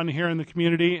going on here in the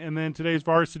community. And then today's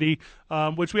varsity,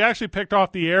 which we actually picked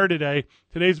off the air today.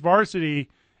 Today's varsity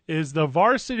is the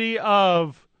varsity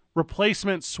of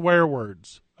replacement swear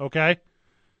words. Okay?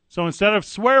 So instead of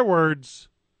swear words,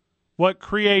 what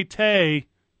create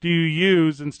do you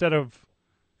use instead of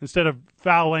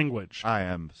foul language? I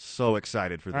am so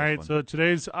excited for this All right, one. so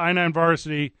today's I-9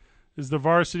 varsity is the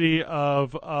varsity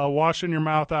of washing your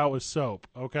mouth out with soap,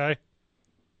 okay?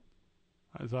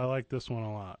 So I like this one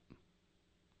a lot.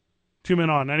 2 Men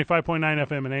On, 95.9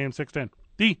 FM and AM 610,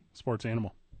 the Sports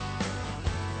Animal.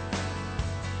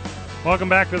 Welcome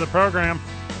back to the program.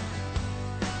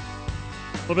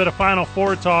 A little bit of Final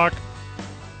Four talk.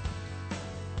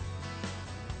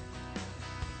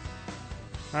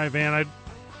 All right, Van, I'm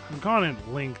gone in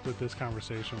linked with this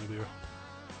conversation with you.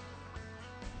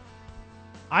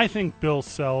 I think Bill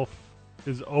Self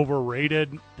is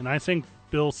overrated, and I think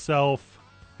Bill Self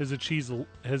has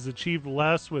achieved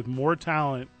less with more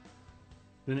talent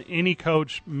than any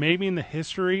coach maybe in the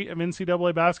history of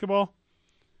NCAA basketball.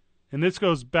 And this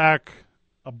goes back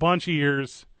a bunch of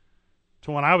years to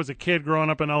when I was a kid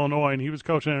growing up in Illinois, and he was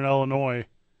coaching in Illinois,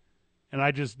 and I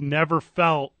just never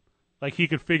felt like he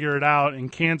could figure it out,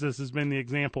 and Kansas has been the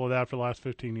example of that for the last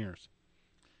 15 years.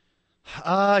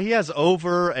 He has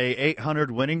over a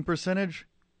 800 winning percentage.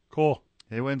 Cool.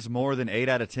 He wins more than 8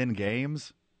 out of 10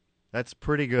 games. That's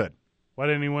pretty good. Why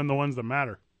didn't he win the ones that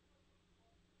matter?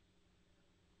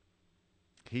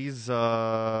 He's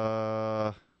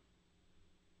got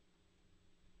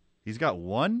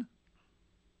one?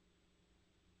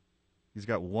 He's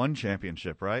got one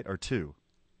championship, right? Or two?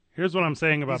 Here's what I'm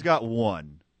saying about... He's got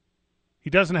one. He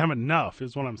doesn't have enough,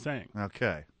 is what I'm saying.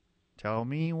 Okay. Tell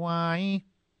me why.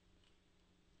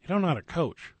 You don't know how to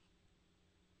coach.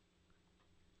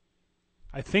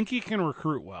 I think he can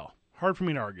recruit well. Hard for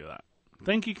me to argue that. I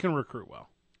think he can recruit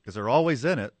well. Because they're always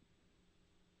in it.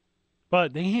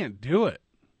 But they can't do it.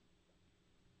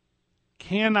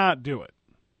 Cannot do it.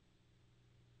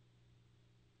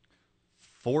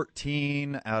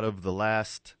 14 out of the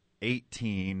last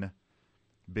 18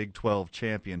 Big 12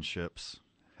 championships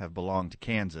have belonged to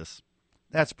Kansas.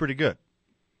 That's pretty good.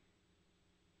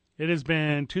 It has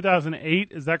been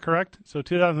 2008, is that correct? So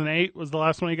 2008 was the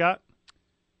last one he got?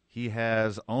 He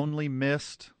has only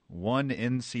missed one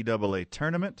NCAA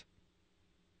tournament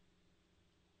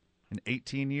in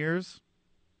 18 years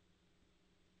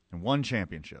and one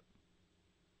championship.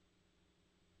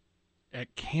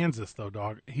 At Kansas, though,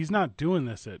 dog. He's not doing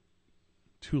this at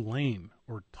Tulane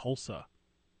or Tulsa.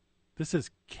 This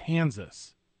is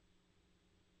Kansas.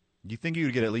 You think you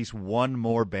would get at least one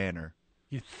more banner?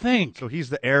 You think? So he's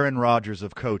the Aaron Rodgers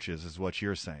of coaches, is what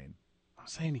you're saying. I'm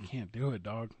saying he can't do it,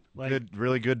 dog. Like, good,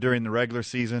 really good during the regular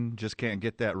season. Just can't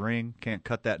get that ring. Can't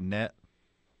cut that net.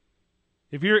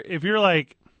 If you're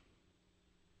like,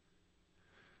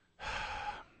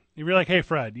 hey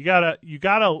Fred, you gotta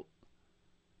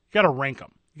rank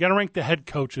them. You gotta rank the head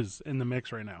coaches in the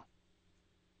mix right now.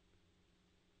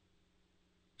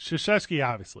 Krzyzewski,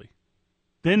 obviously.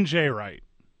 Then Jay Wright.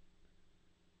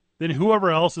 Then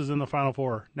whoever else is in the Final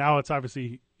Four. Now it's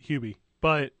obviously Hubie.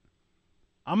 But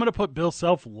I'm going to put Bill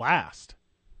Self last.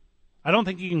 I don't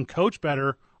think he can coach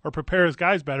better or prepare his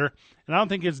guys better. And I don't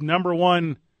think his number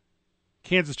one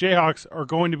Kansas Jayhawks are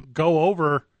going to go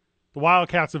over the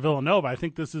Wildcats of Villanova. I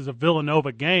think this is a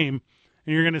Villanova game,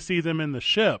 and you're going to see them in the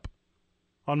ship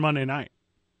on Monday night.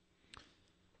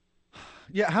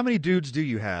 Yeah, how many dudes do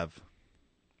you have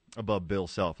above Bill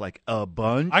Self? Like a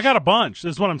bunch? I got a bunch.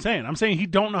 This is what I'm saying. I'm saying he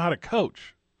don't know how to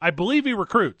coach. I believe he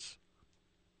recruits.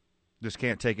 Just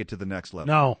can't take it to the next level.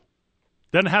 No.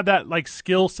 Doesn't have that like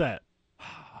skill set.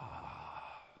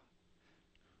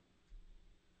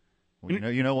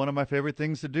 Well, you know, one of my favorite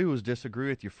things to do is disagree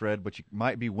with you, Fred, but you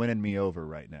might be winning me over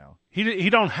right now. He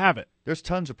don't have it. There's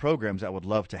tons of programs that would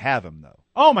love to have him, though.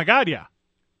 Oh, my God, yeah.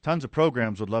 Tons of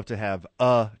programs would love to have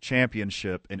a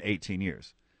championship in 18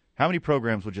 years. How many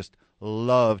programs would just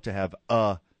love to have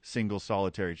a single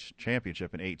solitary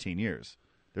championship in 18 years?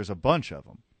 There's a bunch of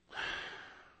them.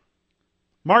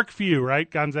 Mark Few, right?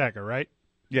 Gonzaga, right?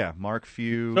 Yeah, Mark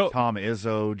Few, Tom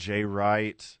Izzo, Jay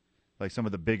Wright, like some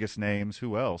of the biggest names.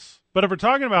 Who else? But if we're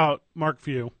talking about Mark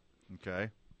Few, okay,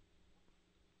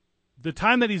 the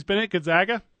time that he's been at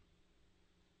Gonzaga,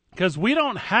 because we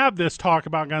don't have this talk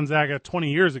about Gonzaga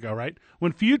 20 years ago, right?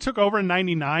 When Few took over in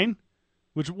 99,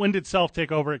 when did Self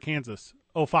take over at Kansas?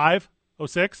 05?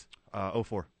 06?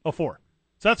 04. 04.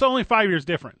 So that's only 5 years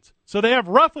difference. So they have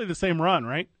roughly the same run,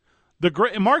 right?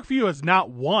 Mark Few has not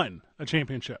won a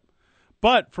championship.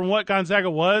 But from what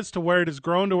Gonzaga was to where it has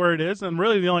grown to where it is, and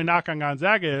really the only knock on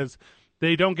Gonzaga is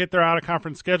they don't get their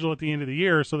out-of-conference schedule at the end of the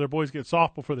year, so their boys get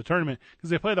soft before the tournament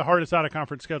because they play the hardest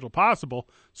out-of-conference schedule possible.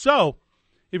 So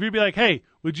if you'd be like, hey,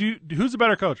 who's a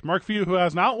better coach? Mark Few, who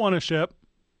has not won a ship,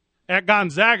 at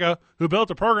Gonzaga, who built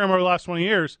a program over the last 20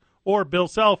 years, or Bill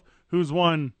Self, who's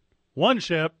won one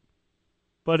ship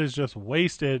but has just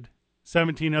wasted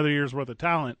 17 other years' worth of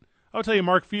talent, I'll tell you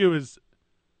Mark Few is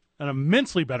an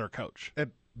immensely better coach.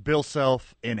 Bill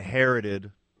Self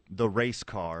inherited the race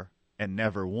car and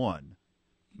never won.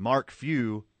 Mark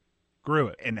Few grew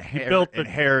it.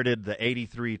 Inherited the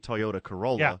 83 Toyota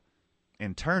Corolla Yeah.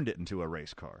 and turned it into a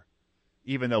race car,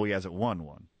 even though he hasn't won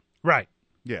one. Right.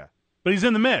 Yeah. But he's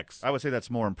in the mix. I would say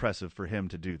that's more impressive for him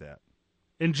to do that.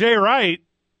 And Jay Wright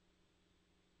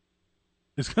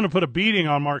is going to put a beating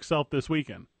on Mark Self this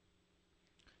weekend.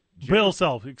 Bill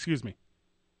Self, excuse me.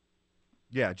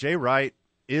 Yeah, Jay Wright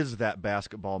is that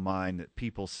basketball mind that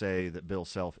people say that Bill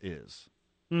Self is.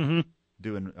 Mm-hmm.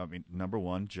 Number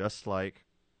one, just like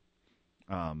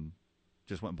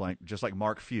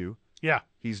Mark Few. Yeah.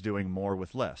 He's doing more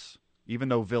with less. Even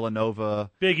though Villanova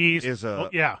Big East is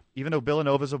even though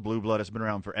Villanova's a blue blood, it's been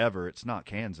around forever, it's not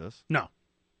Kansas. No.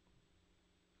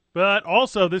 But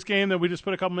also, this game that we just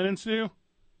put a couple minutes to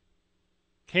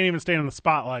can't even stay in the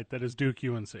spotlight that is Duke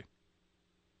UNC.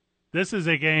 This is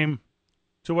a game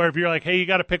to where if you're like, hey, you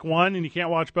got to pick one and you can't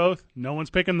watch both, no one's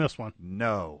picking this one.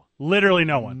 No. Literally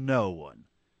no one. No one.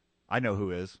 I know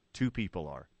who is. Two people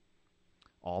are.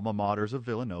 Alma maters of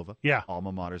Villanova. Yeah.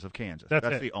 Alma maters of Kansas. That's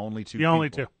it. the only two The people. only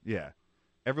two. Yeah.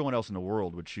 Everyone else in the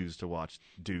world would choose to watch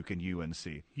Duke and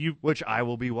UNC, which I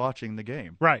will be watching the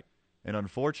game. Right. And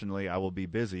unfortunately, I will be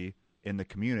busy in the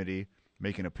community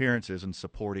making appearances and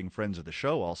supporting friends of the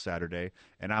show all Saturday,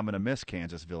 and I'm going to miss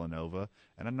Kansas Villanova,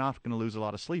 and I'm not going to lose a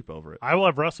lot of sleep over it. I will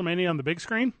have WrestleMania on the big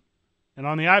screen, and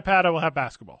on the iPad I will have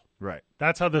basketball. Right.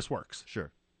 That's how this works.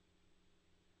 Sure.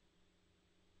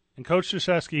 And Coach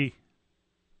Krzyzewski,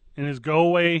 in his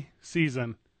go-away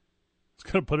season, is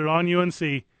going to put it on UNC,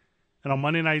 and on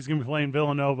Monday night he's going to be playing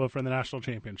Villanova for the national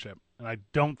championship. And I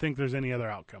don't think there's any other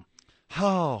outcome.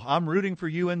 Oh, I'm rooting for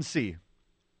UNC.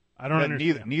 I don't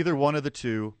understand. Neither one of the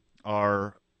two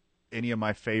are any of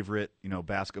my favorite,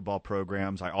 basketball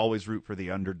programs. I always root for the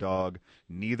underdog.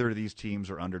 Neither of these teams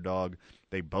are underdog.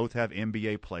 They both have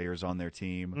NBA players on their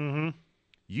team.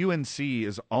 Mm-hmm. UNC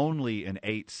is only an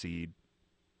 8 seed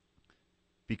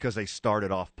because they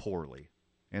started off poorly,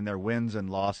 and their wins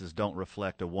and losses don't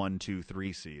reflect a 1, 2,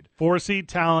 3 seed. 4 seed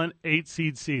talent, 8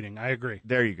 seed seeding. I agree.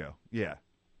 There you go. Yeah.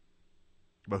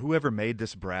 But whoever made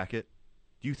this bracket,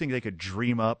 do you think they could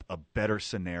dream up a better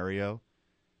scenario?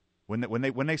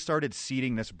 When they started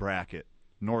seeding this bracket,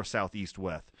 north, south, east,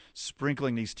 west,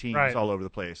 sprinkling these teams all over the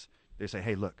place, they say,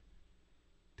 hey, look,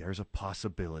 there's a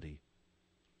possibility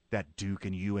that Duke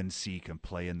and UNC can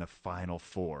play in the Final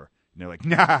Four. And they're like,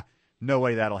 nah, no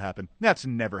way that'll happen. That's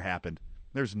never happened.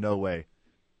 There's no way.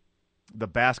 The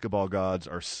basketball gods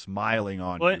are smiling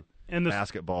on you, and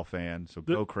basketball fan, so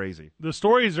go crazy. The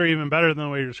stories are even better than the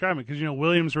way you're describing it because,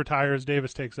 Williams retires,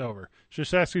 Davis takes over.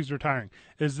 Krzyzewski's retiring.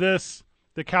 Is this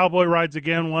the cowboy rides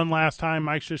again one last time,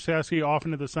 Mike Krzyzewski off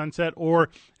into the sunset, or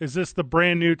is this the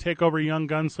brand new takeover young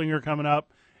gunslinger coming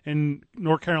up and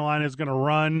North Carolina is going to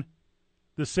run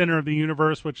the center of the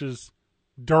universe, which is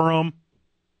Durham,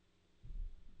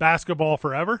 basketball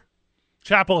forever,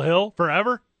 Chapel Hill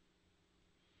forever?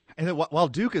 And then, while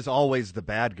Duke is always the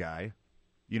bad guy,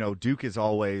 Duke is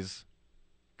always,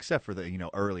 except for the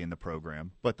early in the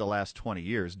program, but the last 20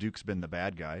 years, Duke's been the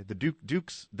bad guy.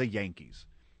 Duke's the Yankees.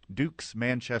 Duke's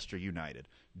Manchester United.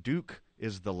 Duke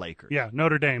is the Lakers. Yeah,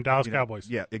 Notre Dame, Dallas Cowboys.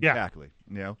 Yeah, exactly.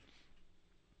 Yeah.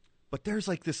 But there's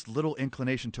like this little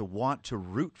inclination to want to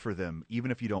root for them,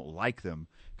 even if you don't like them,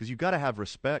 because you got to have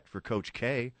respect for Coach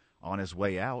K on his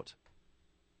way out,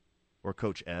 or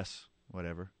Coach S,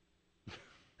 whatever.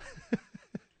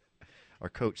 Or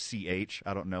Coach CH.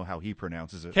 I don't know how he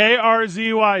pronounces it.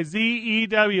 Krzyzewski,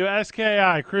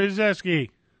 Krzyzewski.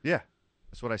 Yeah,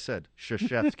 that's what I said.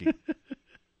 Krzyzewski.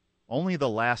 Only the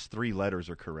last 3 letters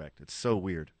are correct. It's so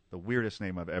weird. The weirdest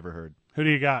name I've ever heard. Who do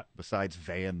you got? Besides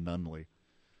Van Nunley.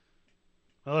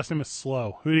 My last name is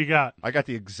Slow. Who do you got? I got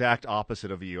the exact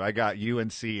opposite of you. I got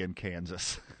UNC and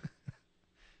Kansas.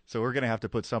 So we're going to have to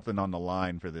put something on the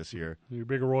line for this year. You're a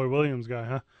big Roy Williams guy,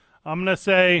 huh? I'm going to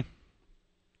say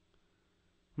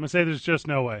there's just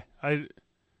no way. The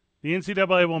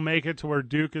NCAA will make it to where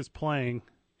Duke is playing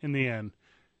in the end.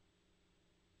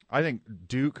 I think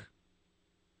Duke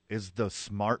is the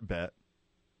smart bet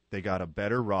They got a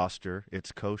better roster.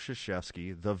 It's Coach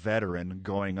Krzyzewski, the veteran,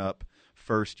 going up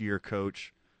first-year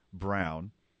coach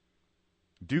Brown.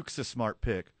 Duke's a smart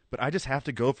pick, but I just have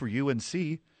to go for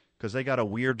UNC because they got a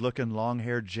weird-looking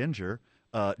long-haired ginger.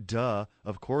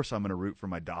 Of course I'm going to root for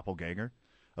my doppelganger.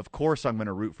 Of course I'm going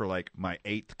to root for, like, my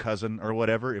 8th cousin or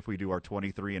whatever if we do our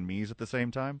 23andMes at the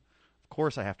same time. Of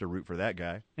course I have to root for that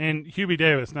guy. And Hubie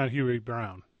Davis, not Huey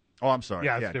Brown. Oh, I'm sorry.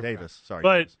 Yeah, Davis. Sorry.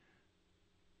 But Davis.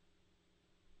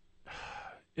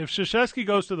 if Krzyzewski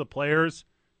goes to the players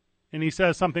and he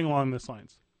says something along this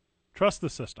lines, trust the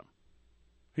system.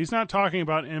 He's not talking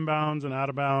about inbounds and out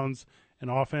of bounds and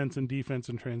offense and defense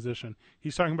and transition.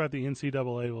 He's talking about the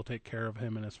NCAA will take care of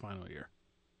him in his final year.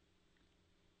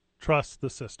 Trust the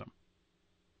system.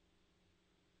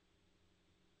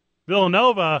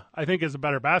 Villanova, I think, is a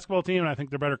better basketball team, and I think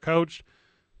they're better coached.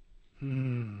 Let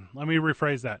me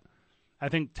rephrase that. I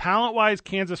think talent-wise,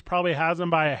 Kansas probably has them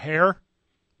by a hair,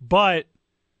 but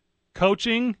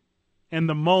coaching and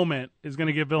the moment is going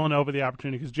to give Villanova the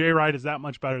opportunity because Jay Wright is that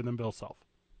much better than Bill Self.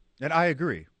 And I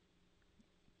agree.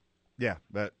 Yeah,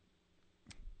 but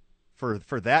for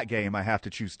that game, I have to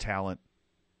choose talent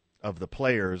of the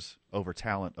players over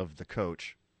talent of the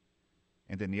coach.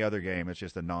 And then the other game, it's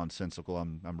just a nonsensical.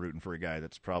 I'm rooting for a guy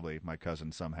that's probably my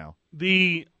cousin somehow.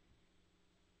 The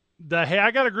hey, I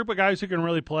got a group of guys who can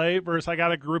really play versus I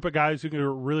got a group of guys who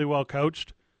are really well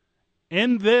coached.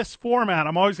 In this format,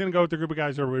 I'm always going to go with the group of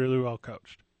guys who are really well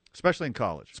coached. Especially in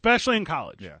college.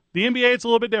 Yeah. The NBA, it's a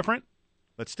little bit different.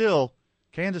 But still,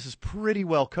 Kansas is pretty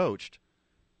well coached.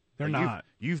 They're not.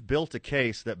 You've built a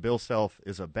case that Bill Self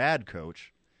is a bad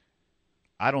coach.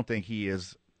 I don't think he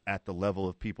is at the level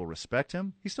of people respect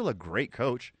him. He's still a great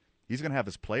coach. He's going to have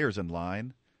his players in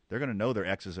line. They're going to know their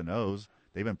X's and O's.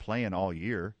 They've been playing all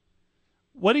year.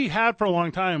 What he had for a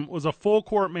long time was a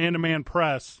full-court man-to-man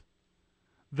press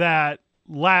that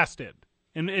lasted.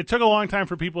 And it took a long time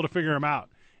for people to figure him out.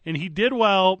 And he did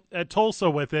well at Tulsa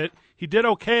with it. He did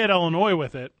okay at Illinois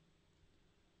with it.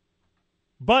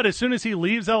 But as soon as he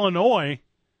leaves Illinois,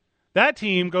 that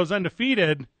team goes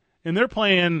undefeated, and they're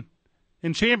playing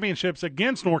in championships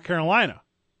against North Carolina.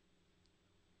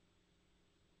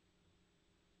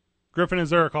 Griffin, is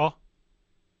there a call?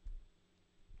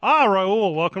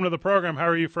 Raul, welcome to the program. How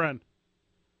are you, friend?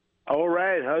 All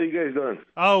right. How are you guys doing?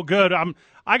 Oh, good.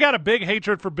 I got a big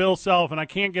hatred for Bill Self, and I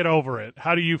can't get over it.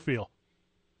 How do you feel?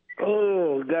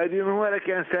 Oh, God, you know what? I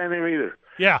can't stand him either.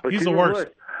 Yeah, but he's the worst.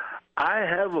 What? I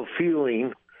have a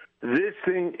feeling this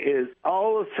thing is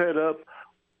all set up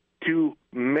to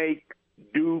make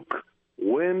Duke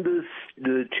win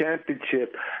the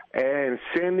championship and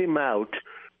send him out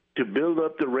to build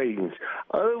up the ratings.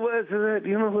 Otherwise than that,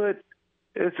 you know what?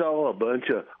 It's all a bunch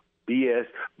of BS.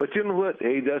 But you know what?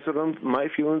 Hey, that's what my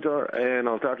feelings are, and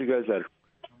I'll talk to you guys later.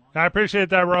 I appreciate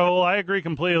that, Raul. I agree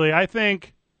completely. I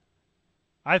think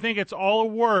it's all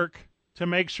work to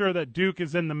make sure that Duke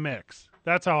is in the mix.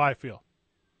 That's how I feel.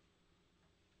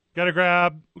 We gotta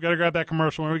grab that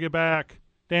commercial when we get back.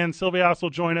 Dan Silvios will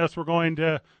join us. We're going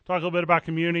to talk a little bit about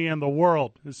community and the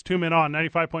world. It's 2 Men On,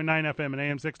 95.9 FM and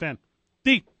AM 610.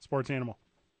 The Sports Animal.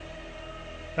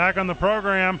 Back on the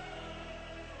program.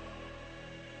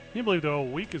 Can you believe the whole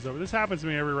week is over? This happens to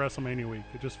me every WrestleMania week.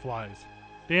 It just flies.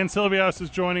 Dan Silvios is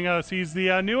joining us. He's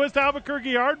the newest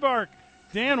Albuquerque Aardvark.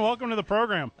 Dan, welcome to the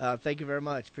program. Thank you very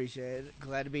much. Appreciate it.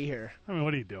 Glad to be here. I mean,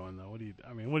 what are you doing, though? What are you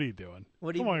doing? What do you doing?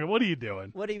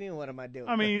 What do you mean, what am I doing?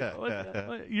 I mean,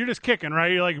 you're just kicking,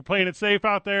 right? You're like playing it safe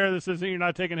out there. You're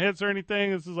not taking hits or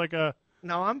anything. This is like a...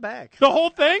 No, I'm back. The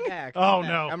whole thing? I'm back. No.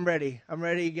 I'm ready. I'm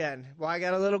ready again. Well, I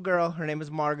got a little girl. Her name is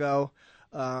Margot.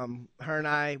 Her and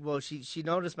I, she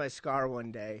noticed my scar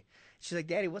one day. She's like,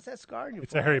 Daddy, what's that scar in your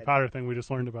It's forehead? a Harry Potter thing. We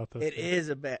just learned about this. It is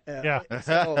a bit. Yeah.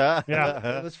 So,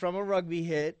 yeah. It was from a rugby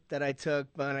hit that I took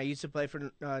when I used to play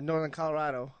for Northern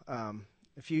Colorado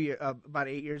about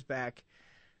 8 years back.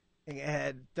 And I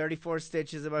had 34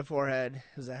 stitches in my forehead.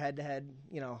 It was a head-to-head,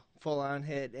 full-on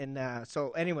hit. And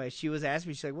so anyway, she was asking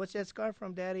me, she's like, what's that scar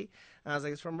from, Daddy? And I was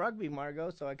like, it's from rugby,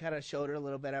 Margot. So I kind of showed her a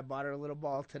little bit. I bought her a little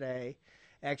ball today.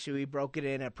 Actually, we broke it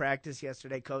in at practice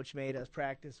yesterday. Coach made us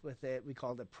practice with it. We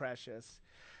called it Precious.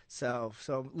 So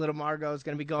little Margot is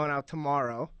going to be going out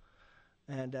tomorrow.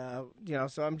 And,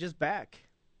 so I'm just back,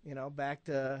 back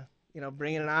to,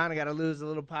 bringing it on. I got to lose a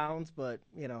little pounds. But,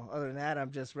 other than that,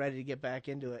 I'm just ready to get back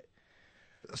into it.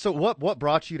 So what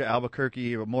brought you to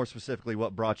Albuquerque, or more specifically,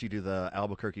 what brought you to the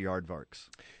Albuquerque Aardvarks?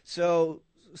 So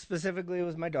specifically, it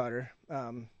was my daughter.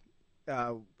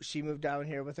 She moved down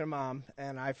here with her mom,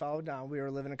 and I followed down. We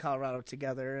were living in Colorado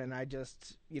together, and I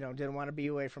just, didn't want to be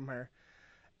away from her.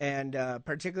 And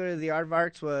particularly the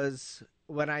Aardvarks was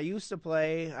when I used to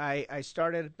play, I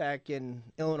started back in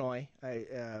Illinois at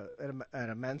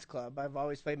a men's club. I've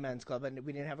always played men's club, and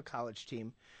we didn't have a college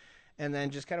team. And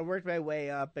then just kind of worked my way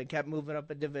up and kept moving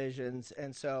up in divisions.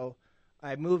 And so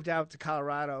I moved out to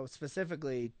Colorado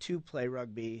specifically to play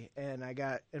rugby, and I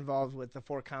got involved with the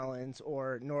Fort Collins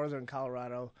or Northern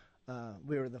Colorado.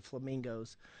 We were the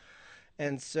Flamingos.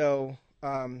 And so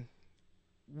our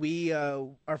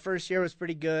first year was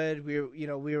pretty good. We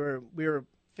were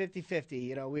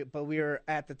 50-50, but we were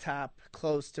at the top,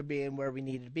 close to being where we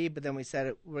needed to be. But then we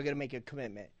said we're going to make a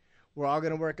commitment. We're all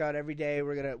going to work out every day.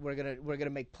 We're gonna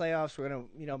make playoffs. We're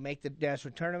gonna make the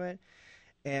national tournament.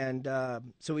 And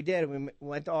so we did. We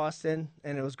went to Austin,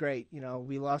 and it was great.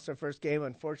 We lost our first game,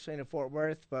 unfortunately, to Fort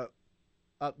Worth, but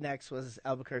up next was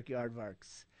Albuquerque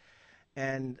Aardvarks.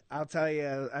 And I'll tell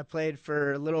you, I played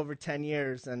for a little over 10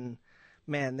 years, and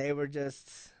man, they were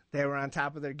on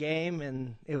top of their game,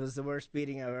 and it was the worst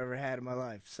beating I've ever had in my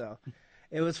life. So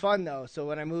it was fun, though. So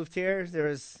when I moved here, there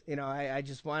was, I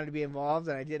just wanted to be involved,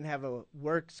 and I didn't have a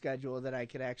work schedule that I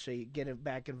could actually get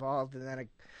back involved. And then a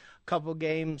couple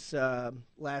games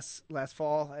last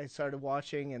fall I started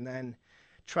watching, and then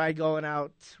tried going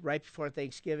out right before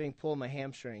Thanksgiving, pulled my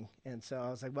hamstring. And so I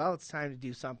was like, well, it's time to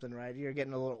do something, right? You're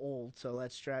getting a little old, so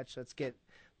let's stretch, let's get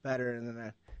better. And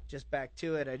then just back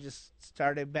to it. I just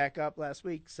started back up last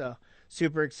week, so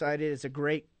super excited. It's a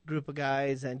great group of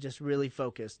guys and just really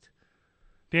focused.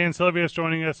 Dan Sylvia is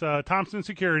joining us, Thompson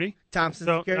Security.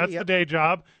 Security, that's yep. the day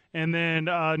job, and then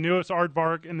newest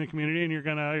aardvark in the community, and you're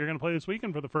gonna play this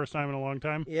weekend for the first time in a long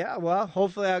time. Yeah, well,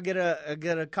 hopefully I'll get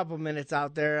a couple minutes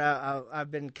out there.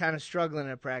 I've been kind of struggling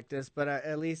at practice, but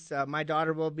at least my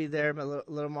daughter will be there, my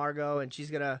little Margot, and she's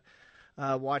gonna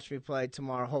watch me play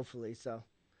tomorrow, hopefully. So.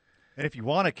 And if you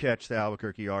want to catch the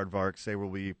Albuquerque Aardvarks, they will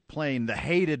be playing the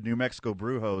hated New Mexico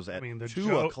Brujos at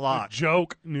 2 o'clock. The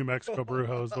joke New Mexico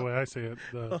Brujos, the way I see it.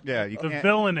 The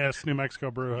villainous New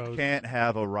Mexico Brujos. You can't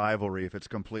have a rivalry if it's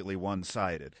completely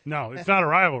one-sided. No, it's not a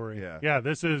rivalry. Yeah,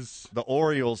 this is... The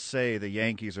Orioles say the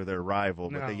Yankees are their rival,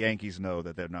 but No. the Yankees know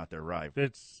that they're not their rival.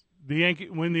 It's...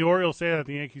 When the Orioles say that,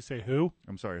 the Yankees say who?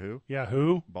 I'm sorry, who? Yeah,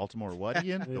 who? Baltimore what,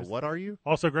 Ian? The what are you?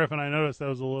 Also, Griffin, I noticed that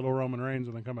was a little Roman Reigns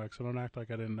in the comeback, so don't act like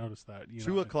I didn't notice that.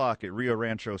 2 o'clock at Rio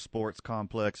Rancho Sports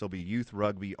Complex. There'll be youth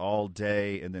rugby all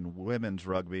day, and then women's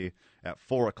rugby at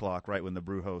 4 o'clock, right when the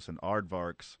Brujos and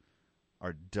Aardvarks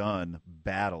are done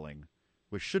battling,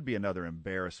 which should be another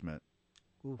embarrassment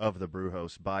of the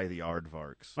Brujos by the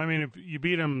Aardvarks. I mean, if you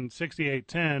beat them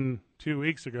 68-10 2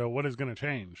 weeks ago, what is going to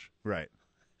change? Right.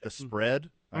 The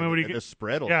spread? The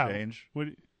spread will change. What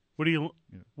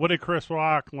did Chris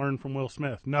Rock learn from Will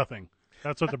Smith? Nothing.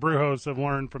 That's what the Brujos have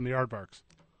learned from the Aardvarks.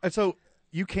 And so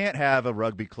you can't have a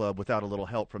rugby club without a little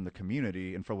help from the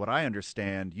community. And from what I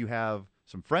understand, you have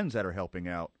some friends that are helping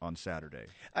out on Saturday.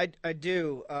 I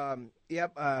do.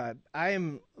 Yep. I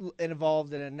am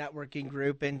involved in a networking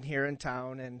group here in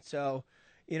town. And so,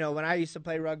 when I used to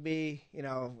play rugby,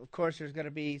 of course there's going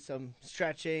to be some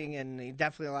stretching and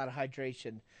definitely a lot of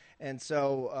hydration. And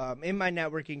so in my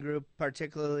networking group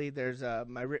particularly, there's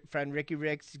my friend Ricky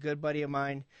Ricks, a good buddy of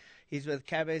mine. He's with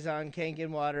Cabezon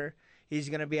Kangen Water. He's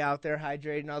going to be out there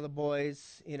hydrating all the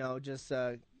boys, just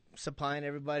supplying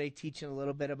everybody, teaching a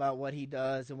little bit about what he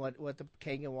does and what the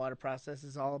Kangen Water process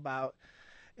is all about.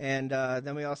 And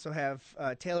then we also have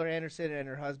Taylor Anderson and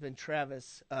her husband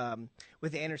Travis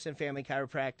with the Anderson Family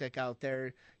Chiropractic out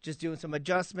there, just doing some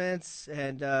adjustments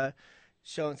and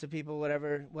showing some people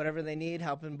whatever they need,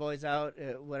 helping boys out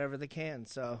whatever they can.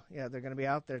 So yeah, they're going to be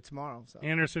out there tomorrow. So.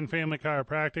 Anderson Family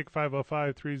Chiropractic,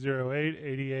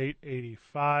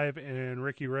 505-308-8885, and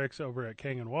Ricky Ricks over at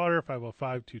Kangen Water,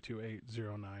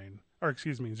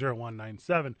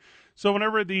 505-228-0197. So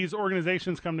whenever these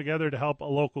organizations come together to help a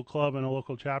local club and a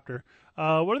local chapter,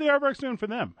 what are the Aardvarks doing for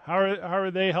them? How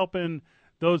are they helping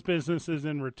those businesses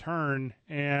in return,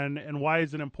 and why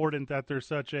is it important that there's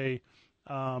such a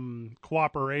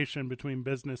cooperation between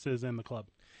businesses and the club?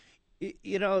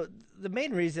 The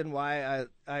main reason why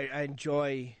I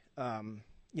enjoy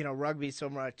rugby so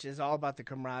much is all about the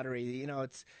camaraderie.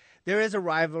 There is a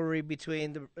rivalry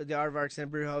between the Aardvarks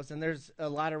and Brujos, and there's a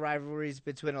lot of rivalries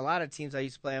between a lot of teams I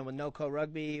used to play on. With NoCo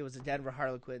Rugby, it was the Denver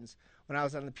Harlequins. When I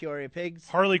was on the Peoria Pigs.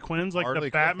 Harley Quinn's like the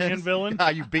Batman villain?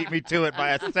 You beat me to it by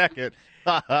a second.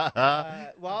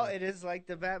 Well, it is like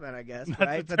the Batman, I guess. That's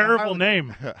right? a terrible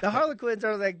name. The Harlequins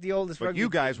are like the oldest but rugby you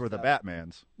guys team, were the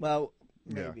Batmans. Well,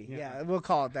 maybe. Yeah, we'll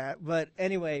call it that. But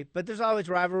anyway, there's always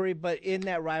rivalry. But in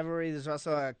that rivalry, there's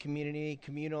also a community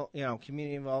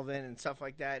involvement and stuff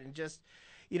like that. And just,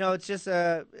 it's just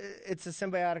it's a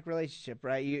symbiotic relationship,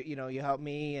 right? You help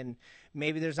me, and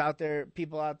maybe there's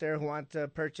people out there who want to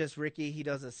purchase Ricky. He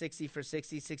does a 60 for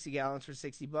 60 gallons for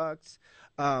 $60.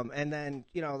 And then,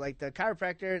 like the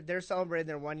chiropractor, they're celebrating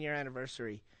their 1-year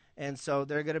anniversary. And so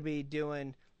they're going to be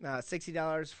doing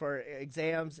 $60 for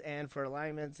exams and for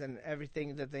alignments and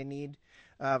everything that they need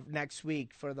next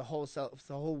week for the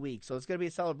whole week. So it's going to be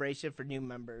a celebration for new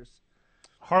members.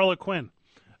 Harlequin,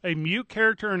 a mute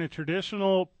character in a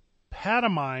traditional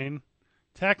pantomime,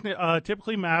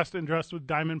 typically masked and dressed with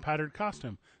diamond-patterned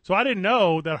costume. So I didn't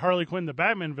know that Harley Quinn, the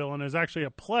Batman villain, is actually a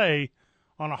play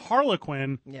on a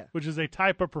Harlequin, which is a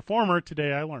type of performer.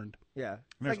 Today I learned. Yeah.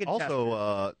 There's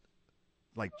also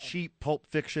like cheap Pulp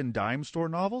Fiction dime store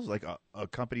novels. Like a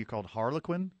company called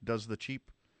Harlequin does the cheap.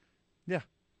 Yeah.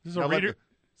 Is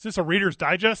this a Reader's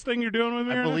Digest thing you're doing with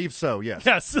me? I believe so, yes.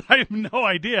 Yes, I have no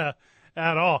idea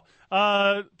at all.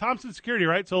 Thompson Security,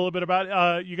 right? So a little bit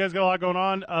about you guys got a lot going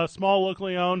on. Small,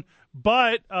 locally owned,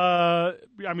 but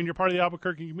you're part of the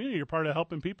Albuquerque community. You're part of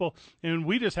helping people. And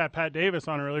we just had Pat Davis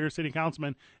on earlier, city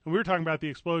councilman, and we were talking about the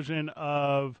explosion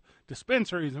of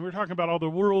dispensaries, and we were talking about all the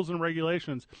rules and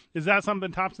regulations. Is that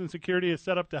something Thompson Security is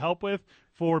set up to help with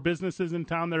for businesses in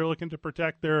town that are looking to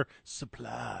protect their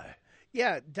supply?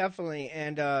 Yeah, definitely.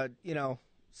 And,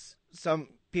 some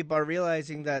people are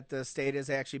realizing that the state is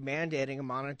actually mandating a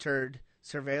monitored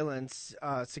surveillance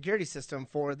security system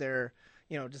for their,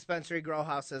 dispensary, grow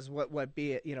houses,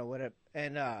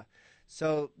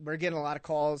 so we're getting a lot of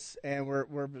calls, and we're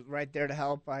right there to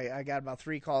help. I got about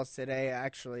 3 calls today,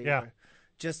 actually. Yeah.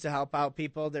 Just to help out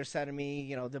people. They're sending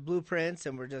me, the blueprints,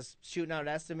 and we're just shooting out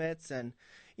estimates. And,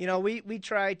 we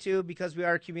try to, because we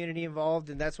are community involved,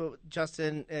 and that's what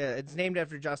Justin, it's named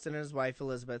after Justin and his wife,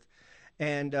 Elizabeth.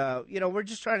 And, we're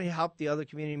just trying to help the other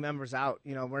community members out.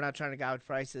 We're not trying to gouge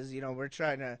prices. We're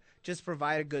trying to just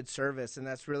provide a good service, and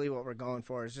that's really what we're going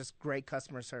for, is just great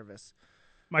customer service.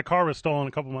 My car was stolen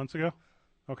a couple months ago.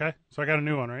 Okay, so I got a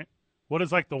new one, right? What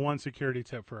is like the one security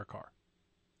tip for a car?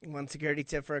 One security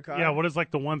tip for a car? Yeah, what is like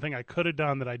the one thing I could have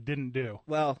done that I didn't do?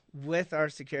 Well, with our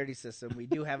security system, we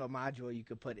do have a module you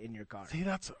could put in your car. See,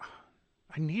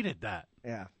 I needed that.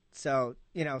 Yeah. So,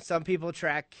 some people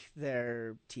track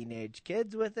their teenage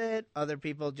kids with it. Other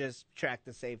people just track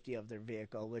the safety of their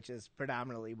vehicle, which is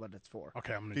predominantly what it's for.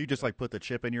 Okay, do you just like put the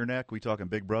chip in your neck? We talking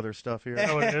Big Brother stuff here?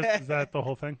 Oh, it is? Is that the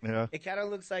whole thing? Yeah. It kind of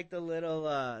looks like the little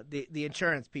the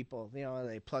insurance people.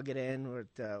 They plug it in with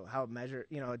how it measures.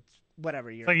 It's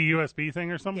whatever. It's like a USB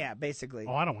thing or something? Yeah, basically.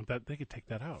 Oh, I don't want that. They could take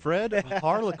that out. Fred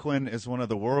Harlequin is one of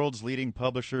the world's leading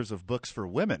publishers of books for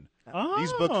women. Oh.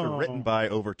 These books are written by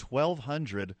over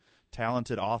 1,200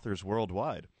 talented authors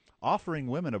worldwide, offering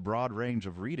women a broad range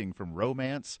of reading from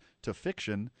romance to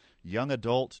fiction, young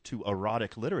adult to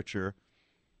erotic literature,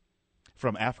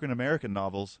 from African-American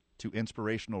novels to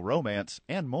inspirational romance,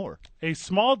 and more. A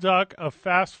small duck of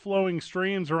fast-flowing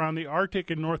streams around the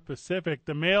Arctic and North Pacific,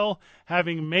 the male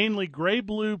having mainly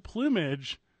gray-blue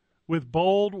plumage with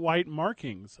bold white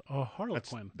markings. A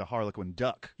harlequin. That's the harlequin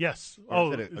duck. Yes.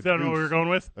 Or is that what we were going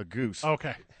with? A goose.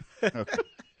 Okay.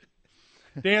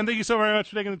 Dan, thank you so very much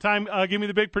for taking the time. Give me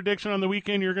the big prediction on the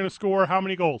weekend. You're going to score how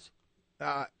many goals?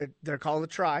 They're called a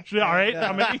try. All right.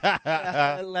 How many?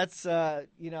 Let's,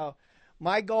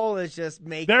 my goal is just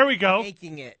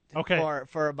making it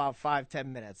for about 5-10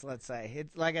 minutes, let's say.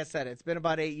 It's like I said, it's been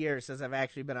about 8 years since I've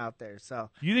actually been out there. So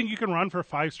you think you can run for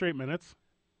 5 straight minutes?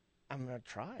 I'm going to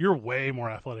try. You're way more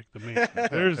athletic than me.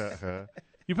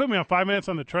 You put me on 5 minutes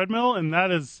on the treadmill, and that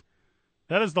is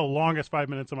the longest 5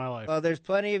 minutes of my life. Well, there's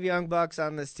plenty of young bucks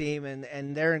on this team,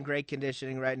 and they're in great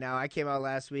conditioning right now. I came out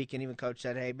last week, and even Coach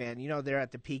said, hey, man, they're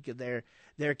at the peak of their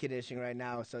conditioning right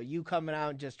now. So you coming out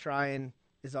and just trying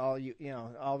is all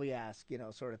all we ask,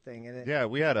 sort of thing. And yeah,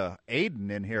 we had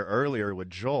Aiden in here earlier with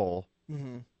Joel,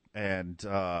 and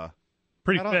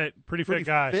pretty fit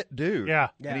guy, fit dude. Yeah.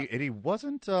 And he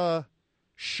wasn't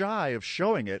shy of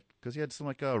showing it because he had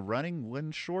some running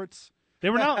wind shorts.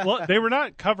 They were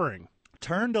not covering.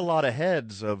 Turned a lot of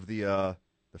heads of the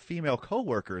female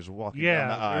coworkers walking down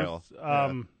the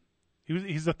aisle.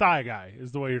 He's a thigh guy,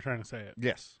 is the way you're trying to say it.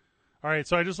 Yes. All right,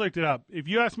 so I just looked it up. If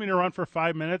you ask me to run for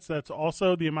 5 minutes, that's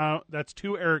also the amount. That's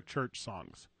 2 Eric Church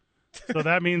songs. So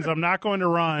that means I'm not going to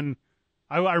run.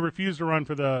 I refuse to run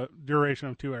for the duration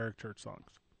of 2 Eric Church songs.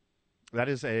 That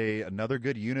is another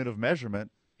good unit of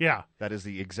measurement. Yeah. That is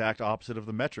the exact opposite of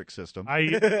the metric system.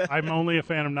 I'm only a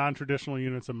fan of non-traditional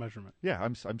units of measurement. Yeah,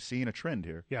 I'm seeing a trend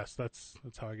here. Yes, that's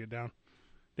how I get down.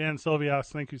 Dan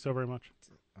Silvias, thank you so very much.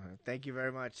 All right, thank you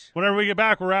very much. Whenever we get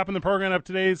back, we're wrapping the program up.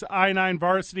 Today's I-9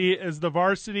 varsity is the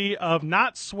varsity of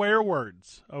not swear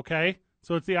words, okay?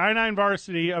 So it's the I-9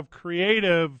 Varsity of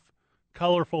Creative,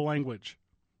 Colorful Language.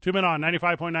 2 Men On,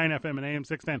 95.9 FM and AM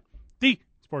 610. The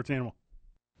Sports Animal.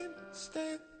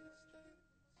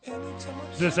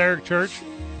 Is this Eric Church?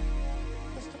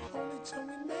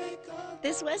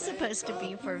 This was supposed to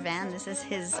be for Van. This is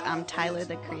his Tyler,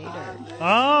 the Creator.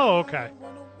 Oh, okay.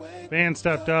 Van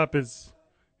stepped up. He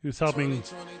was helping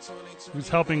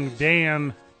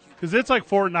Dan, because it's like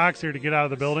Fort Knox here to get out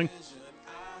of the building.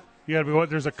 You got to be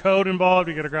there's a code involved.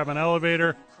 You got to grab an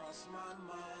elevator.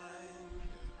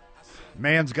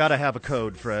 Man's got to have a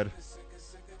code, Fred.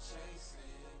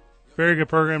 Very good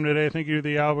program today. Thank you to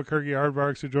the Albuquerque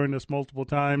Aardvarks who joined us multiple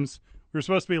times. We were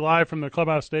supposed to be live from the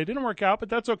clubhouse today. Didn't work out, but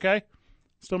that's okay.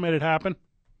 Still made it happen.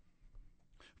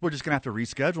 We're just going to have to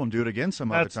reschedule and do it again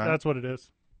some other time. That's what it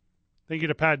is. Thank you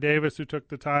to Pat Davis who took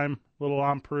the time. Little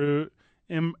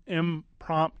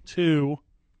impromptu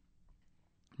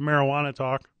marijuana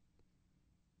talk.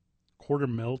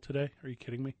 $250,000 today? Are you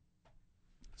kidding me?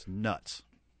 It's nuts.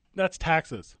 That's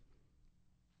taxes.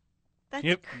 That's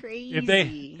crazy. If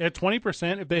they at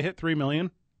 20%, if they hit $3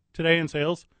 million today in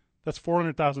sales, that's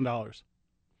 $400,000.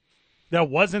 That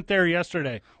wasn't there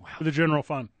yesterday for the general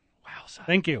fund. Wow.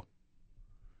 Thank you.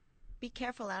 Be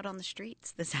careful out on the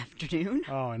streets this afternoon.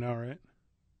 Oh, I know, right?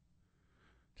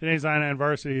 Today's I-9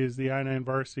 Varsity is the I-9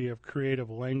 Varsity of Creative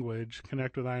Language.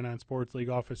 Connect with I-9 Sports League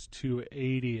Office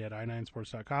 280 at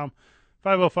i9sports.com.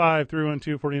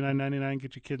 505-312-4999.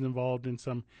 Get your kids involved in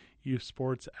some youth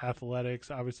sports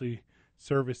athletics. Obviously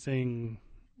servicing,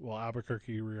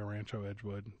 Albuquerque, Rio Rancho,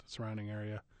 Edgewood, the surrounding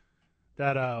area.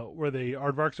 That where the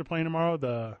Aardvarks are playing tomorrow,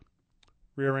 the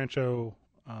Rio Rancho,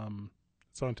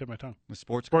 it's on the tip of my tongue. The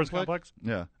sports complex?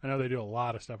 Yeah. I know they do a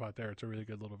lot of stuff out there. It's a really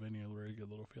good little venue, a really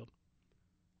good little field.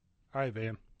 All right,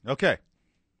 Van. Okay.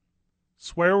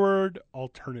 Swear word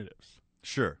alternatives.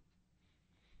 Sure.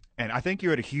 And I think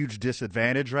you're at a huge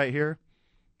disadvantage right here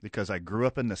because I grew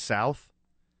up in the South,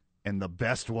 and the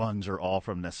best ones are all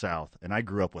from the South, and I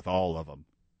grew up with all of them.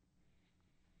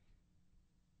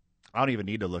 I don't even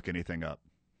need to look anything up.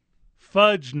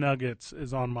 Fudge Nuggets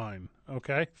is on mine,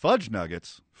 okay? Fudge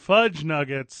Nuggets? Fudge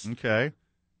Nuggets. Okay.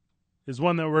 Is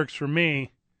one that works for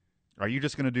me. Are you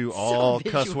just going to do all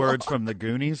cuss words from the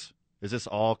Goonies? Is this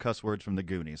all cuss words from the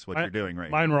Goonies, what you're doing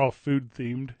right now? Mine were all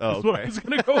food-themed. Oh, That's what I was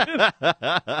going to go with.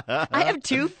 I have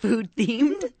two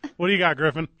food-themed. What do you got,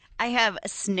 Griffin? I have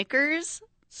Snickers.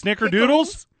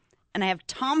 Snickerdoodles? And I have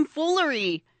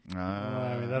tomfoolery.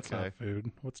 I mean, that's not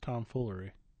food. What's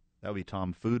tomfoolery? That would be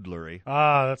tomfoodlery.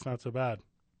 Ah, that's not so bad.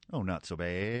 Oh, not so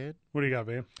bad. What do you got,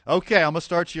 babe? Okay, I'm going to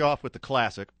start you off with the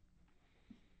classic.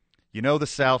 You know the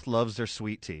South loves their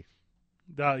sweet tea.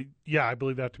 Yeah, I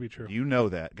believe that to be true. You know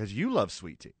that because you love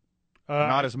sweet tea.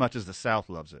 Not as much as the South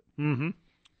loves it. Mm-hmm.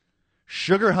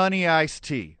 Sugar honey iced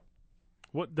tea.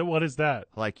 What is that?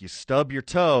 Like you stub your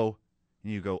toe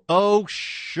and you go, oh,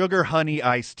 sugar honey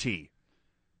iced tea,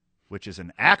 which is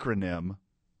an acronym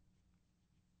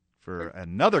for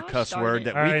another cuss word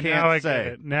that we can't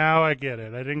say. Now I get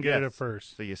it. I didn't get it at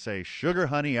first. So you say sugar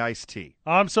honey iced tea.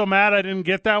 I'm so mad I didn't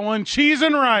get that one. Cheese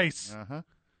and rice. Uh-huh.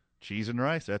 Cheese and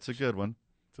rice. That's a good one.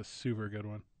 It's a super good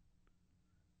one.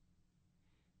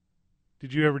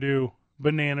 Did you ever do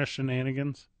banana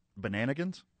shenanigans?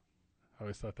 Bananigans? I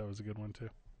always thought that was a good one, too.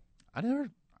 I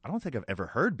don't think I've ever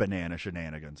heard banana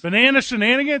shenanigans. Banana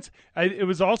shenanigans? It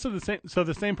was also the same. So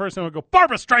the same person would go,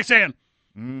 Barbra Streisand.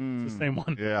 It's the same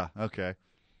one. Yeah, okay.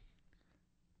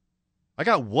 I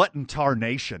got what in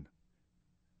tarnation.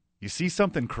 You see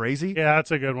something crazy? Yeah,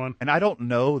 that's a good one. And I don't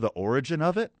know the origin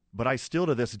of it, but I still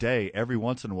to this day, every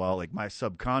once in a while, like my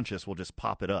subconscious will just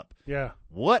pop it up. Yeah.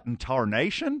 What in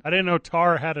tarnation? I didn't know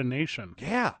tar had a nation.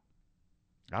 Yeah.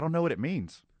 I don't know what it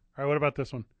means. All right, what about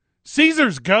this one?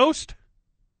 Caesar's ghost?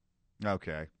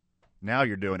 Okay. Now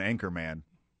you're doing Anchorman.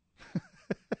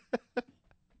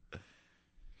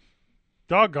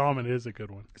 Doggommit is a good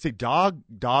one. See,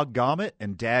 doggommit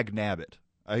and dag-nabbit.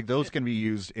 I think those can be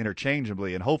used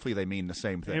interchangeably, and hopefully they mean the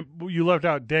same thing. And you left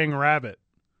out dang rabbit.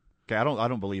 Okay, I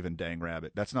don't believe in dang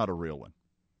rabbit. That's not a real one.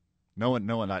 No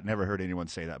one. I've never heard anyone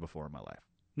say that before in my life.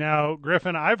 Now,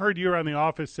 Griffin, I've heard you around the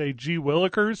office say "gee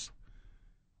willikers."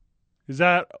 Is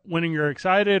that when you're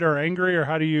excited or angry, or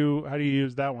how do you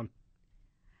use that one?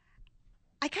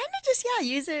 I kind of just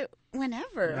use it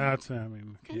whenever. That's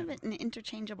kind of an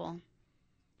interchangeable.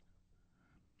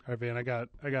 All right, Van, I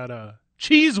got a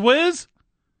cheese whiz.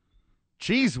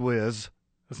 Cheese whiz.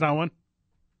 That's not one.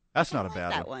 That's not a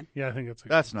bad one. Yeah, I think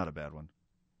that's not a bad one.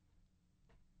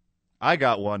 I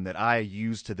got one that I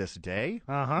use to this day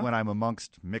when I'm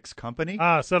amongst mixed company.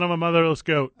 Son of a motherless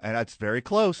goat. And that's very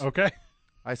close. Okay.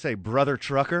 I say brother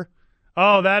trucker.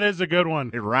 Oh, that is a good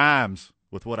one. It rhymes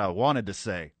with what I wanted to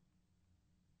say.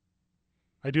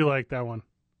 I do like that one.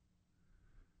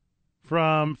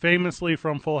 Famously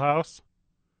from Full House.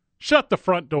 Shut the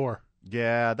front door.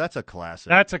 Yeah, that's a classic.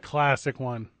 That's a classic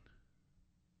one.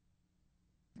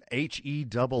 H-E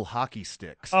double hockey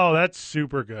sticks. Oh, that's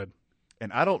super good.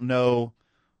 And I don't know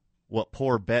what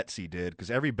poor Betsy did, because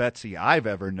every Betsy I've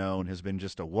ever known has been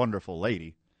just a wonderful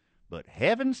lady. But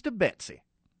heavens to Betsy.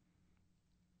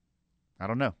 I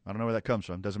don't know. I don't know where that comes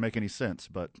from. Doesn't make any sense,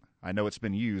 but I know it's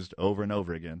been used over and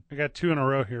over again. I got 2 in a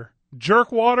row here.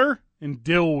 Jerkwater and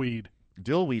dillweed.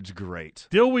 Dillweed's great.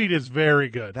 Dillweed is very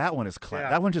good. That one is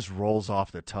That one just rolls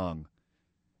off the tongue.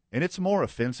 And it's more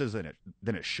offensive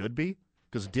than it should be,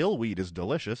 because dillweed is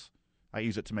delicious. I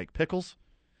use it to make pickles.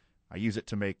 I use it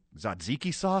to make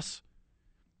tzatziki sauce.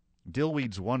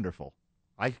 Dillweed's wonderful.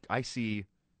 I see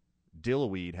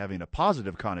dillweed having a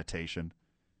positive connotation,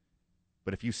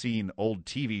 but if you've seen old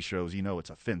TV shows, you know it's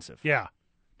offensive. Yeah.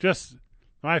 Just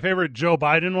my favorite Joe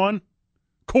Biden one,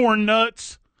 corn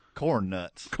nuts. Corn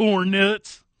nuts. Corn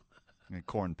nuts. And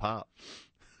corn pop.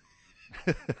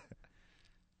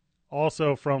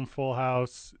 Also from Full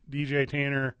House, DJ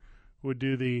Tanner would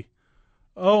do the,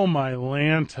 oh my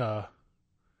Lanta.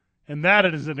 And that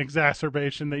is an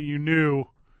exacerbation that you knew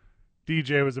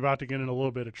DJ was about to get in a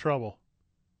little bit of trouble.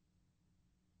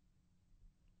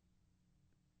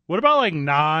 What about like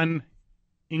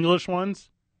non-English ones?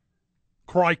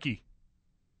 Crikey.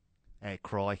 Hey,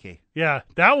 crikey. Yeah,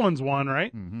 that one's one,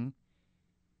 right? Mm-hmm.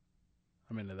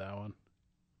 I'm into that one.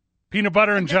 Peanut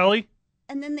butter and jelly.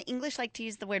 And then the English like to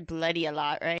use the word bloody a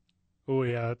lot, right? Oh,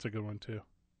 yeah, that's a good one, too.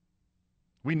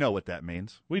 We know what that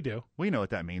means. We do. We know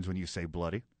what that means when you say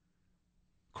bloody.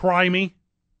 Crimey.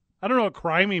 I don't know what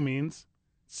crimey means.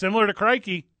 Similar to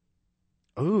crikey.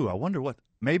 Ooh, I wonder what.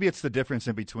 Maybe it's the difference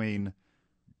in between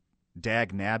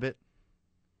dag nabbit.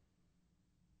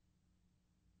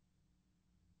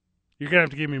 You're going to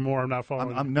have to give me more. I'm not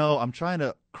following. I'm trying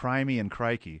to crimey and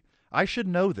crikey. I should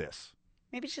know this.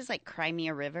 Maybe it's just like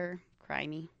Crimea River.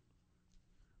 Crimey.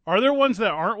 Are there ones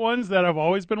that aren't ones that have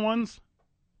always been ones?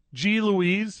 G.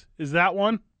 Louise. Is that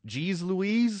one? G's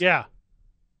Louise? Yeah.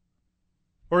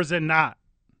 Or is it not?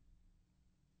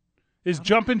 Is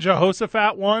Jumpin'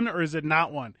 Jehoshaphat one or is it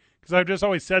not one? Because I've just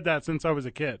always said that since I was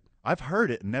a kid. I've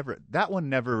heard it. That one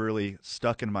never really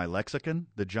stuck in my lexicon,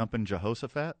 the Jumpin'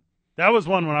 Jehoshaphat. That was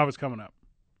one when I was coming up.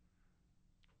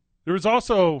 There was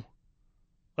also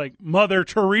like Mother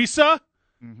Teresa.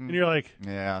 Mm-hmm. And you're like,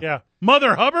 yeah.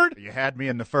 Mother Hubbard? You had me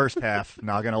in the first half,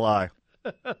 not going to lie.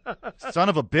 Son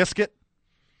of a biscuit.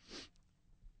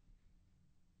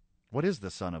 What is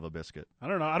the son of a biscuit? I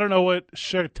don't know. I don't know what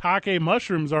shiitake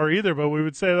mushrooms are either, but we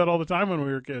would say that all the time when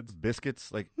we were kids.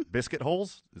 Biscuits, like biscuit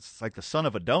holes? It's like the son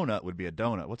of a donut would be a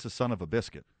donut. What's the son of a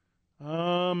biscuit?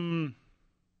 A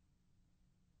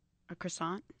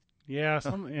croissant? Yeah,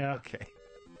 yeah. Okay.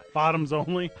 Bottoms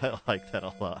only. I like that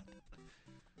a lot.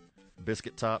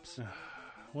 Biscuit tops.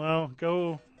 Well,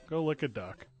 go lick a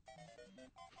duck.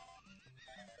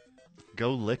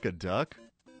 Go lick a duck?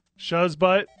 Shuz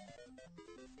butt.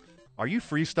 Are you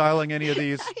freestyling any of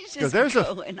these? Because there's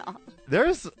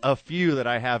a few that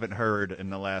I haven't heard in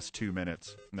the last 2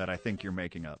 minutes that I think you're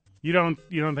making up. You don't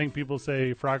think people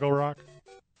say Fraggle Rock?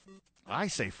 I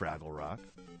say Fraggle Rock.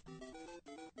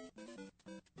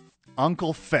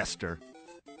 Uncle Fester.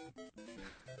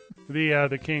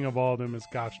 The king of all of them is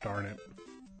gosh darn it.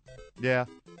 Yeah.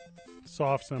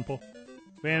 Soft, simple.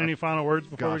 Van, any final words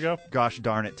before we go? Gosh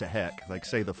darn it to heck. Like,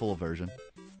 say the full version.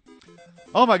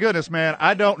 Oh, my goodness, man.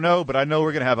 I don't know, but I know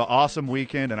we're going to have an awesome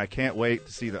weekend, and I can't wait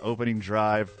to see the opening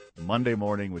drive Monday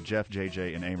morning with Jeff,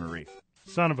 JJ, and A-Marie.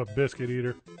 Son of a biscuit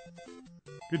eater.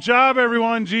 Good job,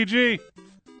 everyone. GG.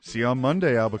 See you on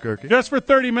Monday, Albuquerque. Just for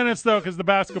 30 minutes, though, because the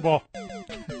basketball.